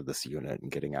getting out of this unit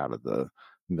and getting out of the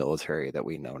military that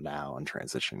we know now and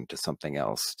transitioning to something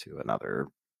else, to another,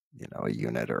 a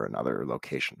unit or another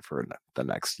location for the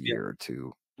next Yeah. year or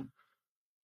two.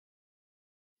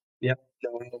 Yeah.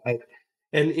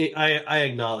 I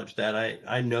acknowledge that.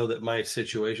 I know that my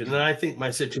situation, and I think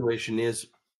my situation is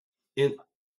in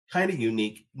kind of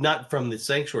unique, not from the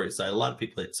sanctuary side. A lot of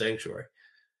people hit sanctuary,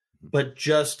 but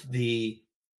just the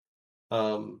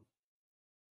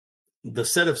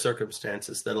set of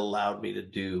circumstances that allowed me to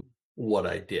do what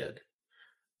I did.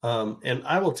 And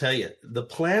I will tell you, the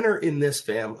planner in this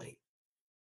family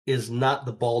is not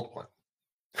the bald one.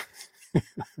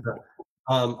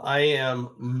 I am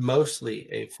mostly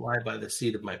a fly by the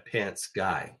seat of my pants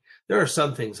guy. There are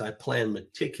some things I plan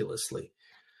meticulously,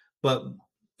 but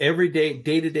every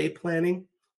day-to-day planning,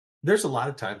 there's a lot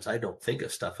of times I don't think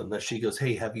of stuff unless she goes,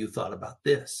 hey, have you thought about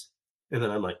this? And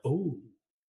then I'm like, oh.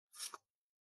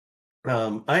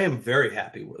 I am very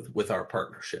happy with our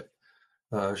partnership.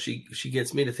 She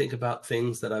gets me to think about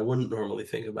things that I wouldn't normally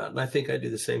think about, and I think I do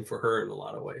the same for her in a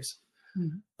lot of ways.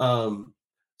 Mm-hmm.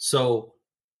 So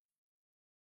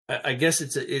I guess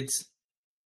it's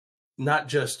not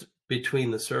just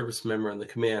between the service member and the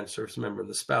command service member and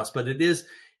the spouse, but it is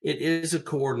a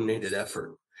coordinated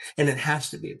effort, and it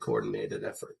has to be a coordinated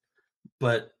effort.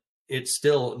 But it's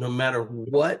still, no matter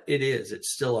what it is,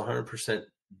 it's still 100%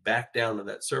 back down to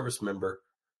that service member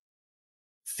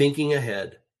thinking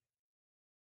ahead,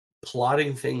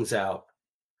 plotting things out,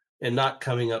 and not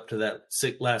coming up to that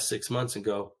last 6 months and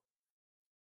go,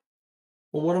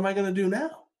 well, what am I going to do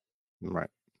now? Right.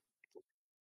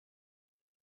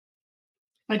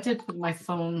 I did put my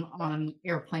phone on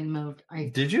airplane mode.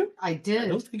 Did you? I did. I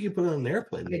don't think you put it on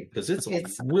airplane mode because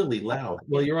it's really loud.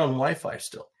 Well, you're on Wi-Fi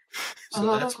still.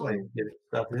 So that's why you get it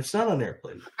stuff. It's not on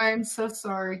airplane mode. I'm so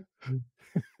sorry.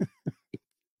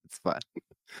 It's fine.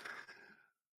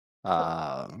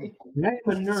 I'm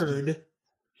a nerd.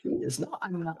 She is not.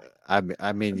 I'm not.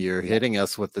 I mean, you're hitting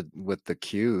us with the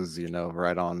cues,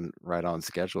 right on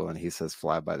schedule. And he says,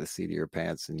 "Fly by the seat of your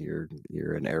pants," and you're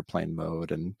in airplane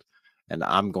mode, and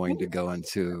I'm going to go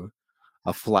into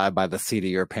a fly by the seat of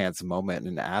your pants moment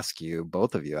and ask you,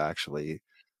 both of you actually,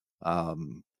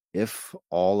 if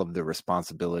all of the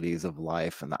responsibilities of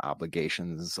life and the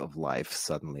obligations of life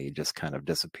suddenly just kind of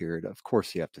disappeared. Of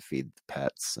course, you have to feed the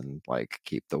pets and like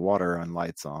keep the water and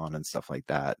lights on and stuff like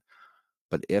that.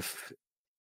 But if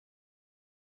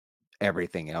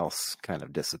everything else kind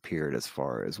of disappeared as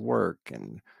far as work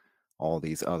and all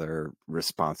these other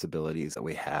responsibilities that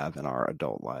we have in our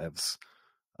adult lives,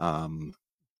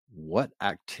 what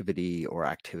activity or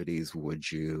activities would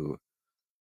you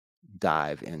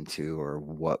dive into, or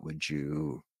what would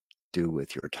you do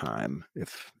with your time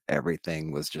if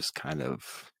everything was just kind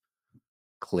of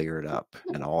cleared up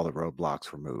and all the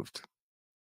roadblocks removed?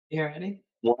 You ready?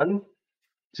 1,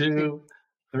 2,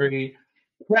 3,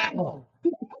 rattle.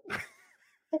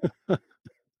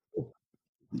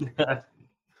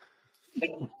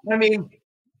 I mean,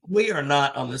 we are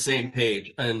not on the same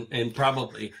page, and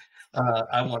probably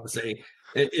I want to say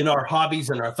in our hobbies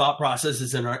and our thought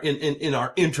processes and in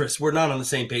our interests, we're not on the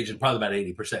same page in probably about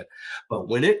 80%. But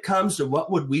when it comes to what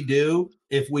would we do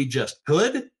if we just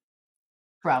could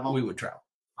travel, we would travel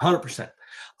 100%.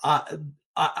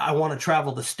 I want to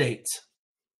travel the states.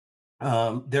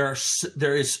 There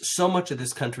is so much of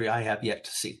this country I have yet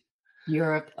to see.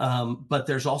 Europe, but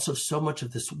there's also so much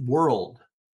of this world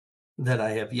that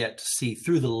I have yet to see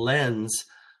through the lens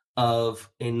of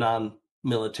a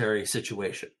non-military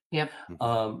situation. Yep.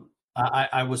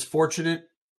 I was fortunate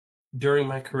during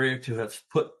my career to have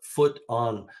put foot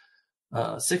on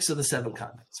 6 of the 7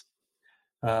 continents.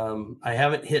 I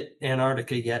haven't hit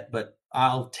Antarctica yet, but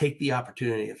I'll take the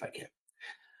opportunity if I can.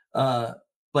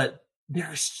 But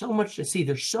there's so much to see.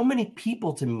 There's so many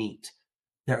people to meet.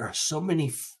 There are so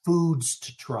many foods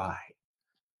to try.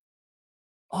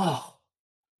 Oh,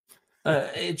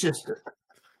 it just,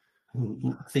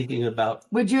 thinking about.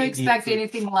 Would you expect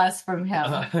anything less from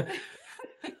him?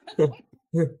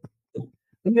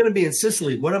 I'm going to be in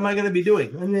Sicily. What am I going to be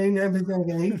doing?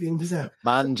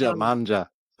 Manja.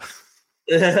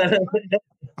 Yeah,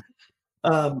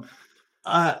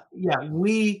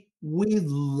 we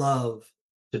love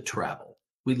to travel.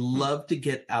 We love to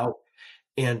get out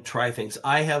and try things.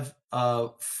 I have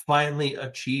finally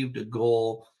achieved a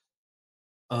goal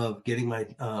of getting my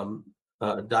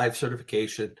dive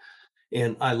certification,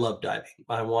 and I love diving.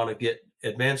 I want to get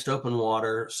advanced open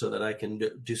water so that I can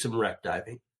do some wreck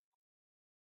diving.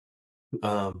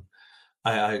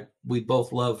 We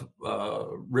both love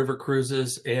river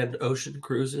cruises and ocean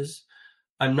cruises.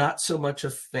 I'm not so much a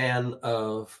fan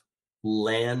of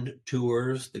land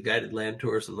tours, the guided land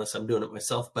tours, unless I'm doing it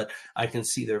myself, but I can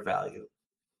see their value.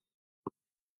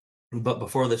 But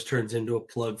before this turns into a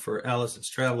plug for Allison's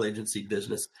travel agency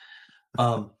business,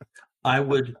 I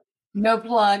would no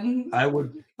plug. I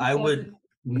would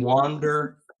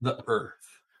wander the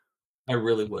earth. I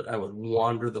really would. I would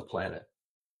wander the planet,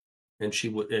 and she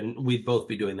would, and we'd both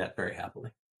be doing that very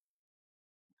happily.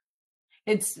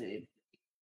 It's,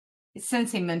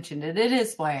 since he mentioned it, it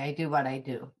is why I do what I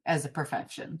do as a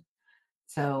profession.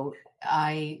 So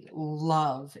I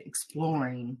love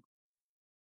exploring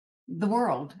the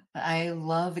world. I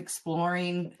love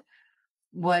exploring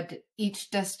what each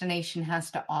destination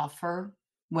has to offer,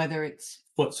 whether it's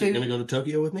What, so you're going to go to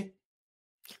Tokyo with me?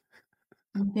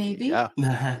 Maybe. Yeah.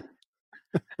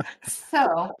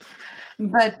 So,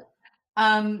 but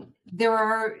there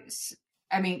are,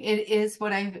 I mean, it is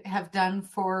what I have done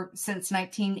since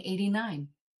 1989.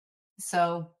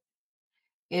 So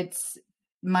it's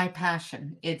my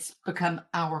passion. It's become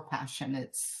our passion.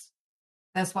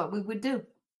 That's what we would do.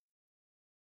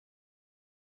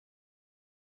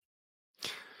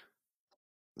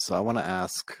 So I want to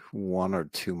ask one or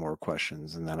two more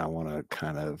questions, and then I want to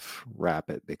kind of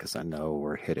wrap it because I know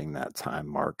we're hitting that time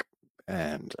mark.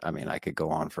 And I mean, I could go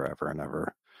on forever and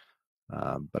ever,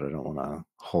 but I don't want to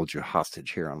hold you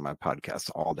hostage here on my podcast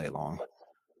all day long.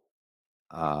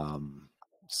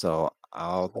 So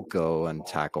I'll go and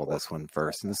tackle this one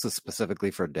first. And this is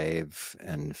specifically for Dave,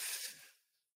 and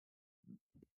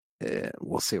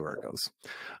we'll see where it goes.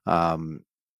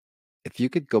 If you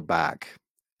could go back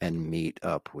and meet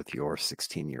up with your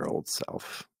 16-year-old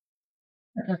self,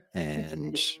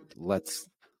 and let's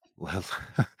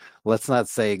not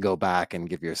say go back and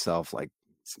give yourself like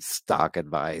stock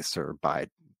advice or buy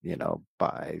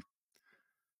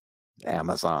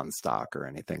Amazon stock or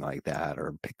anything like that,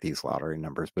 or pick these lottery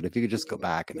numbers. But if you could just go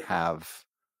back and have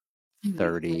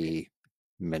 30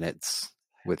 minutes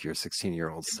with your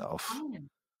 16-year-old self,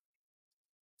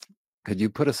 could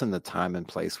you put us in the time and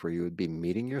place where you would be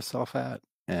meeting yourself at?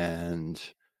 And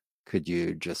could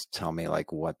you just tell me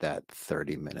like what that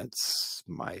 30 minutes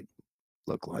might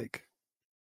look like?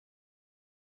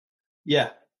 Yeah.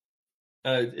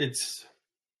 It's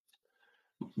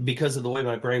because of the way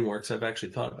my brain works. I've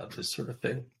actually thought about this sort of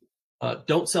thing.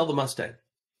 Don't sell the Mustang,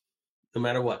 no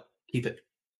matter what. Keep it,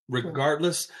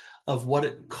 regardless of what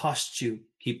it costs you.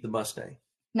 Keep the Mustang.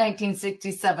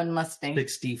 1967 Mustang.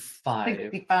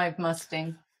 65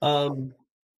 Mustang.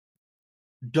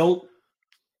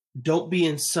 Don't be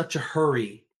in such a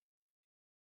hurry.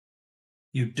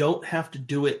 You don't have to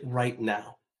do it right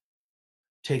now.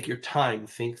 Take your time,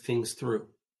 think things through.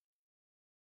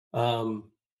 I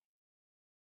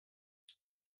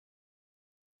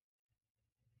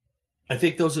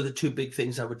think those are the two big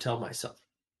things I would tell myself.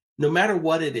 No matter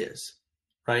what it is,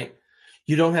 right?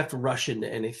 You don't have to rush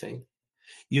into anything.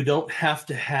 You don't have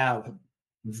to have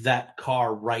that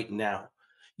car right now.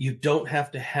 You don't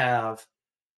have to have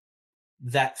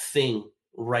that thing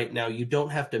right now. You don't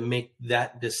have to make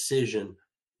that decision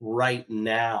right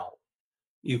now.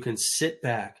 You can sit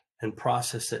back and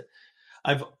process it.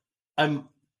 I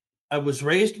was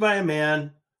raised by a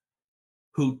man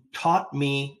who taught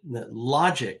me that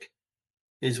logic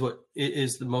is what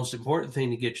is the most important thing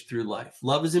to get you through life.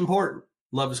 Love is important.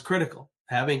 Love is critical.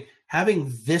 Having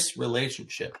this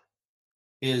relationship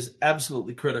is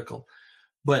absolutely critical.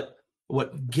 But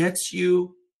what gets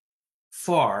you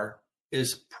far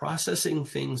is processing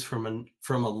things from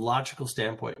a logical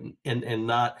standpoint and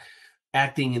not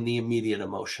acting in the immediate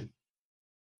emotion.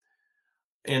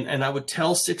 And I would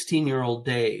tell 16-year-old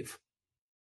Dave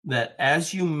that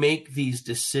as you make these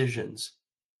decisions,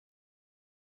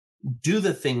 do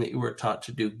the thing that you were taught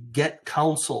to do. Get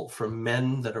counsel from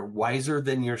men that are wiser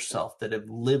than yourself, that have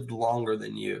lived longer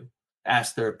than you.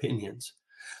 Ask their opinions,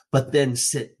 but then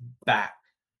sit back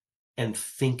and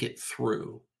think it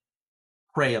through.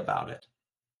 Pray about it.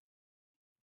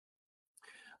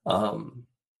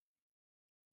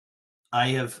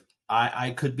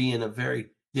 I could be in a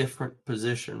very different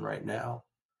position right now.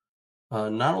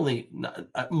 Not only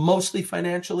mostly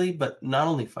financially, but not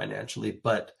only financially,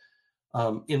 but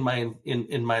in my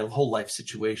whole life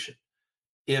situation.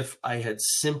 If I had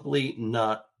simply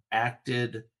not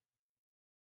acted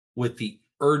with the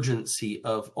urgency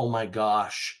of, oh my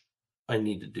gosh, I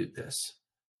need to do this.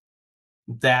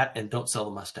 That, and don't sell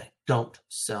the Mustang. Don't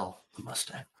sell the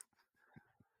Mustang.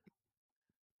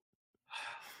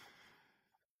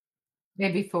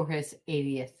 Maybe for his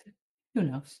 80th. Who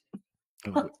knows?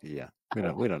 Oh, yeah, we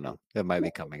don't know. It might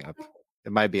be coming up.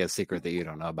 It might be a secret that you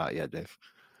don't know about yet, Dave.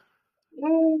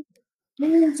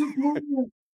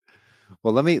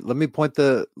 Well, let me point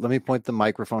the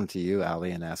microphone to you,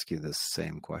 Ali, and ask you this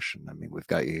same question. I mean, we've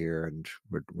got you here, and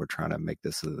we're trying to make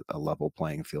this a level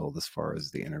playing field as far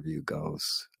as the interview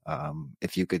goes.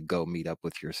 If you could go meet up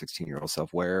with your 16-year-old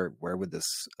self, where would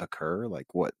this occur?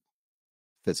 Like, what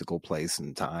physical place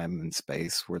and time and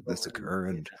space would this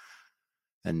occur?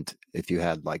 And if you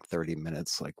had like 30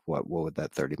 minutes, like what would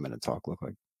that 30-minute talk look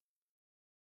like?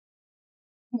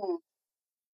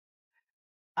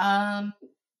 Um,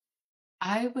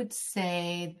 I would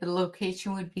say the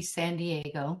location would be San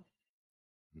Diego.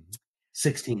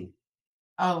 16.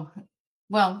 Oh,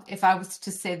 well, if I was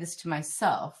to say this to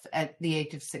myself at the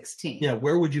age of 16. Yeah,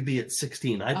 where would you be at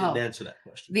 16? I didn't answer that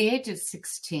question. The age of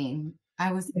 16,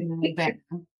 I was in Alabama.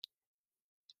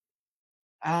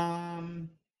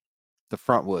 The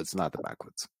front woods, not the back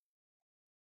woods.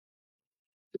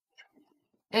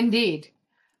 Indeed.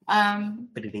 I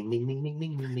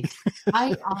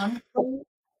honestly,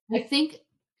 I think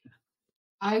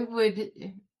I would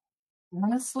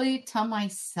honestly tell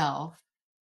myself,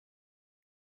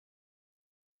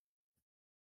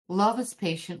 love is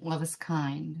patient, love is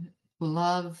kind.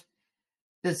 Love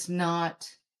does not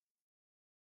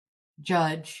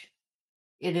judge.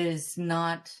 It is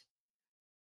not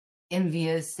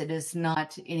envious. It is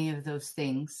not any of those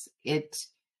things. It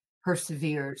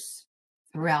perseveres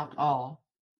throughout all.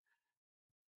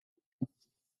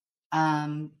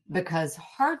 Because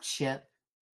hardship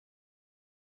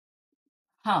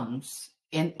comes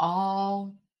in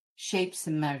all shapes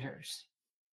and measures,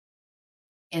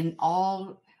 in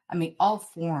all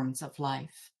forms of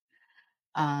life.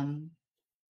 To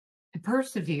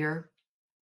persevere,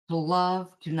 to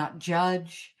love, to not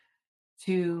judge,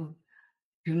 to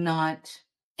do not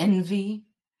envy,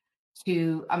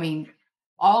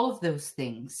 all of those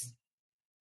things,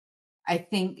 I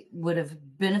think would have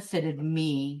benefited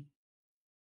me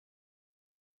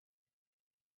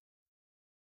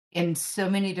in so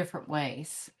many different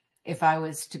ways if I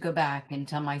was to go back and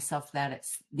tell myself that at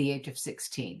the age of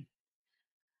 16.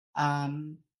 I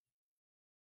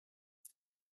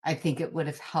think it would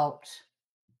have helped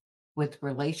with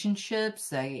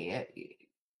relationships, any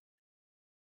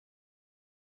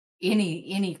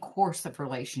course of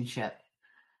relationship.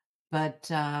 But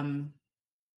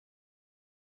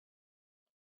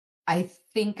I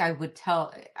think I would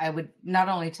not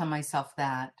only tell myself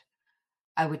that,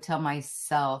 I would tell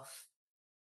myself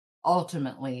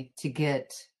ultimately to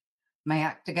get my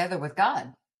act together with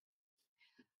God.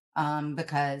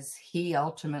 Because he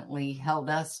ultimately held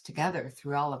us together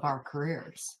through all of our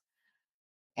careers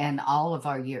and all of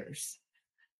our years.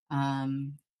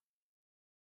 I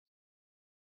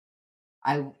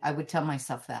would tell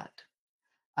myself that.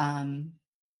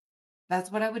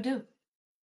 That's what I would do.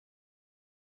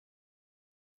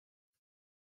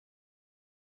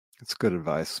 It's good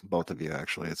advice, both of you,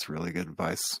 actually. It's really good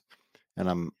advice. And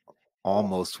I'm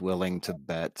almost willing to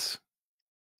bet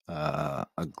a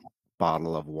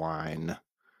bottle of wine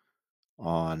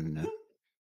on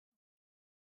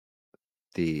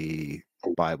the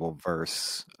Bible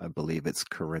verse. I believe it's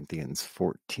Corinthians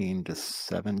 14 to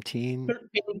 17.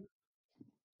 13.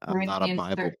 I'm not a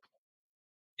Bible.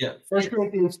 Yeah, 1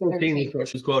 Corinthians 13 is what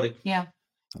she's quoting. Yeah.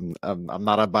 I'm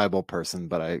not a Bible person,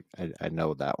 but I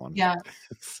know that one. Yeah.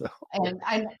 So. And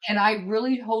I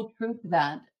really hold true to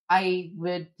that. I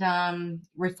would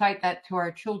recite that to our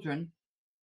children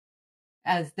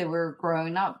as they were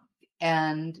growing up,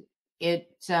 and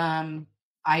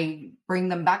I bring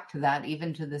them back to that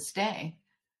even to this day.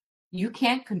 You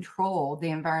can't control the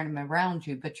environment around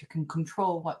you, but you can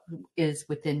control what is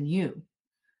within you.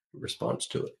 Response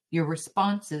to it. Your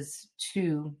responses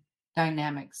to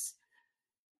dynamics.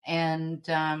 And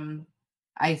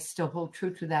I still hold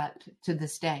true to that to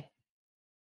this day.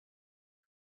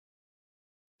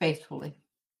 Faithfully.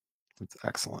 That's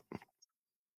excellent.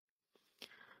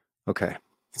 Okay.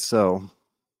 So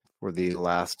For the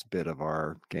last bit of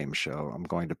our game show, I'm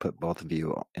going to put both of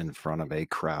you in front of a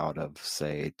crowd of,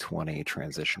 say, 20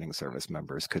 transitioning service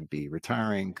members. Could be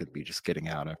retiring, could be just getting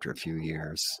out after a few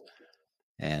years.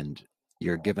 And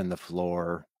you're given the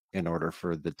floor in order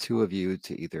for the two of you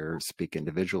to either speak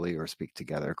individually or speak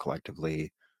together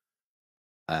collectively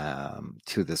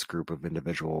to this group of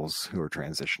individuals who are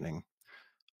transitioning.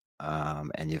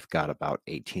 And you've got about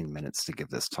 18 minutes to give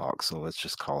this talk. So let's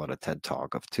just call it a TED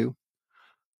Talk of two.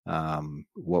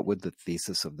 What would the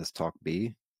thesis of this talk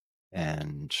be?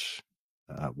 And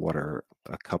what are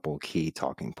a couple key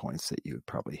talking points that you would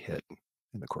probably hit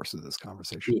in the course of this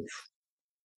conversation? Oof.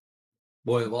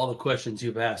 Boy, of all the questions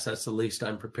you've asked, that's the least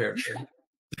I'm prepared for.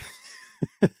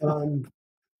 I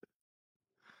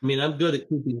mean, I'm good at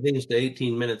keeping things to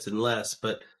 18 minutes and less,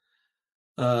 but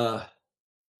and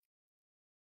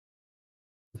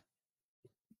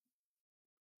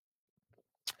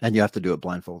you have to do it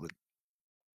blindfolded.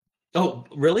 oh,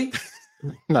 really?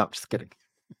 No, just kidding.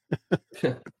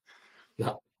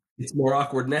 No, it's more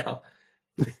awkward now.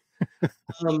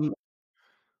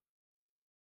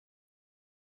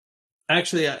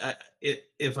 Actually,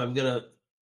 if I'm gonna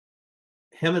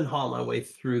hem and haw my way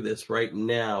through this right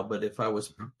now, but if I was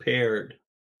prepared,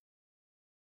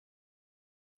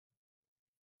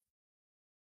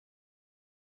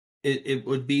 it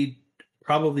would be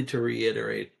probably to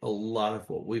reiterate a lot of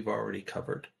what we've already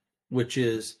covered, which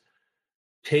is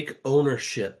take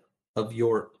ownership of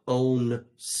your own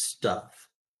stuff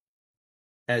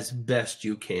as best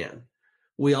you can.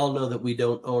 We all know that we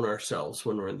don't own ourselves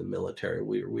when we're in the military.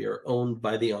 We are owned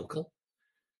by the uncle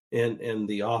and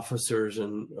the officers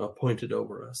and appointed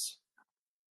over us.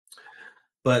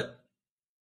 But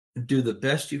do the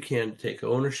best you can to take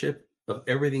ownership of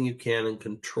everything you can and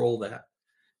control that,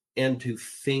 and to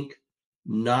think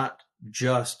not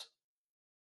just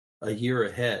a year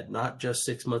ahead, not just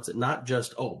 6 months, not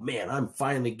just, oh man, I'm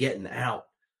finally getting out,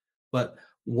 but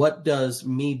what does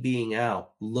me being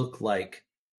out look like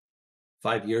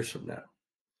 5 years from now?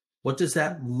 What does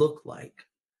that look like?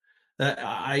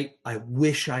 I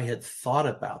wish I had thought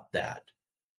about that.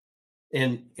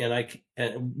 And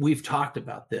we've talked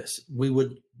about this. We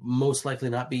would most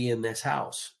likely not be in this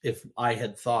house if I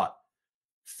had thought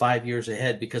 5 years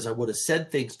ahead, because I would have said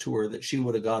things to her that she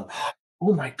would have gone,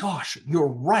 oh my gosh, you're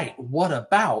right. What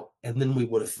about? And then we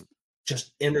would have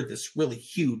just entered this really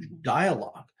huge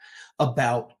dialogue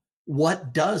about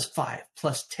what does 5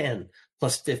 plus 10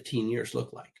 plus 15 years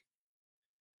look like.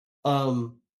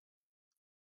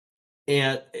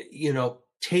 And,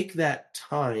 take that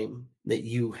time that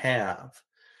you have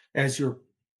as you're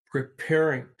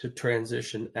preparing to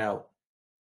transition out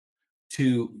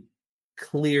to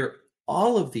clear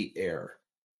all of the air.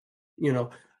 I'm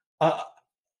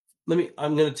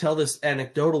going to tell this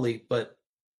anecdotally, but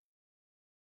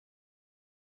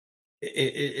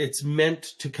it's meant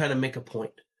to kind of make a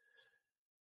point.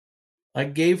 I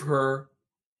gave her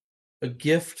a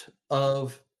gift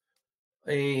of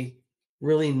a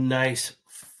really nice,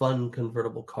 fun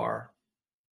convertible car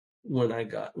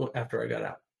after I got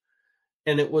out.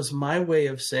 And it was my way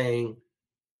of saying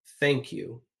thank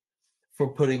you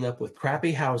for putting up with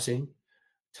crappy housing,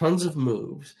 tons of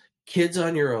moves, kids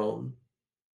on your own,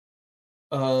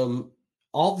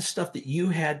 all the stuff that you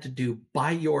had to do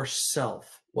by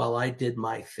yourself while I did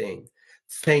my thing.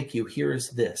 Thank you. Here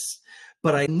is this.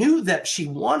 But I knew that she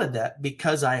wanted that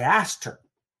because I asked her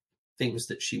things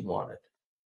that she wanted.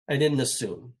 I didn't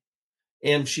assume.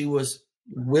 And she was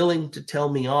willing to tell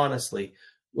me honestly,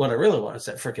 what I really want is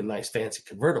that freaking nice fancy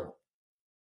convertible.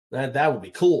 That would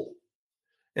be cool.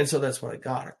 And so that's what I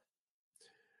got her.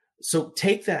 So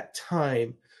take that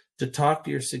time to talk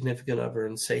to your significant other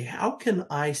and say, how can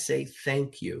I say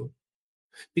thank you?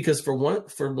 Because for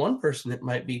one person, it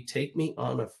might be take me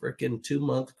on a freaking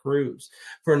 2-month cruise.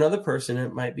 For another person,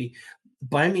 it might be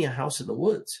buy me a house in the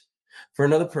woods. For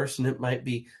another person, it might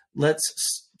be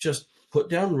let's just put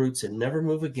down roots and never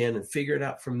move again and figure it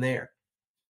out from there.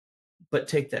 But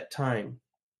take that time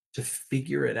to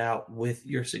figure it out with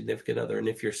your significant other. And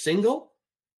if you're single,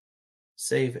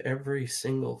 save every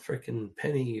single freaking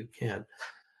penny you can.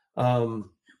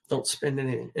 Don't spend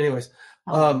anything. Anyways,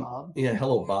 Hello, Bob. yeah,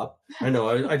 hello, Bob. I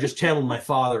know. I just channeled my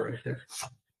father right there.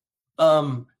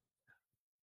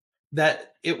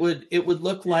 That it would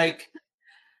look like,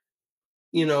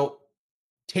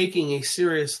 taking a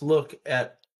serious look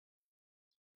at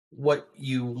what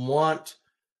you want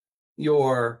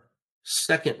your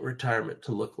second retirement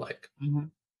to look like. Mm-hmm.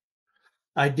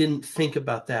 I didn't think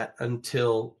about that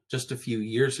until just a few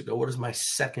years ago. What does my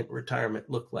second retirement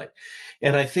look like?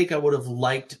 And I think I would have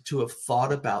liked to have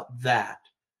thought about that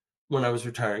when I was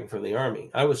retiring from the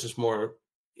Army. I was just more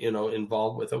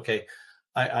involved with, okay,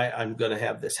 I'm going to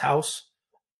have this house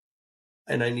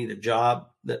and I need a job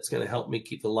that's going to help me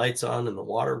keep the lights on and the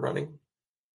water running.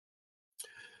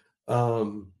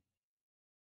 Um,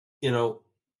 you know,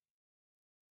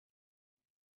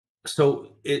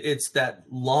 so it's that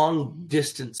long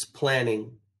distance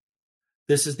planning.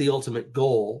 This is the ultimate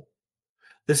goal.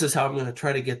 This is how I'm going to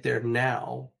try to get there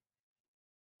now.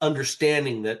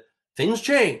 Understanding that things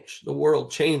change, the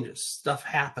world changes, stuff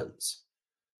happens.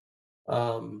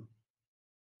 But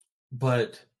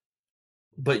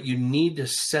you need to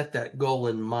set that goal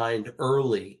in mind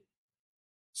early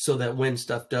so that when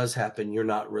stuff does happen, you're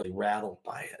not really rattled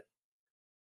by it.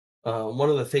 One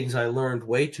of the things I learned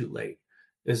way too late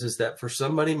is that for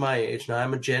somebody my age, now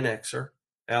I'm a Gen Xer,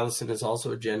 Allison is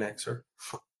also a Gen Xer,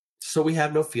 so we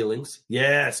have no feelings.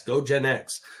 Yes, go Gen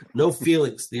X. No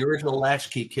feelings. The original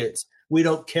latchkey kids. We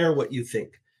don't care what you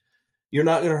think. You're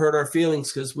not going to hurt our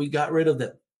feelings because we got rid of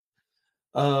them.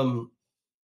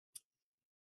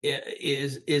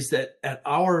 Is that at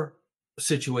our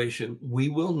situation, we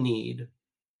will need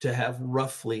to have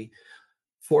roughly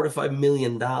 $4 to $5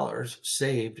 million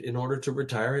saved in order to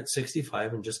retire at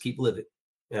 65 and just keep living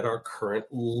at our current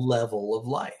level of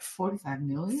life. 45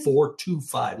 million?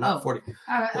 425, not 40.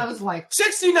 I was like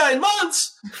 69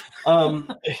 months. I'm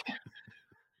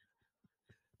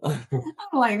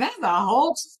like, that's a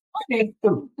whole story. I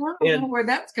don't know where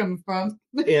that's coming from.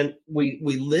 And we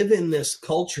live in this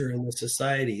culture, in the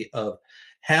society of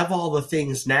have all the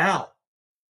things now,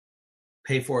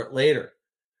 pay for it later,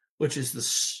 which is the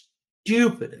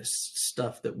stupidest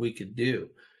stuff that we could do.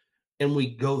 And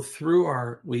we go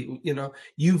through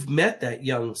you've met that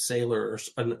young sailor,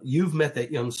 or you've met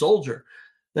that young soldier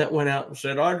that went out and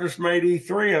said, I just made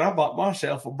E3 and I bought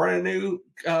myself a brand new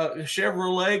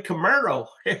Chevrolet Camaro,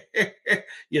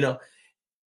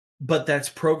 but that's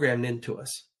programmed into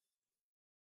us.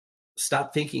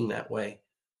 Stop thinking that way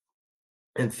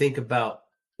and think about,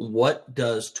 what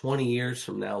does 20 years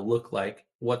from now look like?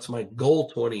 What's my goal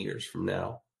 20 years from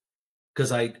now?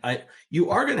 Because you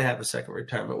are going to have a second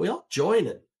retirement. We all join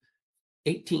it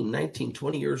 18, 19,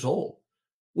 20 years old.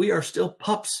 We are still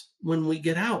pups when we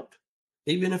get out,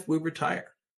 even if we retire.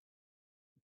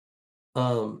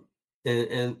 And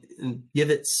give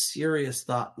it serious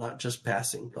thought, not just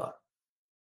passing thought.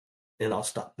 And I'll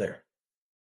stop there.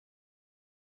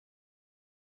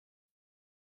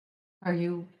 Are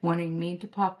you wanting me to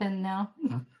pop in now?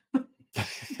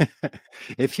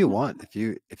 If you want,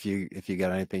 if you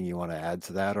got anything you want to add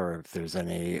to that, or if there's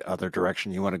any other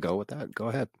direction you want to go with that, go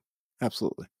ahead.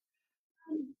 Absolutely.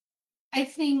 I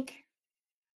think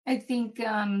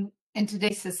in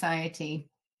today's society,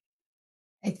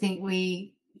 I think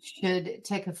we should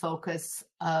take a focus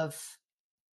of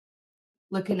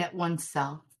looking at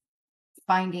oneself,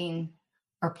 finding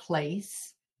our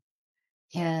place,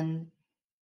 and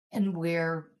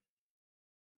where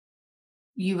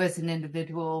you as an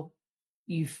individual,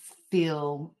 you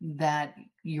feel that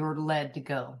you're led to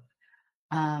go,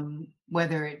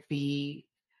 whether it be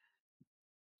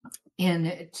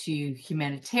into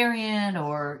humanitarian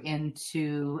or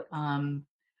into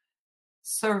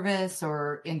service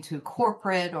or into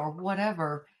corporate or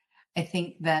whatever. I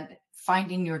think that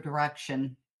finding your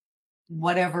direction,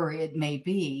 whatever it may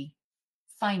be,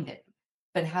 find it,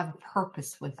 but have a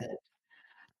purpose with it.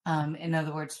 In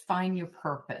other words, find your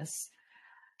purpose.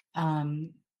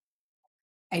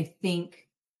 I think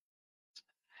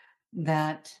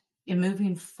that in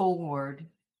moving forward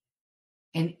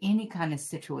in any kind of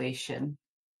situation,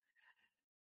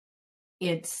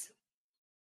 it's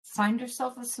find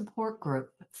yourself a support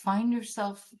group, find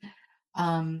yourself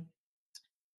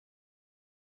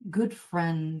good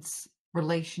friends,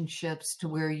 relationships to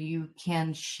where you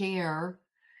can share.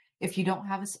 If you don't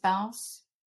have a spouse,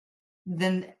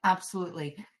 then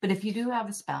absolutely. But if you do have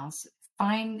a spouse,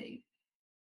 find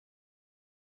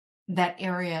that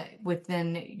area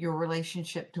within your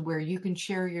relationship to where you can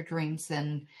share your dreams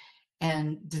and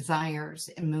desires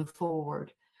and move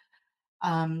forward.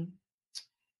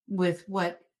 With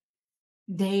what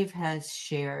Dave has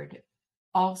shared,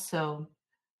 also,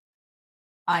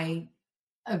 I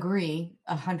agree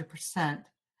 100%.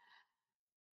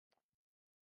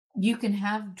 You can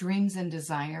have dreams and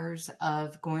desires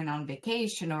of going on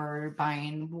vacation or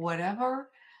buying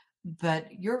whatever,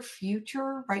 but your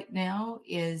future right now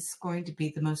is going to be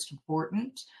the most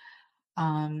important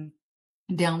down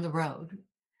the road.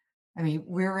 I mean,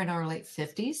 we're in our late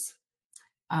 50s.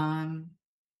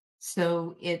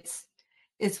 So it's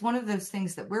one of those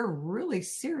things that we're really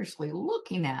seriously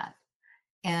looking at.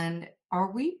 And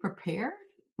are we prepared?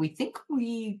 We think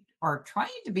we are trying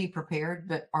to be prepared,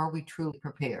 but are we truly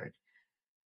prepared?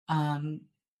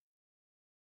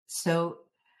 So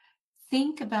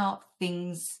think about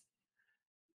things,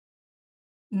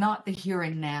 not the here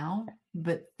and now,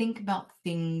 but think about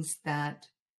things that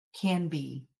can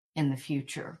be in the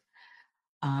future.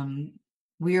 Um,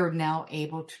 we are now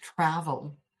able to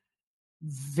travel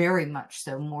very much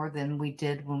so, more than we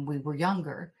did when we were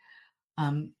younger,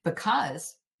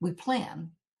 because we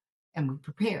plan and we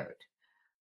prepared.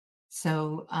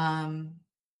 So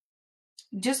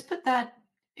just put that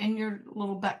in your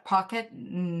little back pocket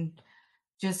and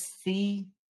just see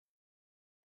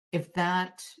if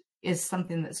that is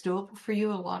something that's doable for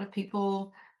you. A lot of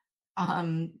people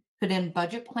put in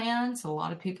budget plans. A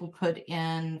lot of people put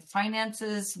in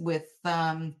finances with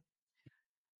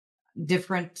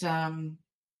different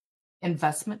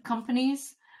investment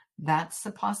companies. That's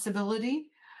a possibility.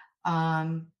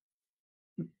 Um,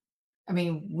 I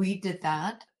mean, we did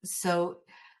that. So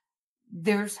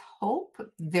there's hope.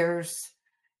 There's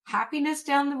happiness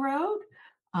down the road.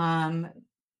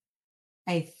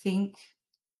 I think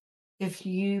if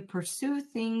you pursue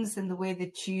things in the way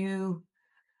that you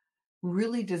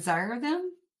really desire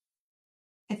them,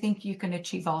 I think you can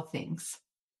achieve all things.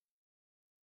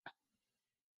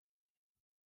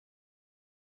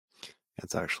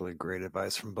 It's actually great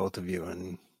advice from both of you,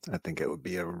 and I think it would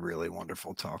be a really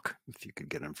wonderful talk if you could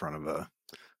get in front of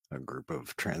a group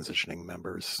of transitioning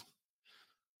members.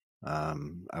 I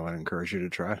would encourage you to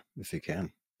try if you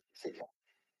can.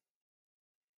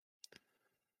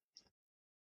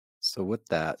 So with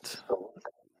that,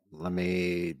 let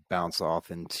me bounce off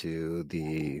into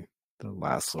the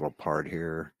last little part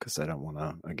here, because I don't want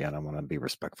to, again, I want to be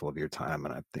respectful of your time,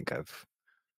 and I think I've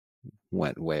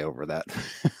went way over that.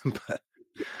 But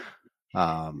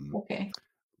Okay.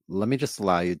 let me just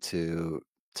allow you to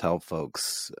tell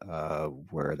folks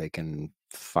where they can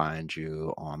find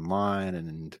you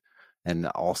online, and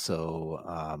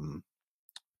also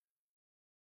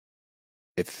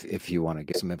if you want to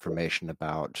get some information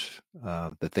about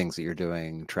the things that you're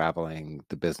doing, traveling,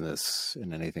 the business,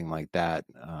 and anything like that,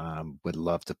 would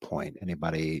love to point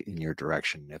anybody in your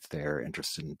direction if they're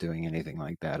interested in doing anything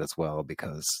like that as well,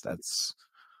 because that's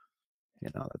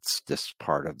just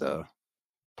part of the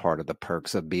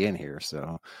perks of being here.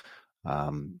 So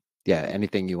yeah,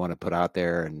 anything you want to put out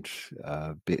there, and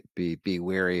be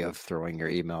wary of throwing your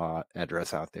email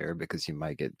address out there because you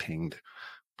might get pinged.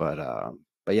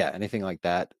 But yeah, anything like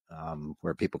that,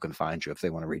 where people can find you if they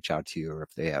want to reach out to you, or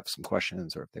if they have some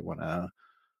questions, or if they want to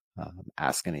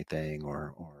ask anything,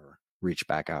 or reach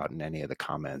back out in any of the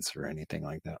comments or anything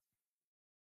like that.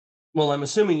 Well, I'm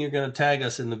assuming you're going to tag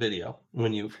us in the video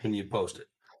when you post it.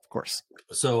 Of course.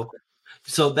 So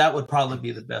that would probably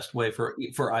be the best way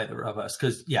for either of us,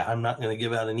 because I'm not going to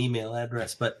give out an email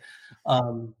address, but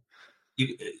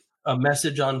a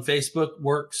message on Facebook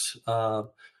works.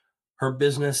 Her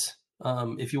business,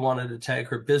 if you wanted to tag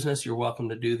her business, you're welcome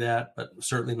to do that, but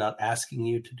certainly not asking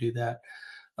you to do that.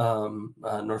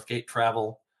 Northgate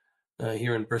Travel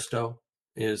here in Bristow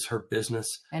is her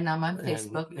business, and I'm on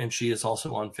Facebook, and she is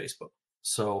also on Facebook.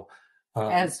 So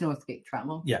as Northgate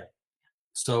Travel. Yeah.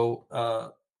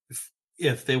 So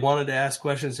if they wanted to ask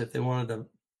questions, if they wanted to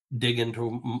dig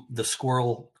into the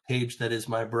squirrel cage that is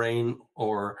my brain,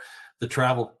 or the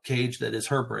travel cage that is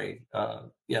her brain,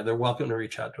 they're welcome to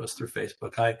reach out to us through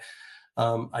Facebook.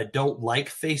 I don't like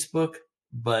Facebook,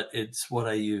 but it's what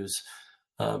I use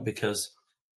because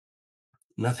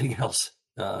nothing else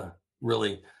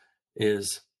really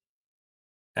is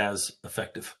as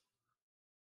effective.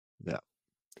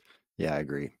 Yeah, I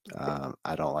agree.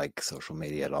 I don't like social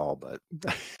media at all, but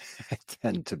I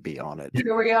tend to be on it.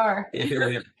 Here we are. Here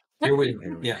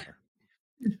we are.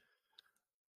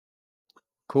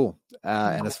 Cool.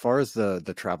 And as far as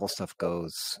the travel stuff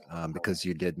goes, because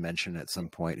you did mention at some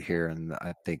point here, and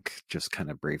I think just kind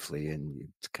of briefly, and you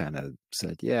kind of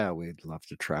said, yeah, we'd love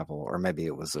to travel, or maybe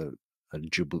it was a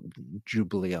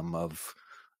jubileum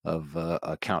of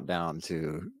a countdown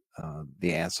to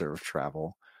the answer of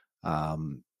travel.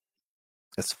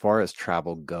 As far as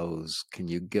travel goes, can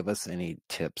you give us any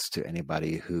tips to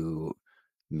anybody who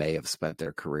may have spent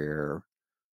their career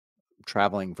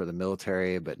traveling for the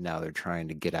military, but now they're trying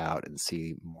to get out and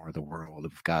see more of the world?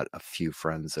 I've got a few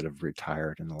friends that have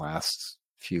retired in the last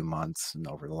few months and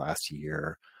over the last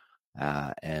year.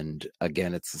 And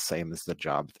again, it's the same as the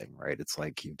job thing, right? It's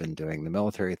like you've been doing the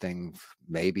military thing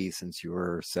maybe since you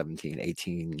were 17,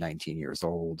 18, 19 years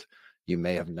old. You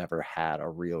may have never had a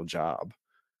real job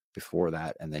before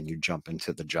that, and then you jump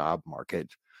into the job market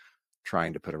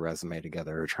trying to put a resume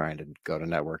together, trying to go to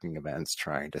networking events,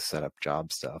 trying to set up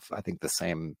job stuff. I think the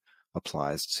same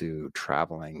applies to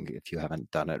traveling if you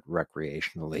haven't done it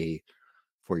recreationally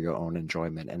for your own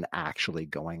enjoyment and actually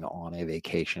going on a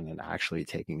vacation and actually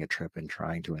taking a trip and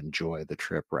trying to enjoy the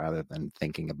trip rather than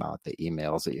thinking about the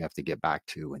emails that you have to get back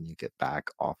to when you get back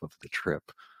off of the trip.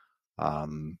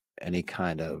 Any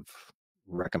kind of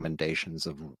recommendations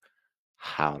of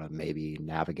how to maybe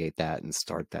navigate that and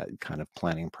start that kind of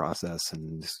planning process,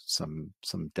 and some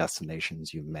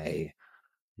destinations you may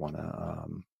want to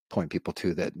point people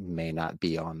to that may not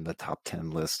be on the top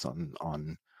 10 list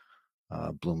on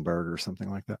Bloomberg or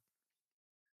something like that?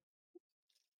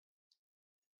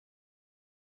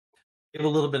 Give a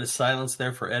little bit of silence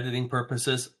there for editing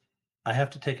purposes. I have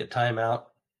to take a time out,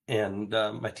 and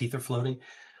my teeth are floating.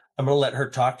 I'm going to let her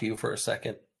talk to you for a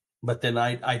second, but then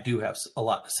I do have a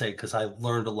lot to say because I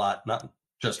learned a lot, not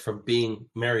just from being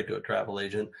married to a travel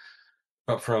agent,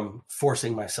 but from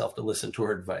forcing myself to listen to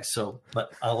her advice. So,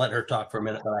 but I'll let her talk for a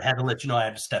minute, but I had to let you know I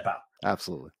had to step out.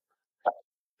 Absolutely.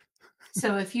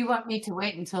 So if you want me to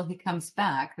wait until he comes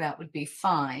back, that would be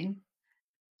fine.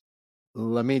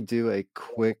 Let me do a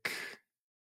quick,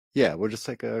 yeah, we'll just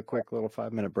take a quick little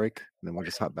 5-minute break, and then we'll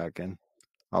just hop back in.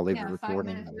 I'll leave the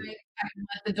recording, 5 minutes break. I can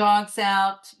let the dogs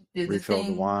out, do the refill thing.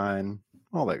 the wine,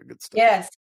 all that good stuff. Yes.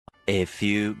 A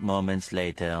few moments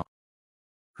later.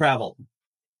 Travel.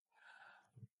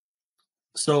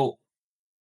 So,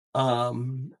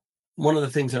 one of the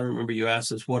things I remember you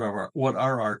asked is what are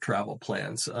our travel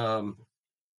plans?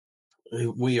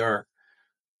 We are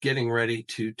getting ready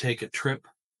to take a trip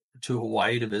to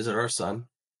Hawaii to visit our son.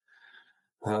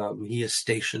 He is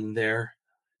stationed there,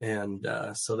 and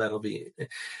so that'll be.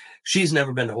 She's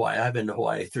never been to Hawaii. I've been to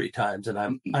Hawaii 3 times, and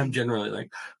I'm generally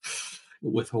like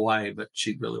with Hawaii, but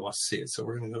she really wants to see it, so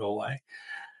we're going to go to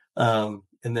Hawaii.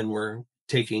 And then we're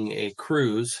taking a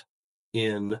cruise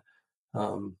in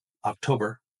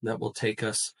October that will take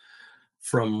us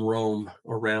from Rome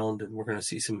around, and we're going to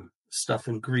see some stuff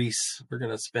in Greece. We're going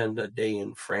to spend a day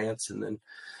in France, and then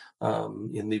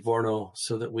in Livorno,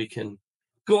 so that we can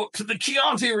go up to the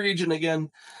Chianti region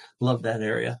again. Love that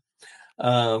area.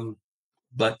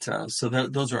 But so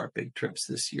those are our big trips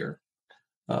this year.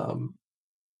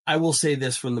 I will say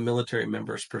this from the military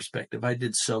members' perspective. I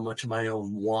did so much of my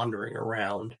own wandering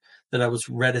around that I was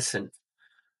reticent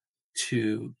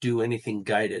to do anything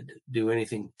guided, do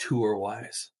anything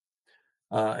tour-wise.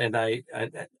 And I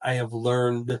have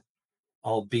learned,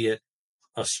 albeit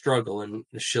a struggle, and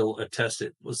she'll attest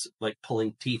it was like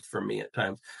pulling teeth for me at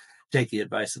times, take the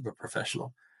advice of a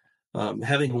professional.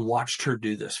 Having watched her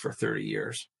do this for 30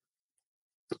 years,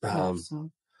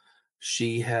 Awesome.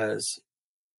 she has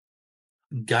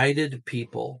guided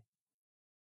people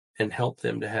and helped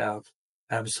them to have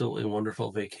absolutely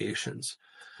wonderful vacations.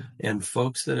 And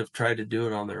folks that have tried to do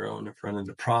it on their own have run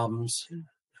into problems,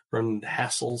 run into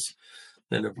hassles,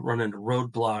 that have run into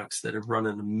roadblocks, that have run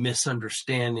into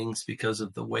misunderstandings because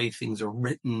of the way things are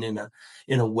written in a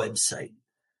website.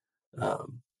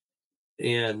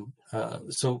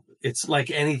 So it's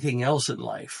like anything else in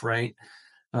life, right?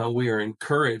 We are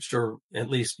encouraged, or at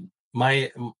least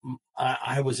I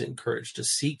was encouraged to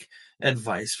seek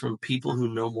advice from people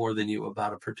who know more than you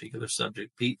about a particular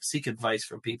subject. Seek advice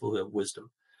from people who have wisdom.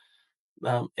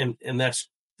 And that's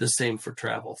the same for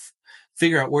travel.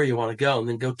 Figure out where you want to go, and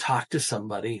then go talk to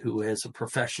somebody who is a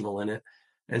professional in it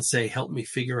and say, help me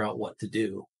figure out what to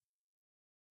do.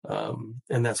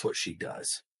 And that's what she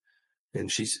does.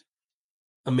 And she's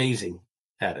amazing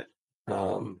at it.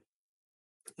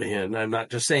 And I'm not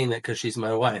just saying that because she's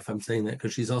my wife. I'm saying that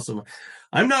because she's also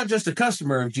I'm not just a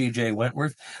customer of GJ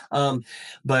Wentworth.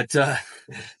 But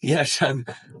yes,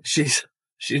 she's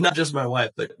not just my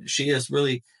wife, but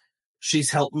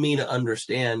she's helped me to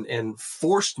understand and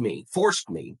forced me,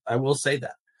 I will say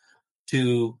that,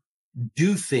 to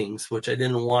do things which I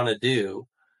didn't want to do.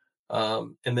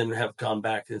 And then have gone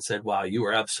back and said, wow, you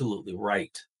were absolutely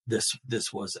right. This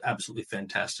was absolutely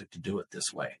fantastic to do it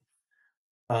this way.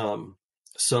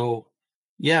 So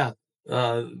yeah,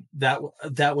 that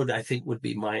would, I think, would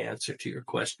be my answer to your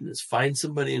question, is find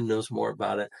somebody who knows more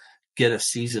about it, get a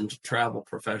seasoned travel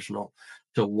professional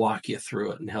to walk you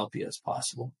through it and help you as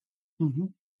possible. Mm-hmm.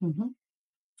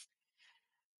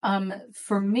 Mm-hmm.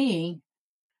 For me,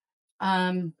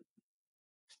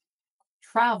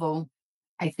 travel,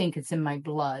 I think it's in my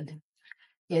blood.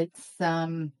 It's,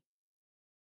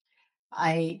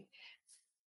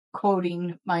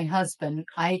 quoting my husband,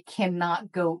 I cannot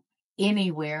go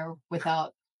anywhere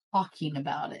without talking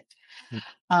about it.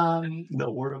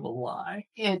 No word of a lie.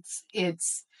 It's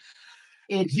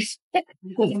Excuse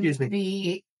me.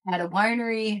 be at a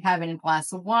winery having a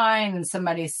glass of wine, and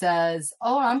somebody says,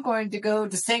 oh, I'm going to go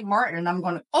to St. Martin, and I'm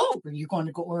going to, oh, are you going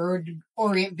to go to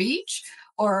Orient Beach,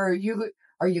 or are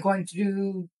you going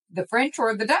to the French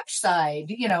or the Dutch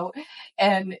side,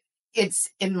 and it's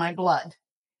in my blood.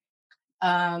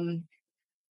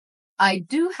 I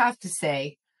do have to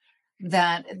say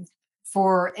that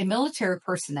for a military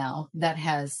personnel that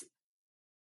has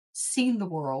seen the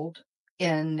world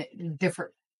in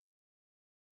different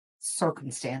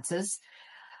circumstances,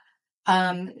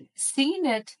 seeing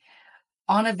it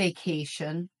on a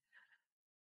vacation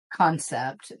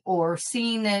concept or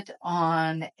seeing it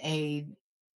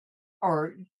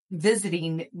or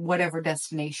visiting whatever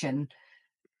destination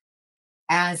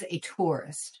as a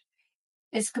tourist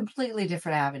is a completely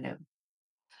different avenue.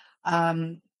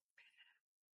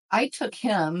 I took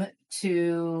him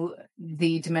to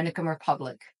the Dominican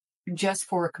Republic just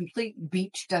for a complete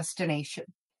beach destination.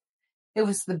 It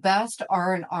was the best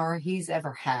R&R he's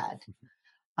ever had.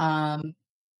 And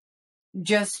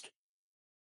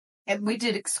we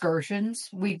did excursions.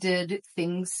 We did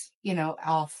things,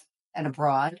 off and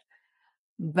abroad.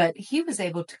 But he was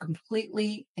able to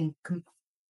completely and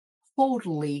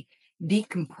totally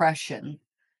decompression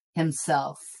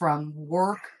himself from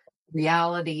work,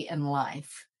 reality, and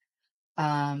life.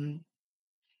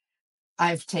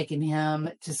 I've taken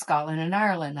him to Scotland and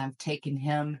Ireland. I've taken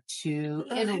him to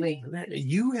Italy.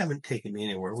 You haven't taken me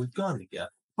anywhere. We've gone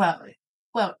together. Well,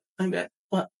 uh,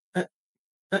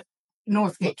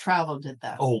 Northgate Travel did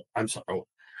that. Oh, I'm sorry. Oh.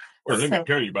 Well, let me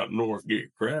tell you about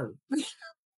Northgate Travel.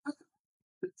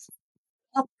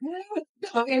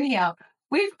 So anyhow,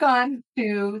 we've gone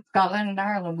to Scotland and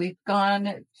Ireland. We've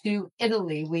gone to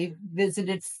Italy. We've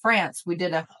visited France. We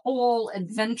did a whole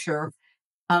adventure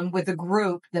with a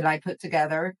group that I put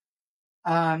together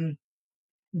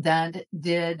that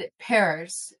did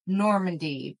Paris,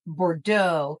 Normandy,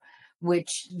 Bordeaux,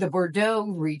 which the Bordeaux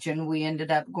region, we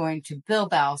ended up going to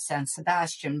Bilbao, San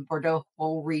Sebastian, Bordeaux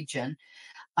whole region.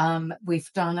 We've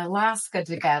done Alaska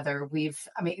together.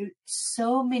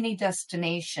 So many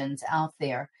destinations out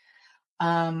there.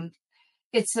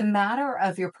 It's a matter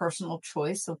of your personal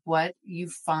choice of what you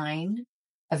find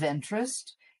of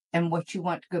interest and what you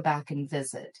want to go back and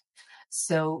visit.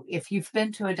 So if you've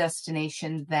been to a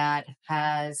destination that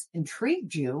has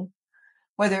intrigued you,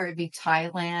 whether it be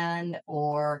Thailand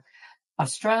or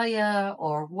Australia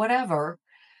or whatever,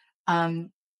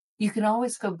 you can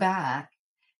always go back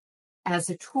as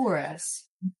a tourist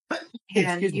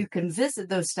and you can visit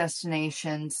those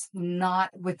destinations not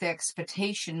with the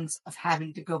expectations of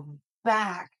having to go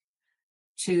back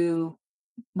to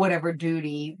whatever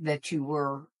duty that you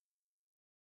were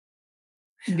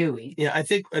doing. Yeah, I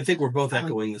think we're both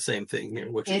echoing the same thing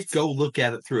here, which is go look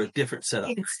at it through a different set of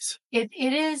eyes. It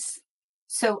is.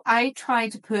 So I try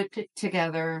to put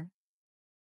together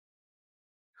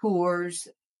tours,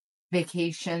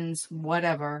 vacations,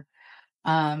 whatever,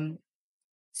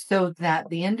 so that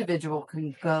the individual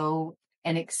can go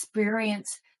and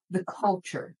experience the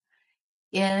culture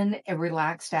in a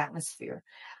relaxed atmosphere.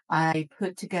 I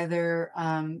put together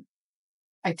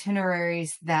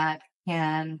itineraries that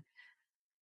can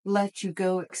let you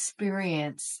go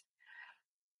experience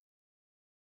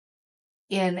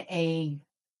in a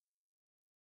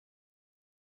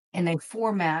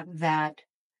format that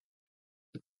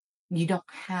you don't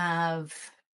have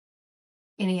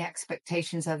any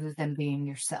expectations other than being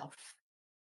yourself.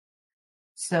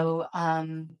 So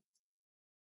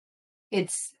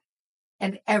it's,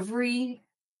 and every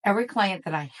client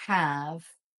that I have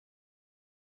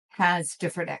has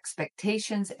different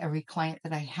expectations. Every client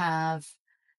that I have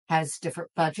has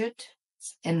different budget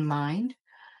in mind.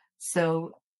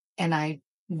 So, and I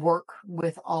work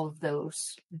with all of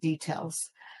those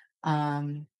details.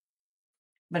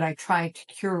 But I try to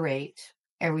curate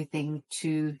everything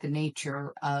to the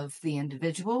nature of the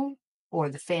individual or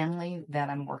the family that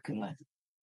I'm working with.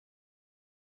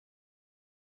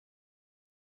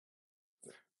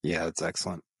 Yeah, that's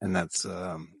excellent. And that's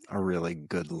a really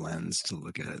good lens to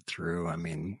look at it through. I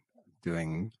mean,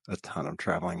 doing a ton of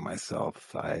traveling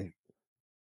myself, I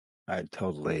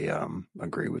totally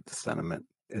agree with the sentiment.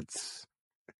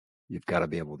 You've got to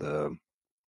be able to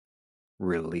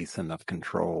release enough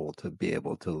control to be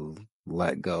able to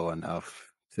let go enough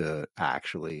to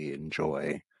actually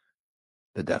enjoy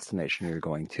the destination you're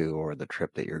going to or the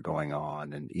trip that you're going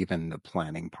on. And even the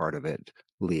planning part of it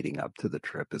leading up to the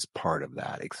trip is part of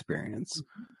that experience.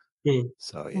 Mm-hmm.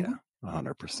 So yeah,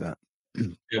 100%.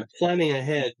 Yeah, planning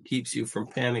ahead keeps you from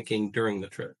panicking during the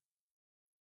trip.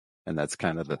 And that's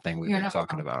kind of the thing we've been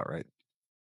talking about, right?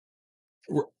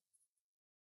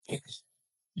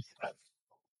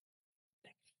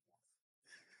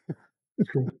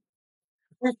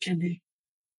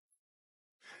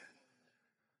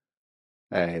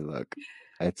 Hey, look,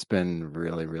 it's been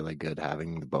really, really good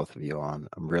having the both of you on.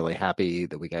 I'm really happy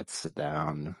that we got to sit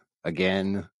down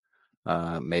again,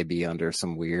 maybe under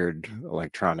some weird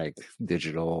electronic,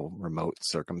 digital, remote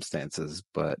circumstances,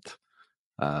 but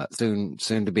soon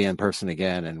to be in person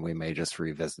again, and we may just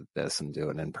revisit this and do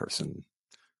an in-person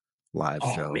live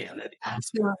Oh show. man, that'd be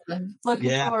awesome. Absolutely. Looking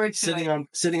forward to it.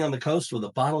 Sitting on the coast with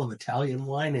a bottle of Italian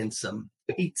wine and some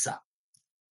pizza.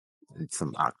 And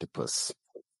some octopus.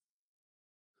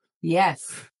 Yes.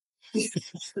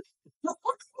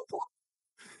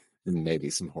 And maybe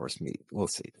some horse meat. We'll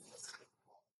see.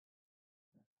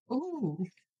 Ooh.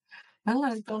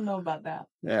 I don't know about that.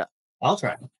 Yeah. I'll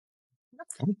try.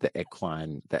 The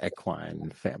equine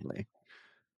family.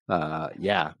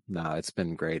 Yeah, no, it's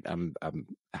been great. I'm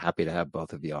happy to have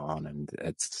both of you on, and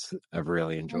I've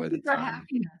really enjoyed the Thank you for time.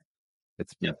 having us.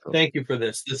 It's been cool. Thank you for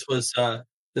this.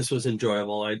 This was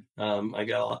enjoyable. I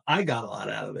got a lot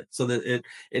out of it. So that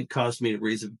it caused me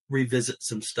to revisit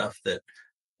some stuff that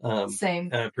Same.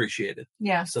 I appreciated.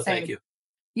 Yeah. So same. thank you.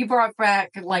 You brought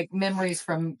back like memories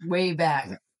from way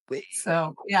back.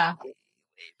 So yeah.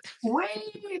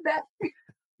 Way back.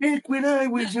 Back when I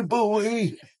was a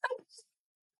boy.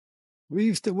 We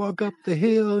used to walk up the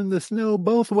hill in the snow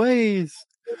both ways.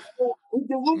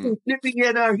 Nipping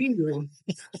at our heels.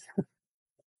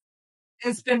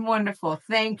 It's been wonderful.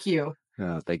 Thank you.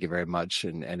 Thank you very much.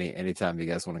 And anytime you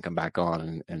guys want to come back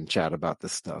on and chat about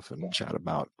this stuff and chat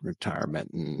about retirement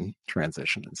and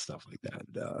transition and stuff like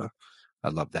that,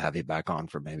 I'd love to have you back on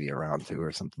for maybe a round 2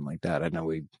 or something like that. I know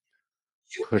we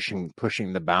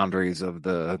pushing the boundaries of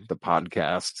the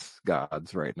podcast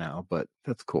gods right now, but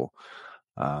that's cool.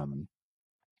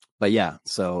 But yeah,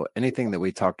 so anything that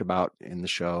we talked about in the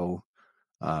show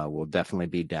will definitely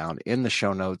be down in the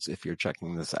show notes if you're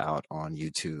checking this out on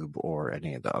YouTube or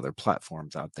any of the other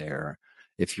platforms out there.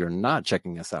 If you're not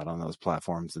checking us out on those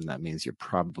platforms, then that means you're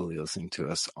probably listening to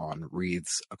us on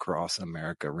Reads Across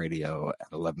America Radio at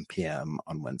 11 p.m.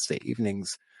 on Wednesday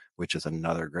evenings, which is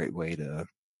another great way to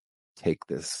take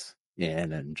this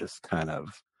in and just kind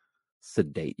of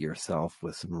sedate yourself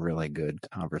with some really good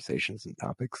conversations and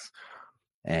topics.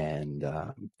 And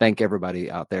thank everybody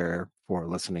out there for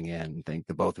listening in. Thank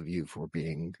the both of you for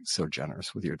being so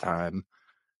generous with your time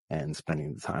and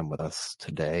spending the time with us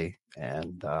today.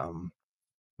 And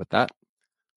with that,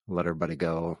 I'll let everybody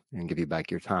go and give you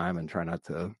back your time and try not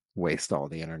to waste all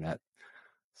the internet.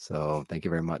 So thank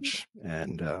you very much.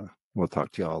 And we'll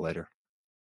talk to you all later.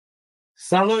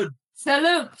 Salud.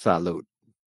 Salud. Salud.